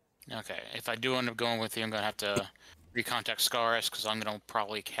 Okay, if I do end up going with you, I'm going to have to recontact Scaris, because I'm going to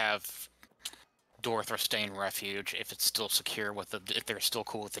probably have Dorthra stay in refuge if it's still secure with if they're still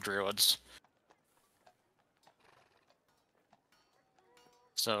cool with the druids.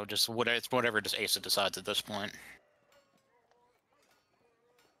 So just whatever just Asa decides at this point.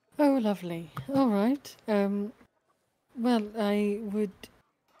 Oh, lovely. All right. Well,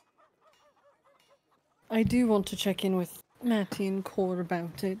 I do want to check in with Matty and Core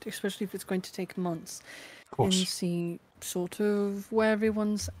about it, especially if it's going to take months, Of course. and see sort of where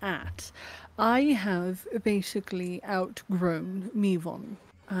everyone's at. I have basically outgrown Mivon.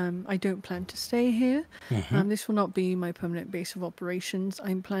 I don't plan to stay here. This will not be my permanent base of operations.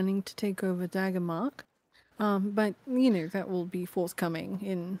 I'm planning to take over Daggermark, but that will be forthcoming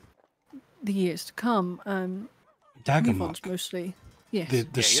in the years to come. Daggermark, mostly, yes.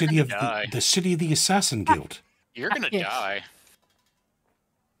 the city of the city of the Assassin Guild. You're gonna die.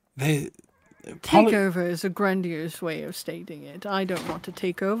 Takeover is a grandiose way of stating it. I don't want to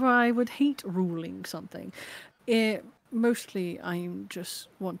take over. I would hate ruling something. Mostly, I just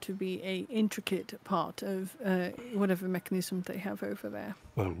want to be a intricate part of whatever mechanism they have over there.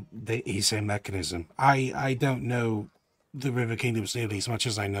 Well, there is a mechanism. I don't know the River Kingdoms nearly as much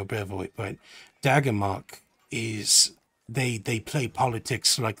as I know Brevoort, but Daggermark is... They play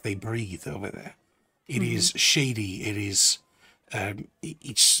politics like they breathe over there. It is shady. It is...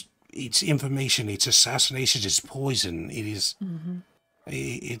 it's it's information, it's assassination, it's poison. It is. Mm-hmm.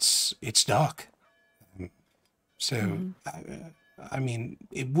 It's dark. So, Mm-hmm. I mean,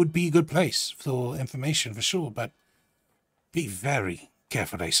 it would be a good place for information for sure, but be very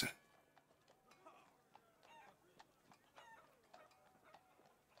careful, Asa.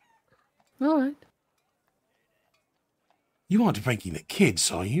 All right. You aren't bringing the kids,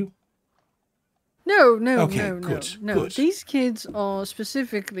 are you? No, Okay, no. good. These kids are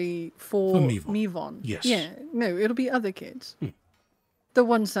specifically for Mivon. Mivon. Yes. Yeah, no, it'll be other kids. The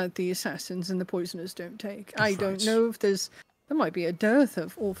ones that the assassins and the poisoners don't take. I don't Right. know if there might be a dearth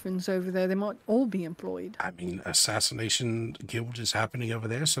of orphans over there. They might all be employed. I mean, assassination guild is happening over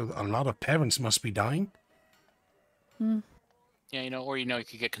there, so a lot of parents must be dying. Yeah, you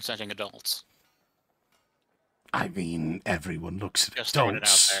could get consenting adults. I mean, everyone looks at Just throwing it out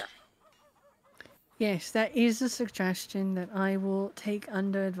adults. there. Yes, that is a suggestion that I will take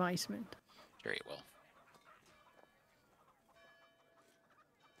under advisement. Very well.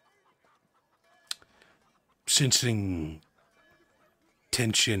 Sensing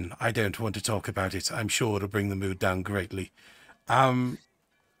tension, I don't want to talk about it. I'm sure it'll bring the mood down greatly.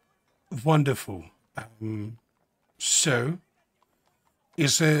 Wonderful. So,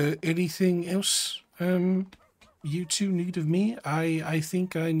 is there anything else you two need of me? I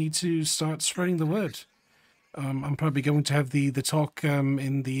think I need to start spreading the word. I'm probably going to have the talk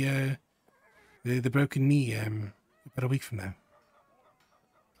in the Broken Knee about a week from now.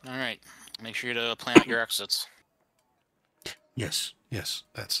 All right. Make sure to plan out your exits. Yes,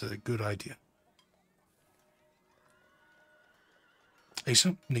 that's a good idea.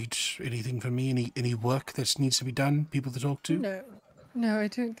 Asa, need anything from me? Any work that needs to be done? People to talk to? No, I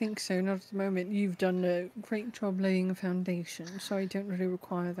don't think so. Not at the moment. You've done a great job laying a foundation, so I don't really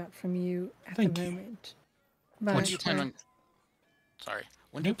require that from you at Thank the you. moment. When But do you plan on? Sorry.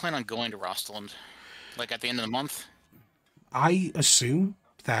 When do you plan on going to Rosteland? Like at the end of the month? I assume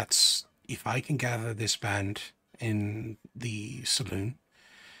that if I can gather this band in the saloon,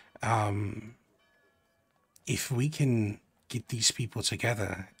 if we can get these people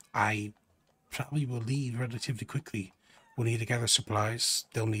together, I probably will leave relatively quickly. We'll need to gather supplies.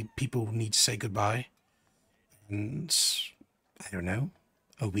 People will need to say goodbye. And I don't know,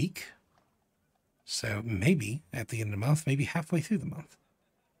 a week? So maybe at the end of the month, maybe halfway through the month.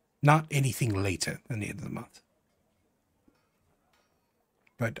 Not anything later than the end of the month.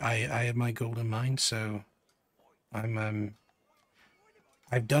 But I have my goal in mind, so I've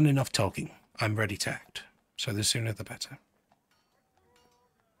done enough talking. I'm ready to act. So the sooner the better.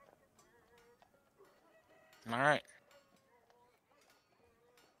 All right.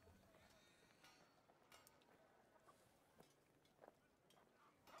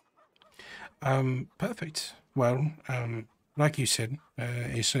 Perfect. Well, like you said,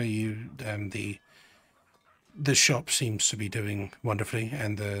 Issa, the shop seems to be doing wonderfully,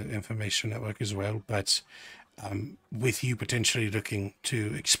 and the information network as well. But with you potentially looking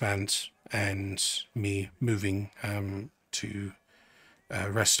to expand, and me moving to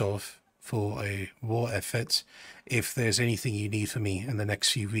Restov for a war effort, if there's anything you need from me in the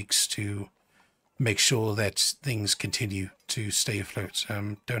next few weeks to make sure that things continue to stay afloat,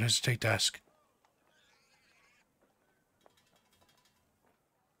 don't hesitate to ask.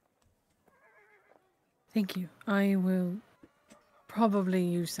 thank you. I will probably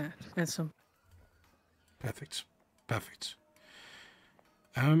use that as some. Perfect.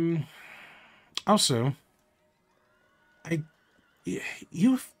 Also,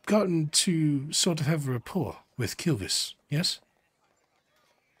 you've gotten to sort of have a rapport with Kilvis, yes?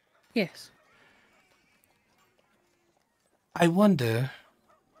 Yes. I wonder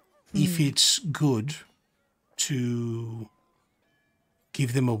if it's good to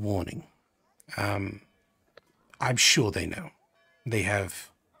give them a warning. I'm sure they know. They have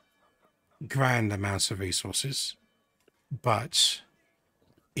grand amounts of resources, but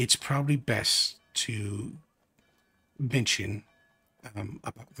it's probably best to mention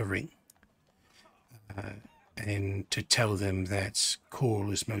about the ring and to tell them that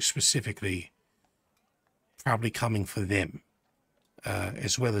Call is most specifically probably coming for them,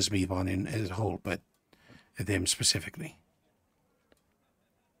 as well as Mivon as a whole, but them specifically.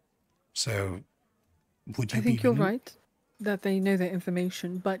 So, would you I think be you're willing? right that they know that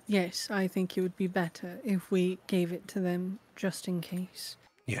information, but yes, I think it would be better if we gave it to them just in case.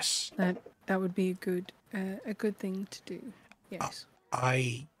 Yes. That would be a good thing to do. Yes.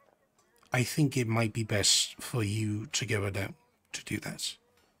 I think it might be best for you to go down to do that.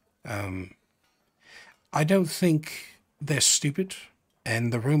 I don't think they're stupid,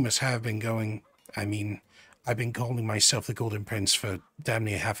 and the rumors have been going. I mean, I've been calling myself the Golden Prince for damn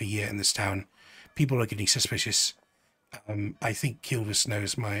near half a year in this town. People are getting suspicious. I think Kilvis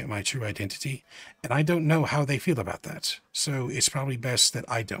knows my true identity, and I don't know how they feel about that. So it's probably best that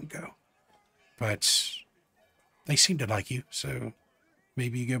I don't go. But they seem to like you, so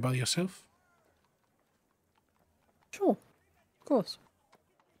maybe you go by yourself? Sure. Of course.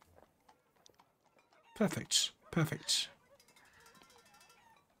 Perfect. Perfect.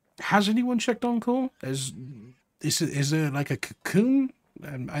 Has anyone checked on call? Is there like a cocoon?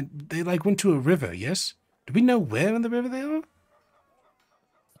 They like went to a river, yes? Do we know where in the river they are?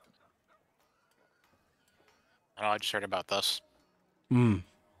 Oh, I just heard about this.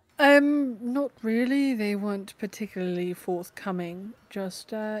 Not really. They weren't particularly forthcoming.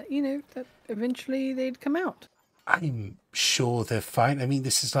 Just, you know, that eventually they'd come out. I'm sure they're fine. I mean,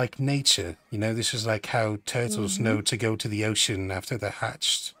 this is like nature, you know? This is like how turtles know to go to the ocean after they're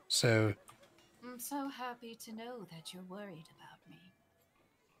hatched. So... I'm so happy to know that you're worried about me.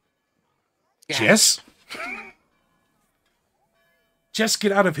 Jess? Jess,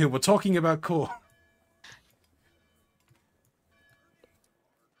 get out of here. We're talking about core.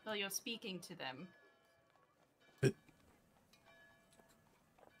 Well, you're speaking to them.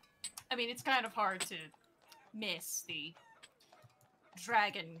 I mean, it's kind of hard to miss the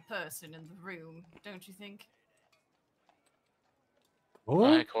dragon person in the room, don't you think?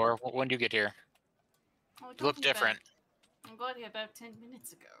 Hi, Cor. When did you get here? Oh, You look different. I got here about 10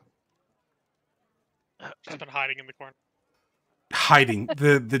 minutes ago. She's been hiding in the corner. Hiding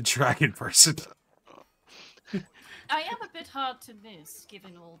the dragon person. I am a bit hard to miss,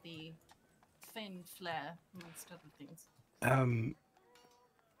 given all the fin flair, amongst other things.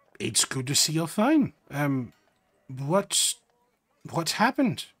 It's good to see you're fine. What's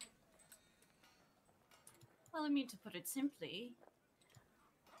happened? Well, I mean, to put it simply,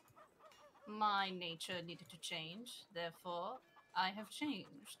 my nature needed to change, therefore, I have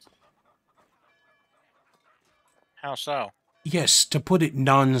changed. How so? Yes, to put it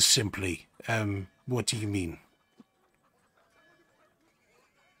non-simply, what do you mean?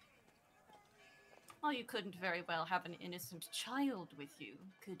 Well, you couldn't very well have an innocent child with you,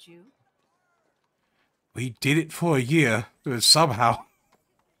 could you? We did it for a year, somehow.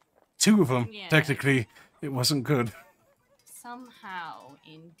 2 of them, Yeah. technically. It wasn't good. Somehow,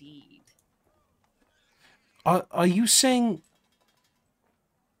 indeed. Are you saying...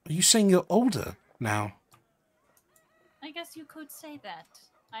 Are you saying you're older now? I guess you could say that.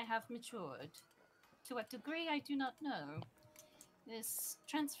 I have matured. To what degree, I do not know. This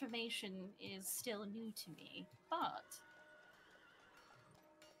transformation is still new to me, but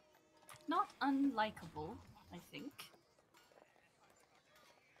not unlikable, I think.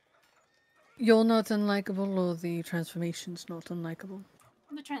 You're not unlikable, or the transformation's not unlikable?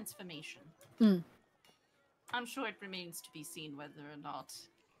 The transformation. Mm. I'm sure it remains to be seen whether or not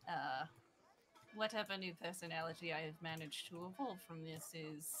whatever new personality I have managed to evolve from this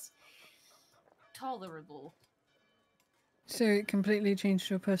is tolerable. So it completely changed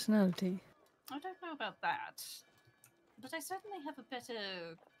your personality? I don't know about that, but I certainly have a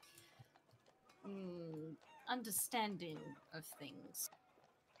better understanding of things.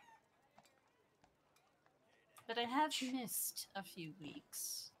 But I have missed a few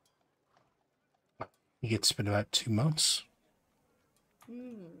weeks. It's been about 2 months.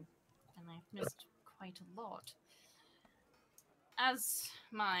 And I've missed quite a lot. As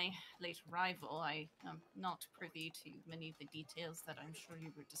my late arrival, I am not privy to many of the details that I'm sure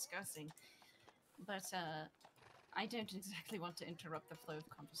you were discussing, but I don't exactly want to interrupt the flow of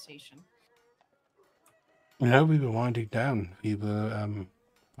conversation. No, we were winding down. We were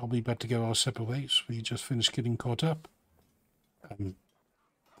probably about to go our separate ways. We just finished getting caught up.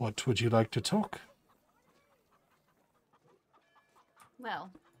 What would you like to talk?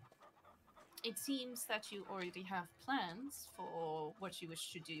 Well, it seems that you already have plans for what you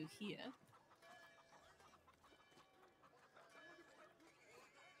wish to do here.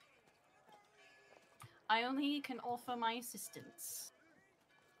 I only can offer my assistance.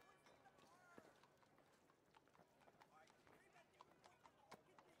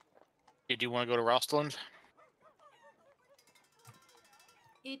 Did you want to go to Rostland?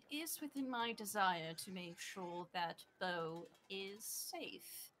 It is within my desire to make sure that Bo is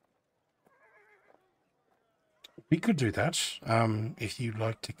safe. We could do that, if you'd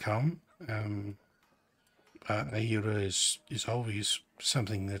like to come. Aiudara is always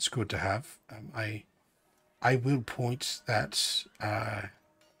something that's good to have. I will point that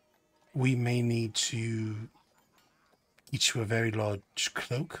we may need to get you a very large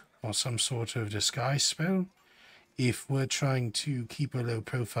cloak or some sort of disguise spell if we're trying to keep a low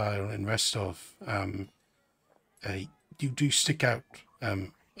profile in Restov. You do stick out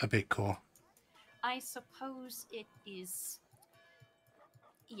a bit, Core. I suppose it is.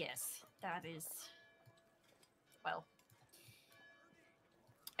 Yes, that is. Well,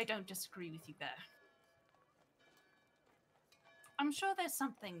 I don't disagree with you there. I'm sure there's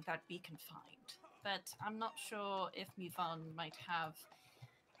something that we can find, but I'm not sure if Mivon might have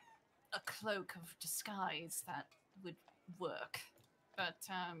a cloak of disguise that would work. But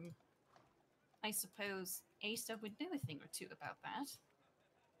I suppose Asa would know a thing or two about that.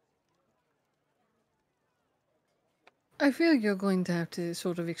 I feel you're going to have to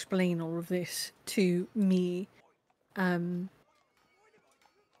sort of explain all of this to me.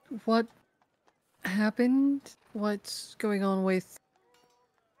 What happened? What's going on with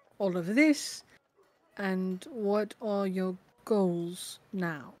all of this? And what are your goals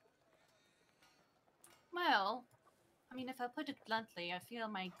now? Well, I mean, if I put it bluntly, I feel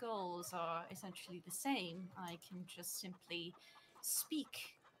my goals are essentially the same. I can just simply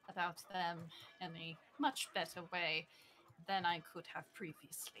speak about them in a much better way than I could have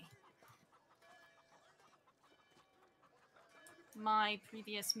previously. My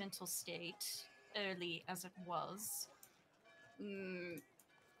previous mental state, early as it was,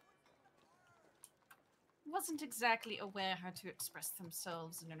 wasn't exactly aware how to express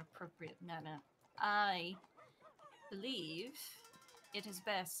themselves in an appropriate manner. I believe it is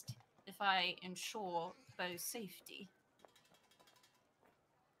best if I ensure Bo's safety.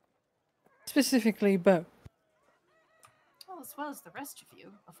 Specifically, Bo. Well, as well as the rest of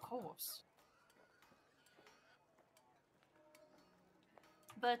you, of course.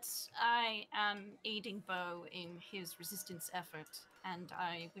 But I am aiding Bo in his resistance effort, and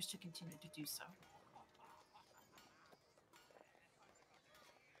I wish to continue to do so.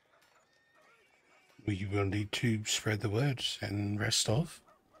 We will need to spread the word and rest off,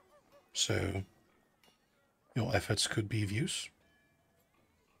 so your efforts could be of use.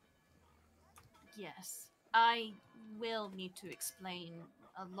 Yes, I will need to explain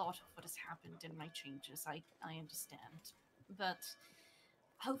a lot of what has happened in my changes. I understand. But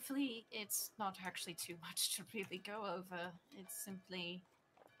hopefully it's not actually too much to really go over. It's simply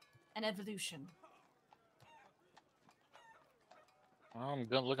an evolution. Well, I'm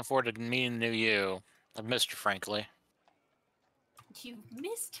looking forward to meeting the new you. I've missed you, frankly. You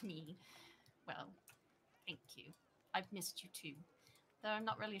missed me. Well, thank you. I've missed you too. Though I'm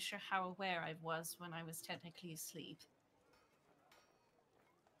not really sure how aware I was when I was technically asleep.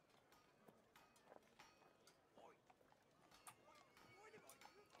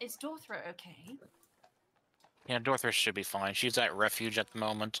 Is Dorthra okay? Yeah, Dorthra should be fine. She's at refuge at the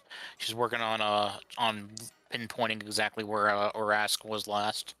moment. She's working on pinpointing exactly where Orask was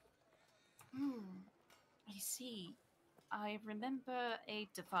last. I see. I remember a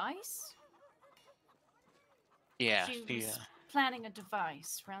device. Yeah, She was planning a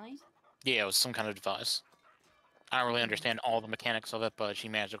device, right? yeah, it was some kind of device. I don't really understand all the mechanics of it, but she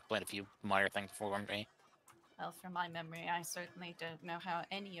managed to explain a few minor things for me. Well, from my memory, I certainly don't know how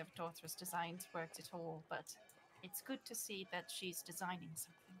any of Dorthra's designs worked at all, but it's good to see that she's designing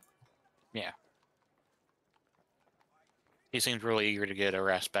something. Yeah. He seems really eager to get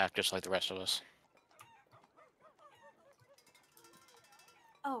Orask back, just like the rest of us.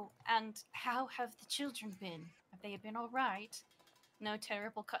 Oh, and how have the children been? Have they been all right? No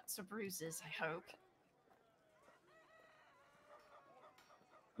terrible cuts or bruises, I hope.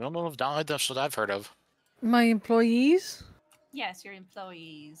 None of them have died, that's what I've heard of. My employees? Yes, your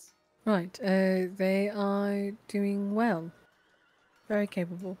employees. Right, they are doing well. Very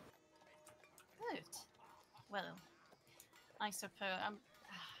capable. Good. Well, I suppose.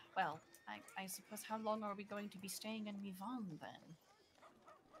 Well, I suppose. How long are we going to be staying in Mivon then?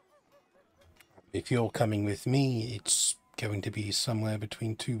 If you're coming with me, it's going to be somewhere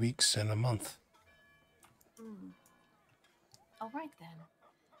between 2 weeks and a month. All right then.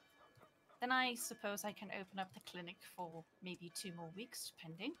 Then I suppose I can open up the clinic for maybe 2 more weeks,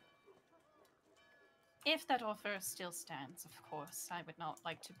 depending. If that offer still stands, of course. I would not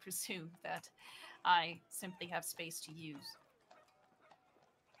like to presume that I simply have space to use.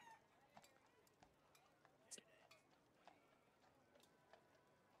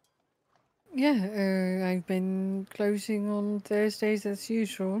 Yeah, I've been closing on Thursdays as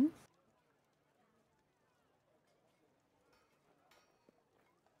usual.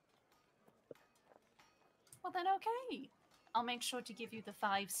 Well then, okay. I'll make sure to give you the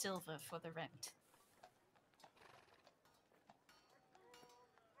 5 silver for the rent.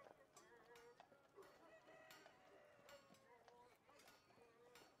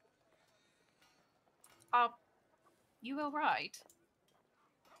 Are you alright?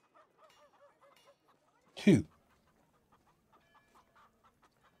 Who?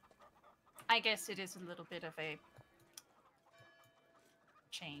 I guess it is a little bit of a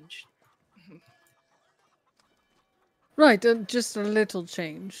change. Right, just a little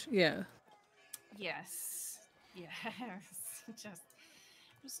change. Yeah. Yes. Yes.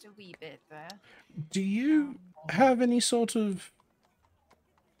 Just a wee bit there. Do you have any sort of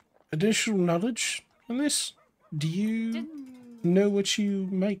additional knowledge on this? Do you Didn't know what you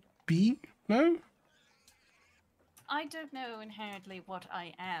might be? No? I don't know inherently what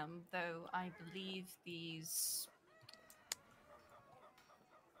I am, though I believe these.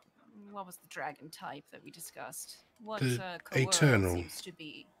 What was the dragon type that we discussed? What The Coworld Eternal. seems to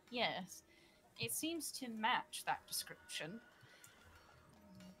be. Yes. It seems to match that description.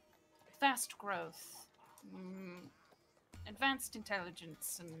 Fast growth, advanced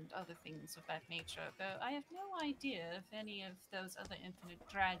intelligence, and other things of that nature, though I have no idea if any of those other infinite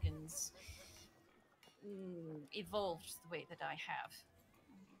dragons evolved the way that I have.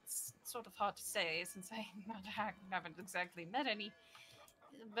 It's sort of hard to say since I haven't exactly met any,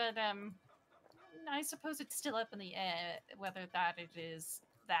 but I suppose it's still up in the air whether that it is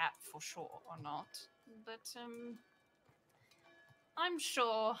that for sure or not. But I'm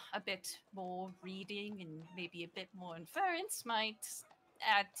sure a bit more reading and maybe a bit more inference might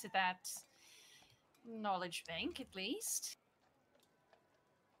add to that knowledge bank, at least.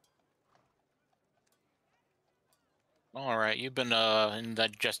 All right, you've been in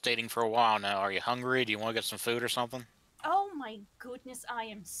that gestating for a while now. Are you hungry? Do you want to get some food or something? Oh my goodness, I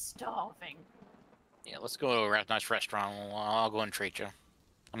am starving. Yeah, let's go to a nice restaurant. I'll go and treat you.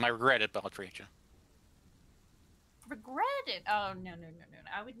 I might regret it, but I'll treat you. Regret it? Oh, no.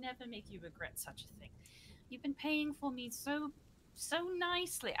 I would never make you regret such a thing. You've been paying for me so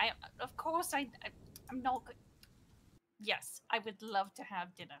nicely. Of course, I'm not good. Yes, I would love to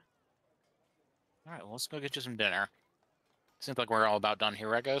have dinner. All right, well, let's go get you some dinner. Seems like we're all about done here,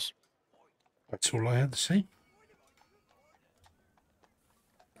 right, guys? That's all I had to say.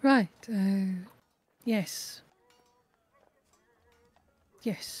 Right. Yes.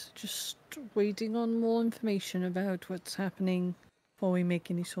 Yes, just waiting on more information about what's happening before we make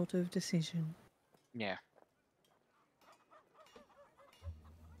any sort of decision. Yeah.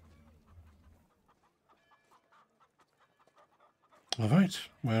 All right.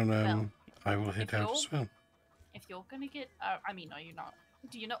 Well, Well, I will head if out you're- as well. If you're gonna get, are you not?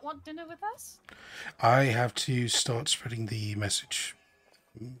 Do you not want dinner with us? I have to start spreading the message.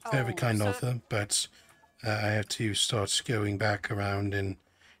 Very Oh, kind of so- them, but I have to start going back around and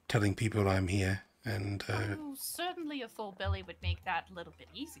telling people I'm here. And Oh, certainly a full belly would make that a little bit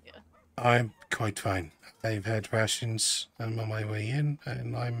easier. I'm quite fine. I've had rations. I'm on my way in,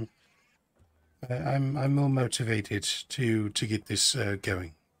 and I'm more motivated to get this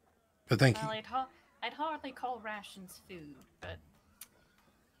going. But thank Well, you. I'd hardly call rations food, but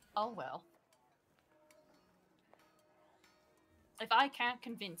oh well. If I can't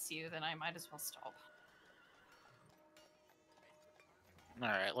convince you, then I might as well stop. All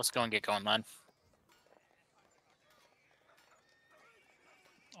right, let's go and get going, man.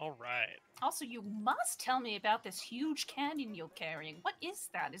 All right. Also, you must tell me about this huge cannon you're carrying. What is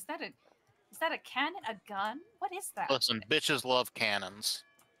that? Is that a cannon? A gun? What is that? Listen, bitches love cannons.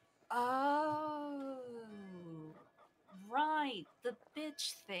 Oh, right, the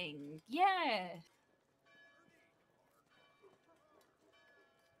bitch thing. Yeah.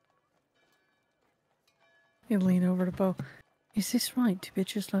 You lean over to Bo. Is this right? Do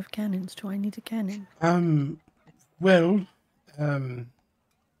bitches love cannons? Do I need a cannon? Well,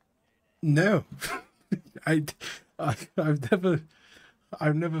 no. I've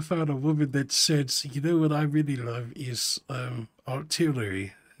never found a woman that said, you know what I really love is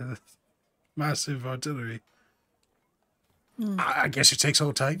artillery, massive artillery. I guess it takes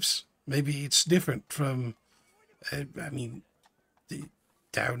all types. Maybe it's different from, down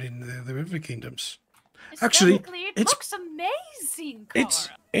in the River Kingdoms. Actually, Aesthetically, it it's- looks amazing, Cara.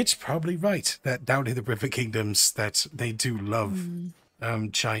 It's probably right that down in the River Kingdoms that they do love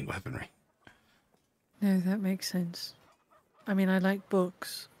giant weaponry. No, that makes sense. I mean, I like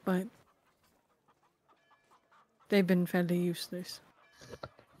books, but they've been fairly useless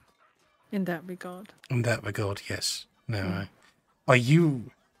in that regard. In that regard, yes. No, Are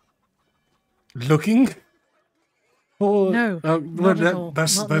you looking for? No, well, not at all.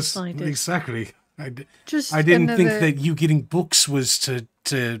 That's Not in the slightest. exactly. Just I didn't think another- that you getting books was to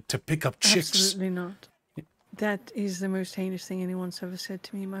pick up chicks. Absolutely not. That is the most heinous thing anyone's ever said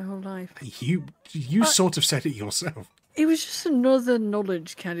to me in my whole life. You sort of said it yourself. It was just another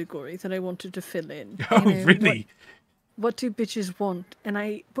knowledge category that I wanted to fill in. You Oh, know, really? What do bitches want? And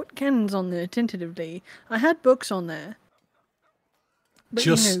I put cannons on there tentatively. I had books on there. But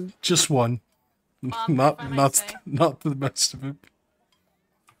just one. if I might say. Not the best of it.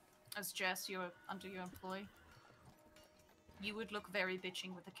 As Jess, you're under your employ. You would look very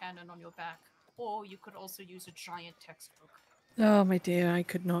bitching with a cannon on your back, or you could also use a giant textbook. Oh my dear, I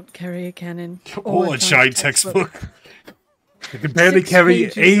could not carry a cannon. Or a giant textbook. You can barely 6 carry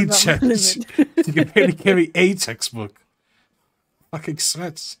pages about my You can barely carry a textbook. Fucking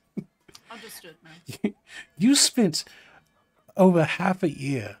sweats. Understood, man. You spent over half a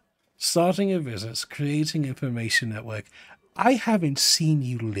year starting a business, creating information network. I haven't seen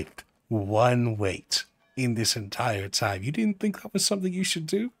you lift one weight in this entire time. You didn't think that was something you should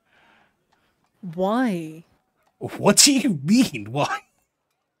do? Why? What do you mean? Why?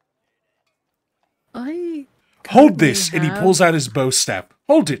 I Hold this, and he have- pulls out his bow staff.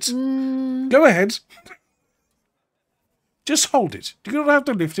 Hold it. Go ahead. Just hold it. You don't have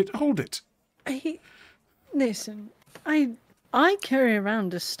to lift it. Hold it. Listen, I carry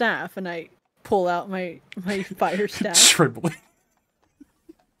around a staff, and I pull out my fire staff. Trembling.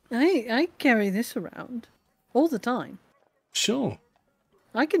 I carry this around all the time. Sure.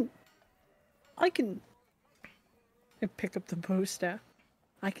 I pick up the bow staff.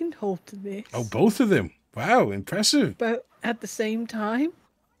 I can hold this. Oh, both of them. Wow, impressive. But at the same time,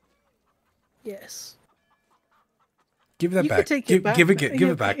 yes. Give that You back. could take it back. Give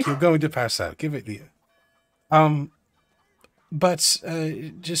it back. You're going to pass out. Give it here. But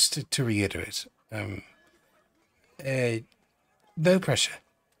just to reiterate, no pressure.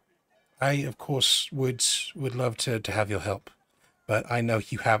 I, of course, would love to have your help, but I know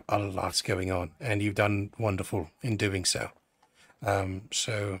you have a lot going on, and you've done wonderful in doing so.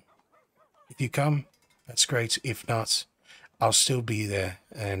 So, if you come, that's great. If not, I'll still be there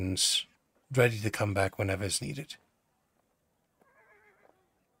and ready to come back whenever it's needed.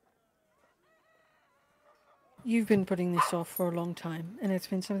 You've been putting this off for a long time, and it's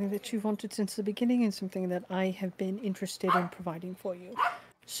been something that you've wanted since the beginning and something that I have been interested in providing for you.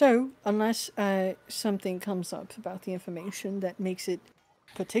 So, unless something comes up about the information that makes it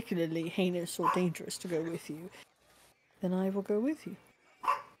particularly heinous or dangerous to go with you, then I will go with you.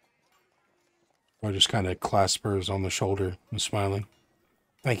 I just kind of clasp hers on the shoulder and smiling.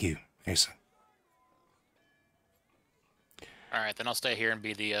 Thank you, Asa. All right, then I'll stay here and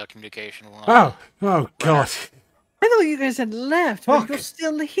be the communication one. Oh, God. I thought you guys had left, but Fuck. you're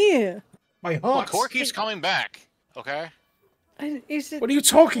still here. My Well, heart. Corky's coming back. Okay. Is it? What are you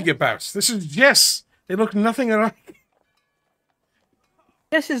talking about? This is Jess. They look nothing alike.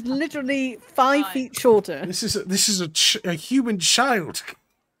 This is literally 5 Fine. feet shorter. This is a human child.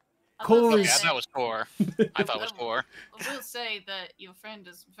 I Cole will is- Yeah, say- that was core. I thought it was core. I will say that your friend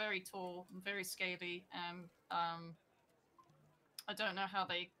is very tall and very scaly, and I don't know how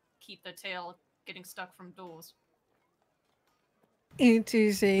they keep their tail getting stuck from doors. It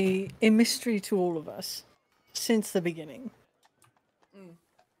is a mystery to all of us since the beginning.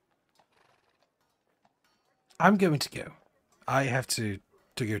 I'm going to go. I have to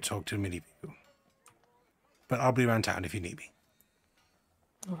go talk to many people. But I'll be around town if you need me.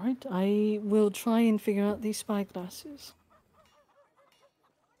 All right, I will try and figure out these spyglasses.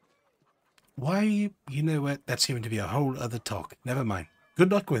 Why, you know what? That's going to be a whole other talk. Never mind.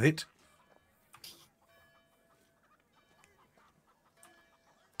 Good luck with it.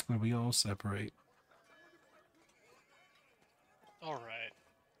 And we all separate. All right.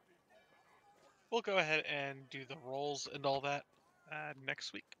 We'll go ahead and do the rolls and all that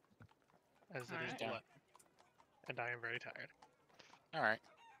next week, as it is Alright. 11. And I am very tired. All right.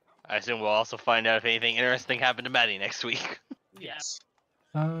 I assume we'll also find out if anything interesting happened to Maddie next week. Yes.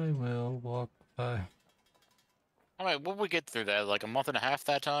 I will walk by. All right, what we get through that? Like a month and a half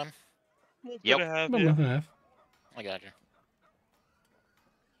that time? We're Yep. gonna have, About a yeah. month and a half. I got you.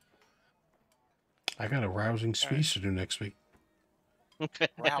 I got a rousing speech to do next week.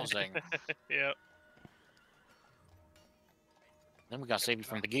 Rousing. Yep. Then we gotta save you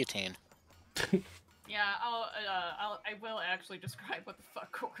from the guillotine. Yeah, I will actually describe what the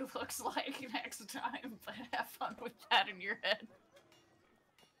fuck Core looks like next time, but have fun with that in your head.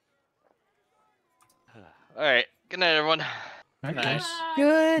 All right. Good night, everyone. All right, Nice. guys.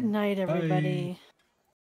 Good night, everybody.